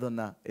స్తంభం మీద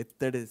ఉన్న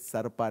ఎత్తడి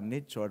సర్పాన్ని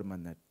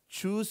చూడమన్నాడు.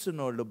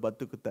 చూసినోళ్ళు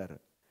బతుకుతారు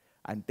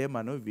అంటే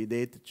మనం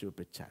విధేయత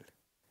చూపించాలి.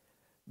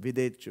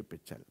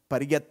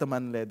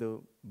 పరిగెత్తమనలేదు,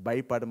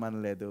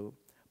 భయపడమనలేదు,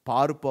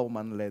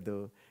 పారుపోమనలేదు,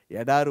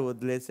 ఎడారు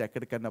వదిలేసి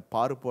ఎక్కడికన్నా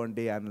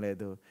పారుపోండి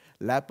అనలేదు,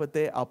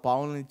 లేకపోతే ఆ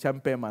పావుల్ని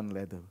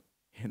చంపేమనలేదు.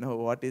 యు నో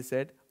వాట్ ఈ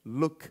సెడ్?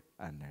 లుక్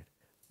అన్నాడు.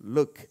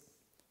 లుక్,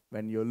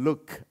 వెన్ యూ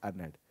లుక్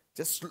అన్నాడు.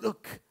 జస్ట్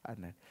లుక్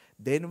అన్నాడు.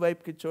 దేని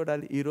వైపుకి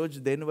చూడాలి? ఈరోజు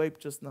దేని వైపు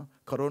చూస్తున్నాం?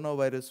 కరోనా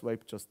వైరస్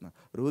వైపు చూస్తున్నాం.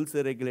 రూల్స్,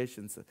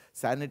 రెగ్యులేషన్స్,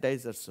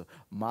 శానిటైజర్స్,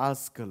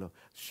 మాస్కులు,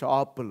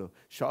 షాపులు,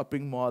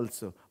 షాపింగ్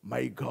మాల్స్.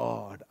 మై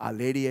గాడ్, ఆ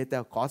లేడీ అయితే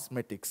ఆ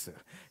cosmetics.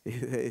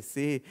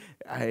 C,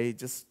 I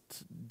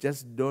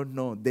just don't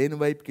know దేని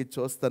వైపుకి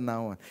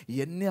చూస్తున్నాము.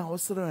 ఇవన్నీ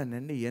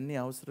అవసరమేనండి, ఇవన్నీ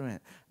అవసరమే.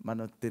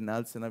 మనం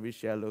తినాల్సిన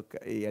విషయాలు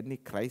ఇవన్నీ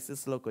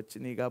క్రైసిస్లోకి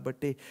వచ్చినాయి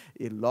కాబట్టి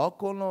ఈ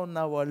లోకంలో ఉన్న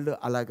వాళ్ళు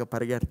అలాగ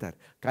పరిగెడతారు.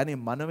 కానీ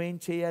మనం ఏం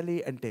చేయాలి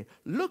అంటే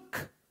లుక్,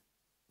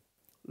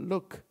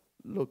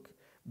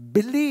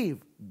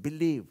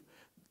 బిలీవ్.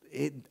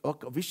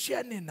 ఒక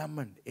విషయాన్ని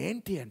నమ్మండి.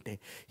 ఏంటి అంటే,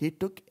 he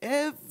took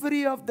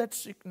every of that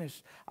sickness,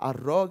 ఆ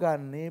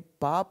రోగాన్ని,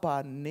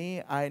 పాపాన్ని,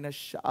 ఆయన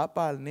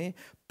శాపాలని,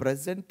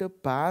 ప్రజెంట్,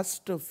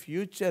 పాస్ట్,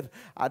 ఫ్యూచర్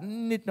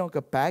అన్నిటిని ఒక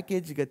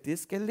ప్యాకేజీగా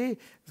తీసుకెళ్ళి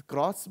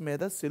క్రాస్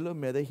మీద, సిలువ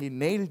మీద he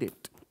nailed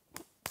it.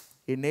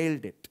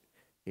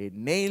 He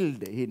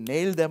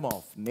nailed them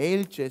off.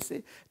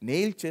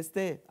 Nail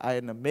చేస్తే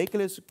ఆయన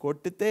మేకలేసి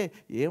కొట్టితే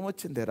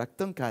ఏమొచ్చింది?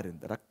 రక్తం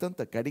కారింది.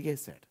 రక్తంతో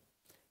కడిగేశాడు.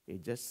 He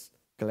just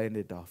cleaned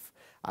it off.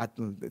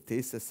 అతను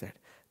తీసేసాడు.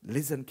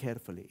 Listen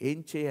carefully. ఏం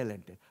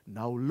చేయాలంటే,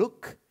 నౌ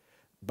లుక్.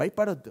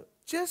 భయపడొద్దు.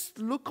 Just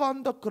look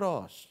on the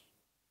cross.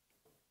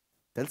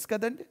 తెలుసు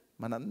కదండి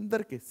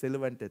మనందరికీ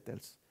సిలువ అంటే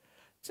తెలుసు.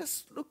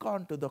 Just look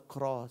on to the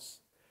cross.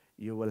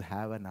 You will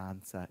have an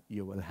answer.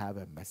 You will have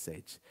a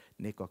message.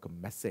 నీకు ఒక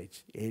మెసేజ్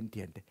ఏంటి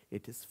అంటే,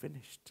 it is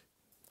finished.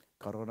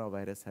 Corona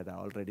virus had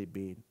already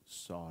been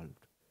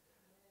solved.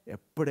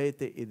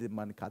 ఎప్పుడైతే ఇది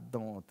మనకు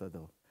అర్థం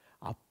అవుతుందో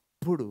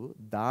ఇప్పుడు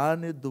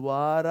దాని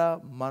ద్వారా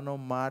మనం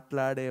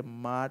మాట్లాడే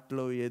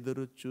మాటలు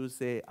ఎదురు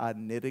చూసే ఆ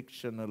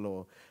నిరీక్షణలో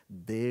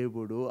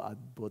దేవుడు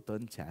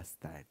అద్భుతం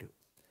చేస్తాడు.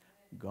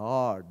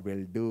 God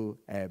will do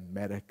a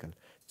miracle.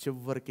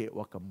 చివరికి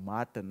ఒక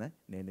మాటను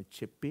నేను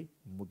చెప్పి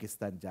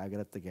ముగిస్తాను,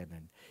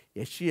 జాగ్రత్తగానండి.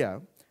 యెషయా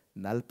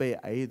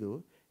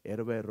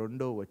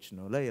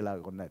 45:22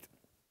 ఇలాగ ఉన్నది.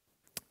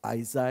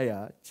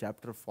 Isaiah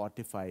chapter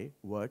 45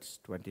 verse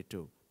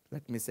 22.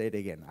 Let me say it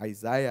again.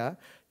 Isaiah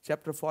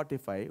chapter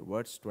 45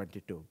 verse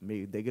 22. మీ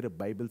దగ్గర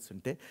బైబిల్స్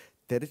ఉంటే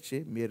తెరిచి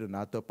మీరు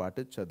నాతో పాటు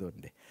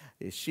చదవండి.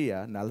 యెషయా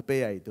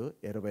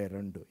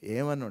 45:22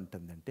 ఏమని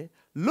ఉంటుందంటే,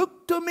 లుక్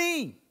టు మీ,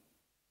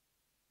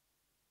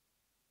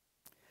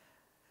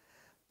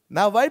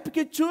 నా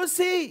వైపుకి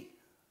చూసి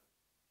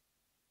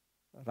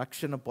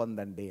రక్షణ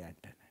పొందండి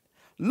అంటాను.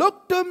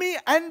 Look to me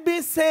and be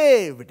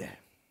saved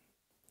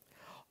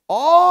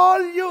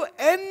all you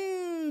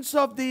ends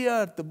of the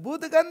earth.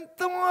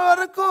 భూదిగంతం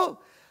వరకు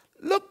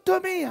లుక్ టు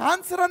మీ.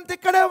 ఆన్సర్ అంత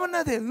ఇక్కడే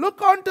ఉన్నది.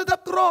 Look on to the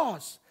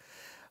cross.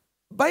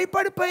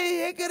 భయపడిపోయి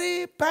ఎగిరి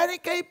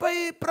పానిక్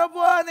అయిపోయి ప్రభు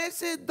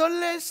అనేసి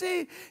దొల్లేసి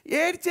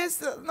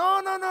ఏడ్చేసి no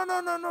no no no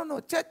no no no.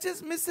 Church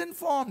is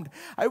misinformed.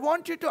 I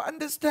want you to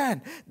understand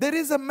there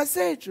is a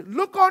message.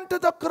 Look on to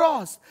the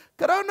cross.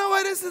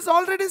 Coronavirus is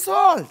already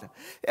solved.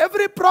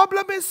 Every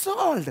problem is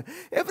solved.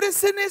 Every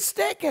sin is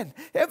taken.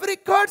 Every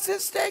curse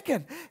is taken.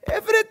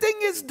 Everything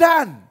is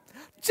done.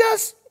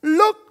 Just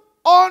look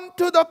on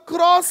to the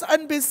cross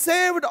and be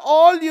saved,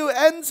 all you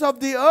ends of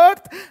the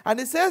earth. And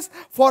he says,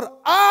 for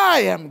I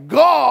am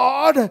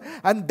God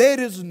and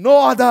there is no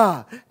other.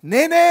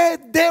 నేనే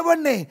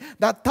దేవుణ్ణి,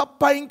 నా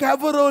తప్ప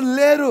ఇంకెవరూ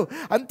లేరు,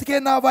 అందుకే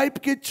నా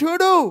వైపుకి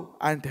చూడు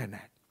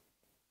అంటున్నాడు.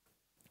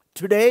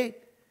 Today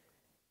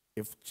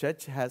if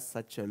church has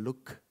such a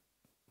look,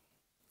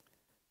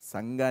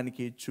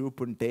 సంఘానికి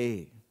చూపుంటే,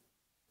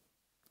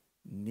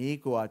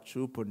 నీకు ఆ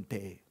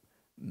చూపుంటే,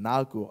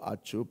 నాకు ఆ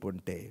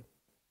చూపుంటే,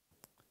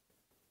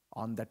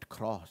 on that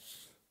cross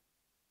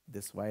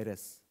this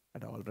virus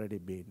had already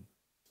been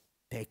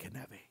taken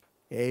away.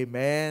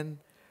 Amen.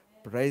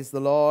 Praise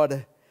the Lord.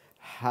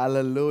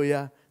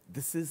 Hallelujah.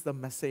 This is the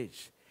message.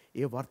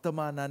 ఈ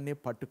వర్తమానాన్ని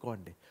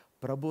పట్టుకోండి.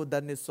 ప్రభు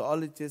దాన్ని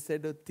సాల్వ్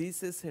చేసాడు,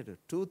 తీసేసాడు.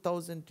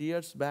 2000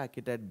 years back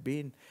it had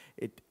been.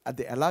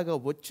 అది ఎలాగ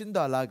వచ్చిందో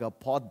అలాగా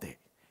పోద్ది,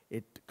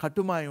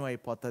 కటుమాయం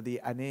అయిపోతుంది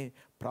అనే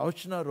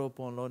ప్రవచన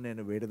రూపంలో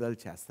నేను విడుదల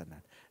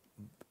చేస్తున్నాను.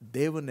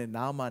 దేవుని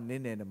నామాన్ని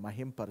నేను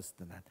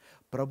మహింపరుస్తున్నాను,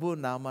 ప్రభు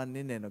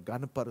నామాన్ని నేను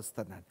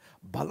గణపరుస్తున్నాను,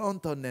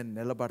 బలంతో నేను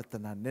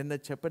నిలబడుతున్నాను. నిన్న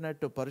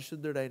చెప్పినట్టు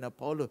పరిశుద్ధుడైన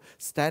పౌలు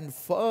stand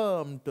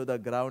firm to the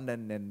ground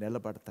అని నేను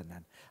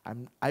నిలబడుతున్నాను.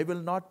 I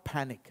will not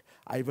panic,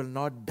 I will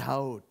not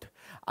doubt,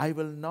 I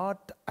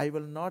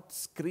will not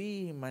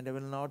scream and I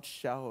will not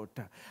shout.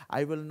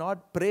 I will not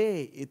pray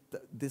with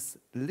this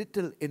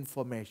little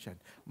information.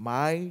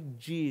 My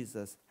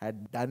Jesus had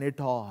done it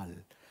all.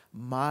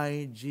 My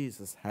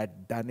Jesus had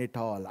done it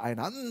all. ఆయన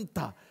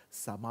అంతా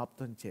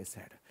సమాప్తం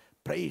చేశాడు.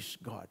 Praise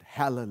God.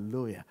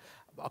 హల్లెలూయా.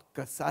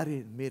 ఒక్కసారి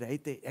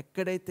మీరైతే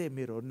ఎక్కడైతే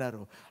మీరు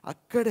ఉన్నారో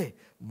అక్కడే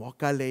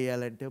మోకాలు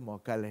వేయాలంటే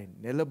మోకాలు వేయండి,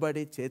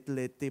 నిలబడి చేతులు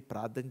ఎత్తి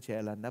ప్రార్థన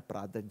చేయాలన్నా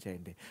ప్రార్థన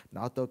చేయండి.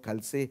 నాతో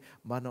కలిసి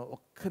మనం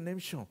ఒక్క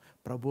నిమిషం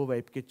ప్రభు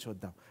వైపుకి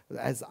చూద్దాం.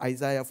 As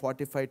Isaiah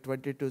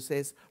 45:22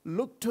 says,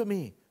 look to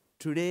me.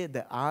 Today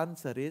the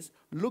answer is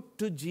look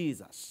to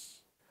Jesus,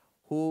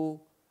 who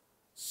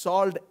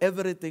solved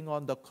everything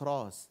on the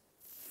cross.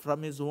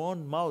 From his own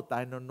mouth,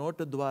 ఆయన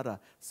నోటు ద్వారా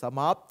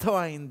సమాప్తం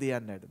అయింది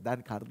అన్నాడు.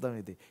 దానికి అర్థం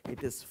ఇది,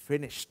 ఇట్ ఈస్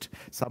ఫినిష్డ్.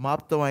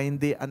 సమాప్తం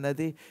అయింది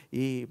అన్నది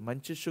ఈ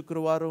మంచి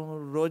శుక్రవారం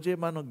రోజే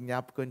మనం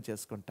జ్ఞాపకం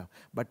చేసుకుంటాం.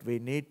 But we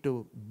need to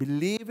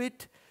believe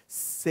it,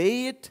 say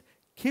it,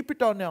 keep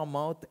it on your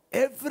mouth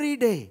every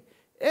day.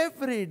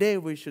 Every day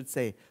we should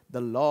say,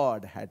 the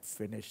Lord had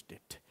finished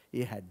it.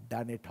 He had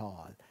done it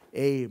all.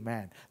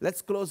 Amen.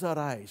 Let's close our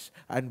eyes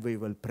and we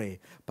will pray.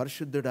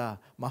 పరిశుద్ధుడా,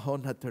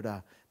 మహోన్నతుడా,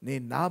 నీ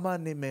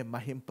నామాన్ని మేము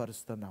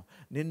మహింపరుస్తున్నాం,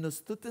 నిన్ను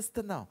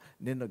స్తుతిస్తున్నాం,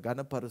 నిన్ను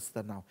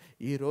గణపరుస్తున్నాం.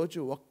 ఈరోజు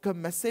ఒక్క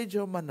message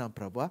ఇవ్వమన్నాం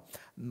ప్రభా.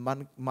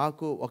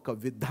 మాకు ఒక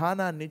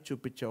విధానాన్ని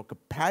చూపించావు, ఒక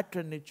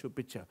ప్యాటర్న్ని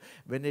చూపించావు.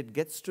 When it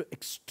gets to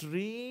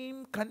extreme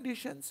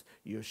conditions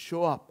you show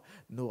up.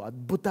 నువ్వు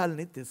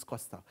అద్భుతాలని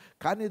తీసుకొస్తావు,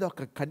 కానీ ఇది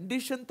ఒక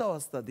కండిషన్తో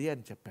వస్తుంది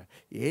అని చెప్పావు.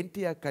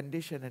 ఏంటి ఆ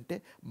కండిషన్ అంటే,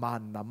 మా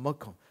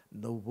నమ్మకం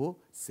నువ్వు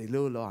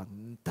సిలువలో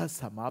అంతా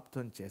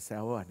సమాప్తం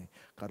చేశావు అని.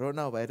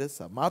 కరోనా వైరస్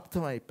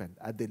సమాప్తం అయిపోయింది,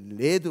 అది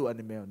లేదు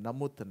అని మేము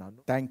నమ్ముతున్నాను.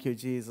 Thank you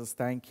Jesus,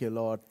 thank you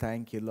lord,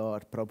 thank you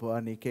lord. ప్రభువా,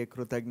 నీకే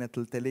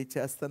కృతజ్ఞతలు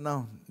తెలియచేస్తున్నాం,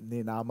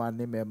 నీ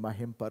నామాన్ని మేము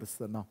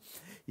మహింపరుస్తున్నాం.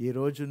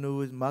 ఈరోజు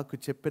నువ్వు మాకు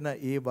చెప్పిన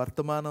ఈ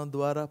వర్తమానం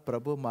ద్వారా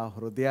ప్రభు మా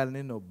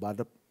హృదయాల్ని నువ్వు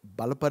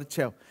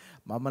బలపరిచావు,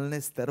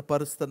 మమ్మల్ని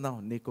స్థిరపరుస్తున్నావు.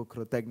 నీకు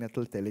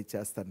కృతజ్ఞతలు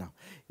తెలియచేస్తున్నావు.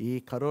 ఈ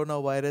కరోనా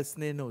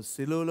వైరస్ని నువ్వు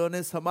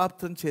సిలువలోనే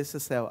సమాప్తం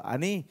చేసేసావు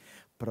అని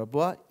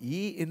ప్రభువా, ఈ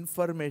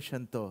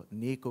ఇన్ఫర్మేషన్తో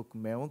నీకు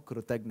మేము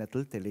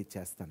కృతజ్ఞతలు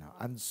తెలియచేస్తున్నాం.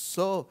 And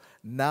so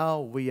now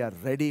we are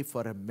ready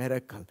for a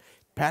miracle.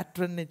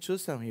 ప్యాటర్న్ని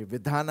చూసాం, ఈ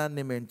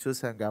విధానాన్ని మేము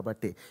చూసాం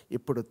కాబట్టి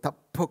ఇప్పుడు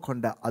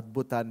తప్పకుండా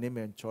అద్భుతాన్ని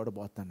మేము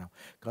చూడబోతున్నాం.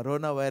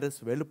 కరోనా వైరస్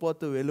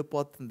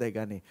వెళ్ళిపోతుందే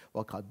కానీ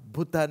ఒక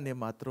అద్భుతాన్ని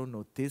మాత్రం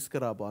నువ్వు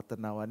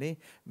తీసుకురాబోతున్నావని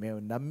మేము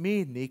నమ్మి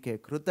నీకే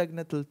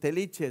కృతజ్ఞతలు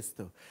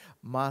తెలియచేస్తూ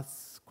మా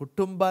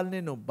కుటుంబాల్ని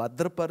నువ్వు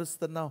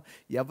భద్రపరుస్తున్నావు.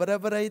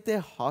 ఎవరెవరైతే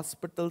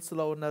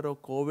హాస్పిటల్స్లో ఉన్నారో,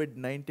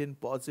 కోవిడ్-19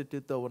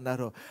 పాజిటివ్తో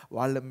ఉన్నారో,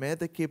 వాళ్ళ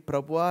మీదకి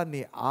ప్రభువా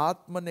నీ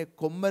ఆత్మని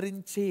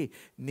కొమ్మరించి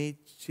నీ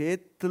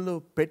చేతులు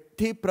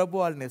పెట్టి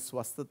ప్రభు వాళ్ళని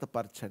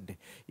స్వస్థతపరచండి.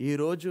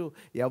 ఈరోజు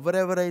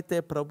ఎవరెవరైతే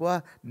ప్రభువా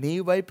నీ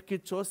వైపుకి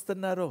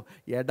చూస్తున్నారో,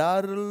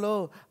 ఎడారుల్లో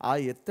ఆ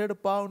ఎత్తడి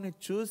పావుని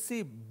చూసి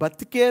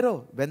బతికేరో,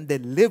 వెన్ దే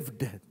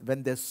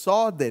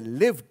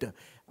లివ్డ్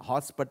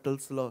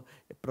హాస్పిటల్స్లో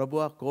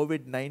ప్రభువా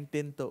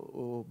కోవిడ్-19తో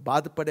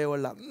బాధపడే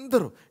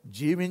వాళ్ళందరూ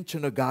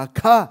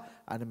జీవించునుగాక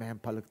అని మేము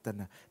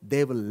పలుకుతున్నాం. They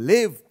will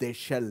live, they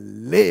shall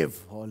live,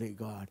 Holi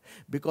God,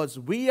 because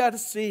we are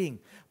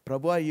seeing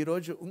ప్రభువా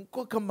ఈరోజు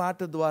ఇంకొక మాట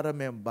ద్వారా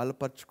మేము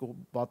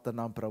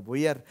బలపరచుకోబోతున్నాం ప్రభు.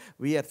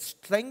 We are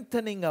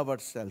strengthening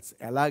hour cells.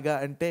 ఎలాగా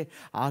అంటే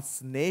ఆ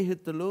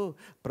స్నేహితులు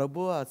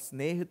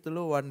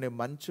వాడిని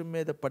మంచం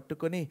మీద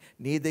పట్టుకొని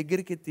నీ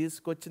దగ్గరికి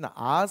తీసుకొచ్చిన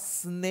ఆ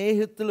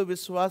స్నేహితులు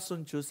విశ్వాసం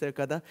చూసే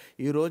కదా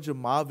ఈరోజు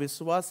మా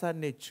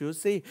విశ్వాసాన్ని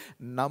చూసి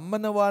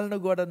నమ్మని వాళ్ళను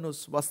కూడా నువ్వు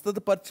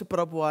స్వస్థతపరచు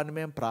ప్రభు అని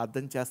మేము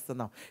ప్రార్థన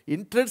చేస్తున్నాం,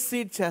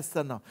 ఇంటర్సీడ్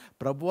చేస్తున్నాం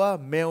ప్రభువా.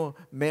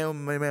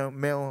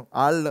 మేము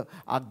వాళ్ళు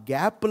ఆ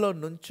గ్యాప్లో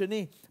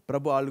నుంచుని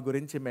ప్రభు వాళ్ళ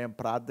గురించి మేము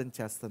ప్రార్థన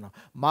చేస్తున్నాం.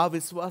 మా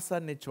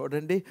విశ్వాసాన్ని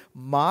చూడండి,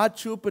 మా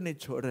చూపుని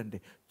చూడండి,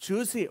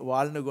 చూసి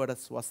వాళ్ళని కూడా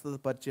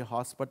స్వస్థతపరిచి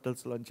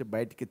హాస్పిటల్స్లోంచి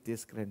బయటికి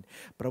తీసుకురండి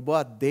ప్రభు.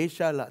 ఆ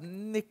దేశాలు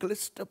అన్ని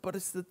క్లిష్ట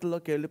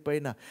పరిస్థితుల్లోకి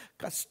వెళ్ళిపోయిన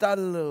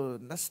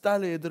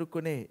నష్టాలు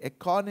ఎదుర్కొనే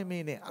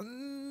ఎకానమీని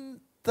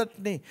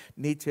అంతటినీ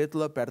నీ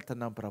చేతిలో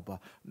పెడుతున్నాం ప్రభు.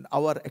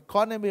 Our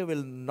economy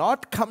will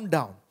not come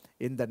down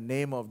in the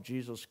name of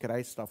Jesus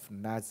Christ of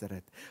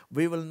Nazareth.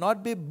 We will not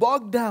be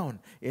bogged down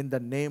in the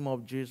name of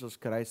Jesus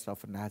Christ of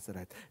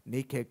Nazareth.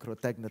 నీకే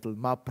కృతజ్ఞతలు.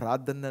 మా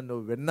ప్రార్థన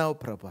నువ్వు విన్నావు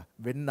ప్రభా,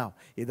 విన్నావు.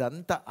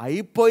 ఇదంతా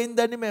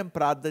అయిపోయిందని మేము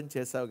ప్రార్థన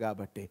చేసావు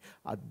కాబట్టి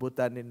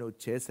అద్భుతాన్ని నువ్వు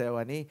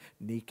చేసావని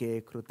నీకే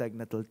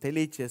కృతజ్ఞతలు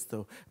తెలియచేస్తూ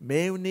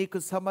మేము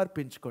నీకు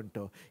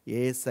సమర్పించుకుంటూ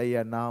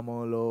యేసయ్య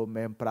నామములో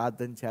మేము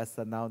ప్రార్థన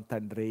చేస్తున్నాం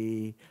తండ్రి.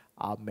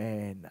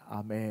 ఆమేన్,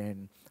 ఆమేన్,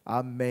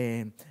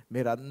 ఆమేన్.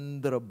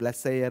 మీరందరూ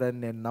బ్లెస్ అయ్యారని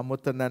నేను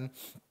నమ్ముతున్నాను.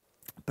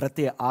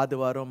 ప్రతి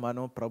ఆదివారం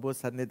మనం ప్రభు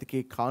సన్నిధికి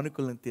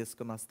కానుకలను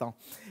తీసుకుని వస్తాం.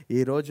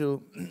 ఈరోజు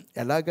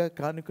ఎలాగ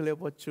కానుకలు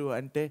ఇవ్వచ్చు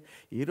అంటే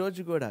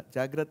ఈరోజు కూడా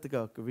జాగ్రత్తగా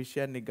ఒక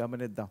విషయాన్ని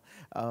గమనిద్దాం.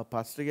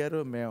 పాస్టర్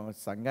గారు మేము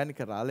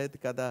సంఘానికి రాలేదు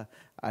కదా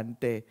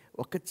అంటే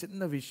ఒక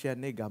చిన్న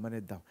విషయాన్ని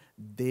గమనిద్దాం.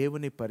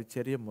 దేవుని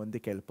పరిచర్య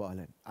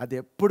ముందుకెళ్ళిపోవాలని, అది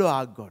ఎప్పుడూ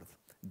ఆగకూడదు.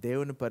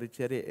 దేవుని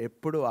పరిచర్య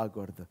ఎప్పుడూ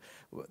ఆగకూడదు.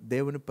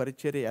 దేవుని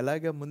పరిచర్య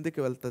ఎలాగ ముందుకు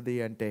వెళ్తుంది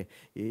అంటే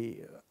ఈ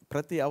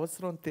ప్రతి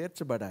అవసరం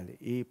తీర్చబడాలి.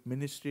 ఈ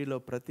మినిస్ట్రీలో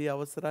ప్రతి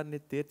అవసరాన్ని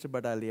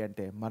తీర్చబడాలి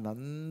అంటే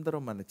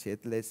మనందరం మన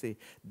చేతులేసి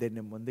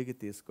దీన్ని ముందుకు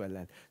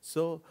తీసుకువెళ్ళాలి.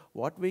 So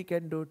what we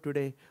can do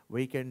today,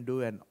 we can do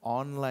an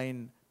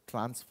online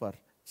transfer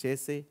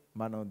చేసి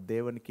మనం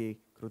దేవునికి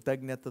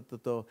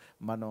కృతజ్ఞతతో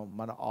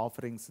మన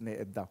ఆఫరింగ్స్ని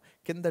ఇద్దాం.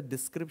 కింద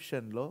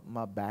డిస్క్రిప్షన్లో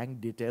మా బ్యాంక్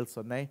డీటెయిల్స్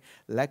ఉన్నాయి,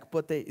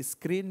 లేకపోతే ఈ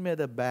స్క్రీన్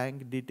మీద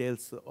బ్యాంక్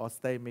డీటెయిల్స్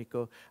వస్తాయి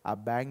మీకు. ఆ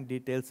బ్యాంక్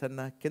డీటెయిల్స్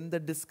అన్న కింద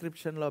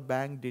డిస్క్రిప్షన్లో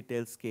బ్యాంక్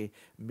డీటెయిల్స్కి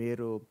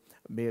మీరు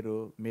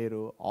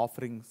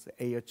ఆఫరింగ్స్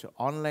వేయచ్చు,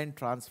 ఆన్లైన్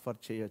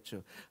ట్రాన్స్ఫర్ చేయొచ్చు.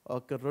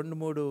 ఒక రెండు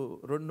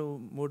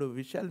మూడు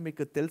విషయాలు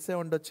మీకు తెలిసే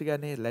ఉండొచ్చు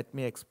కానీ లెట్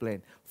మీ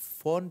ఎక్స్ప్లెయిన్.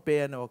 ఫోన్పే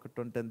అని ఒకటి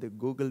ఉంటుంది,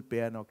 గూగుల్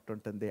పే అని ఒకటి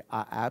ఉంటుంది.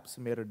 ఆ యాప్స్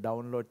మీరు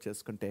డౌన్లోడ్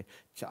చేసుకుంటే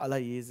చాలా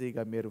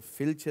ఈజీగా మీరు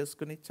ఫిల్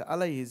చేసుకుని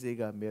చాలా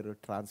ఈజీగా మీరు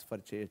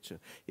ట్రాన్స్ఫర్ చేయొచ్చు.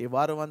 ఈ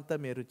వారం అంతా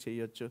మీరు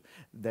చేయొచ్చు.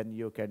 Then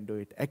you can do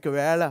it.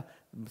 ఒకవేళ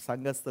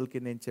సంఘస్థులకి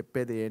నేను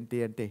చెప్పేది ఏంటి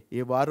అంటే ఈ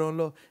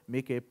వారంలో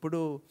మీకు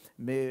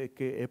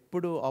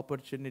ఎప్పుడు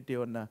ఆపర్చునిటీ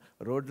ఉన్న,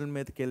 రోడ్ల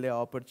మీదకి వెళ్ళే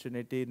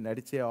ఆపర్చునిటీ,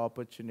 నడిచే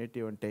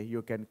ఆపర్చునిటీ ఉంటే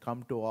you can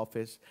come to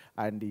office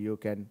and you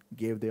can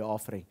give the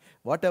offering.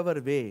 What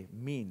ever way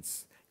means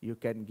you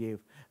can give.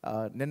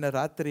 నిన్న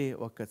రాత్రి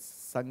ఒక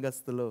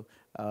సంఘస్థులు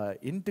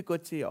ఇంటికి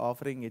వచ్చి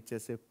ఆఫరింగ్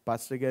ఇచ్చేసి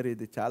పాస్టర్ గారు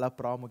ఇది చాలా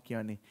ప్రాముఖ్యం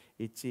అని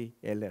ఇచ్చి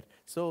వెళ్ళారు.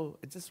 So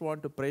I just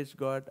want to praise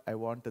God, I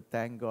want to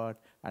thank God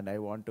and I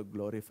want to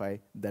glorify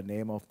the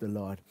name of the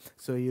lord.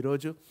 So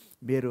ఈరోజు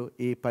మీరు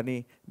ఈ పని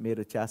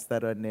మీరు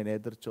చేస్తారు అని నేను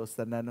ఎదురు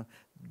చూస్తున్నాను.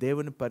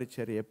 దేవుని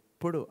పరిచర్య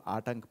ఎప్పుడు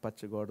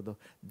ఆటంకపరచకూడదు.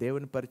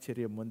 దేవుని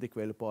పరిచర్య ముందుకు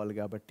వెళ్ళిపోవాలి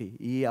కాబట్టి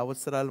ఈ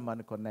అవసరాలు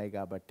మనకు ఉన్నాయి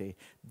కాబట్టి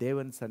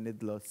దేవుని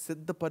సన్నిధిలో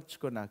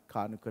సిద్ధపరచుకున్న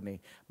కానుకొని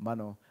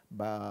మనం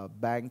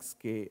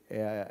బ్యాంక్స్కి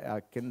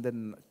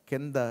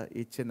కింద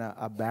ఇచ్చిన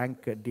ఆ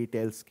బ్యాంక్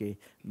డీటెయిల్స్కి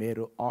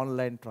మీరు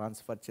ఆన్లైన్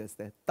ట్రాన్స్ఫర్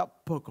చేస్తే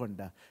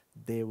తప్పకుండా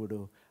దేవుడు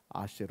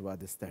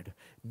ఆశీర్వాదిస్తాడు.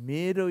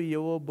 మీరు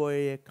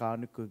ఇవ్వబోయే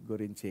కానుక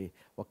గురించి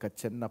ఒక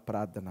చిన్న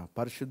ప్రార్థన.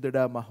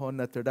 పరిశుద్ధుడా,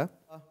 మహోన్నతుడా,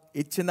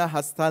 ఇచ్చిన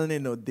హస్తాలని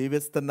నువ్వు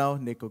దీవిస్తున్నావు,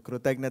 నీకు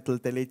కృతజ్ఞతలు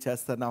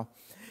తెలియచేస్తున్నావు.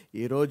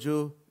 ఈరోజు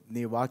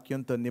నీ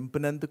వాక్యంతో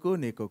నింపినందుకు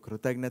నీకు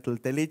కృతజ్ఞతలు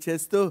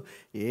తెలియచేస్తూ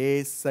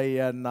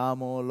యేసయ్య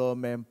నామములో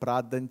మేము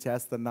ప్రార్థన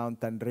చేస్తున్నాం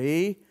తండ్రి.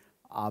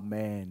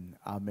 Amen,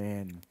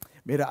 amen.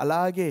 మీరు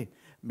అలాగే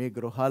మీ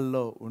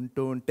గృహాల్లో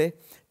ఉంటూ ఉంటే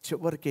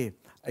చివరికి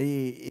ఈ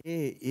ఏ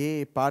ఏ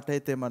పాట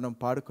అయితే మనం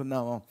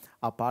పాడుకున్నామో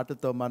ఆ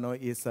పాటతో మనం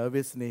ఈ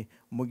సర్వీస్ని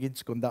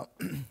ముగించుకుందాం.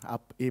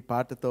 ఈ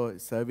పాటతో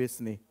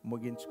సర్వీస్ని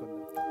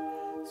ముగించుకుందాం.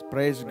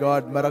 Praise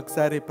God.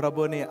 మరొకసారి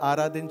ప్రభుని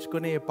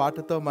ఆరాధించుకుని ఈ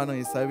పాటతో మనం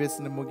ఈ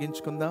సర్వీస్ని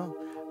ముగించుకుందాం.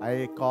 I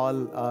call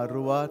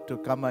Ruwa to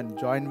come and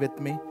join with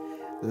me.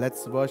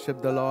 Let's worship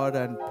the Lord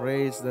and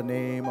praise the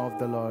name of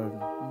the Lord.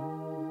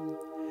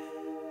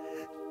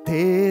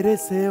 तेरे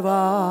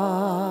सिवा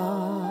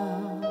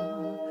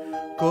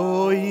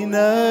कोई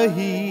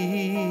नहीं,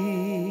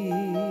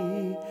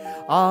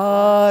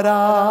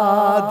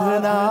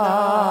 आराधना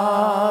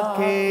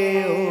के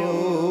ओ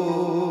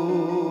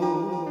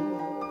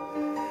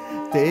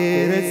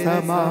तेरे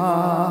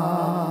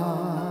समान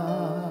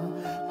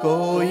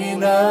कोई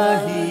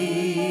नहीं,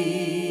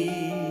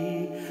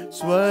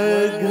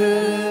 स्वर्ग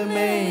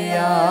में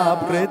या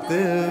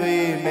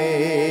पृथ्वी में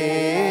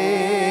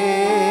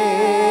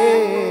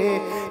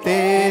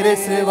तेरे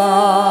सिवा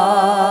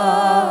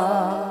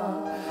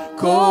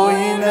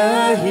कोई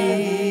नहीं,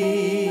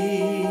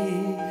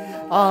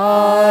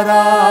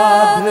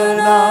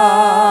 आराधना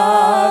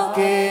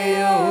के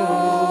ओ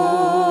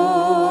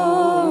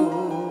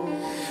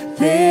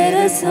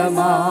तेरे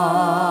समान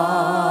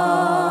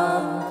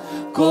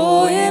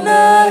कोई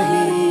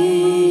नहीं,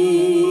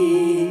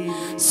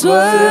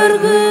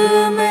 स्वर्ग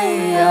में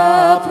या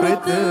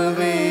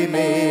पृथ्वी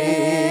में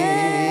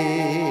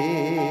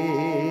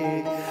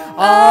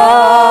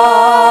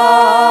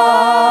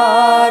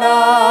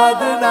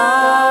आराधना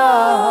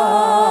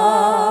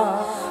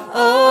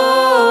ओ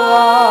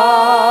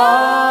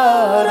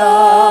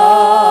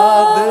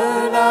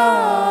आराधना.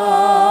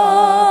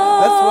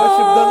 Let's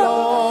worship the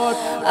Lord.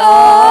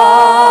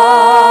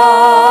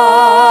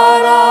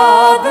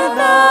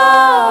 आराधना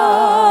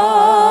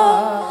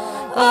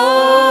ओ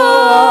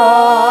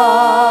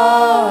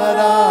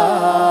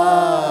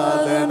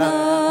आराधना.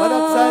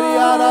 मरकसारी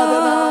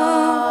आराधना.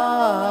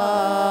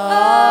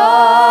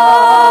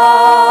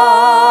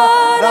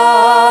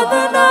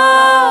 आराधना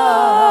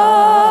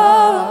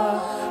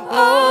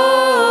ओ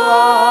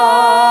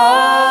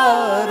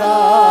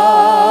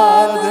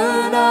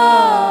आराधना.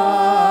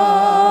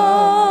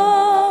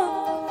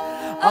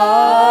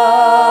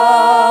 आराधना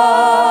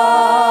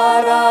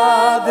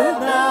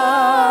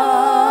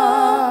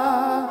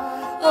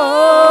ओ आराधना.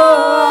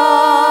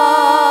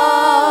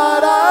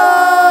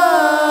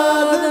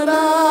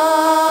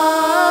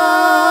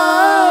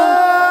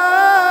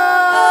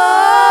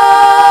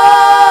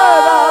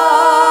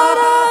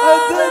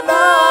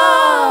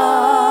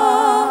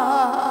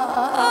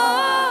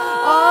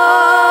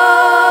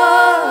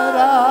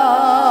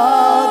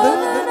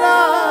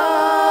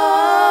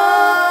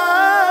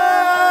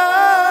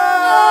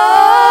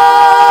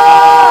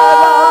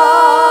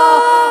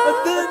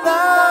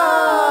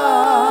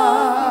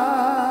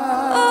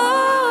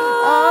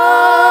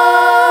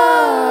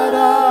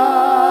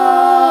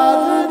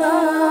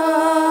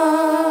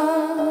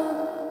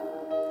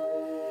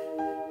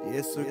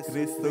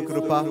 యేసుక్రీస్తు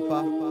కృప,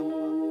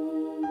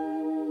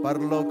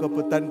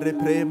 పరలోకపు తండ్రి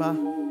ప్రేమ,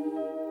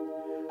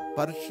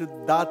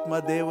 పరిశుద్ధాత్మ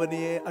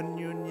దేవుని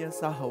అన్యోన్య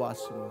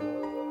సహవాసము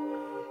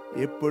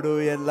ఇప్పుడు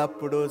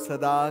ఎల్లప్పుడూ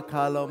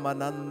సదాకాలం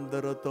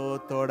మనందరితో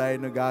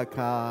తోడైనుగాక.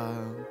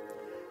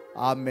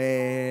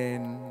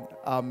 ఆమేన్,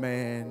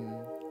 ఆమేన్,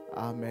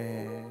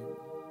 ఆమేన్.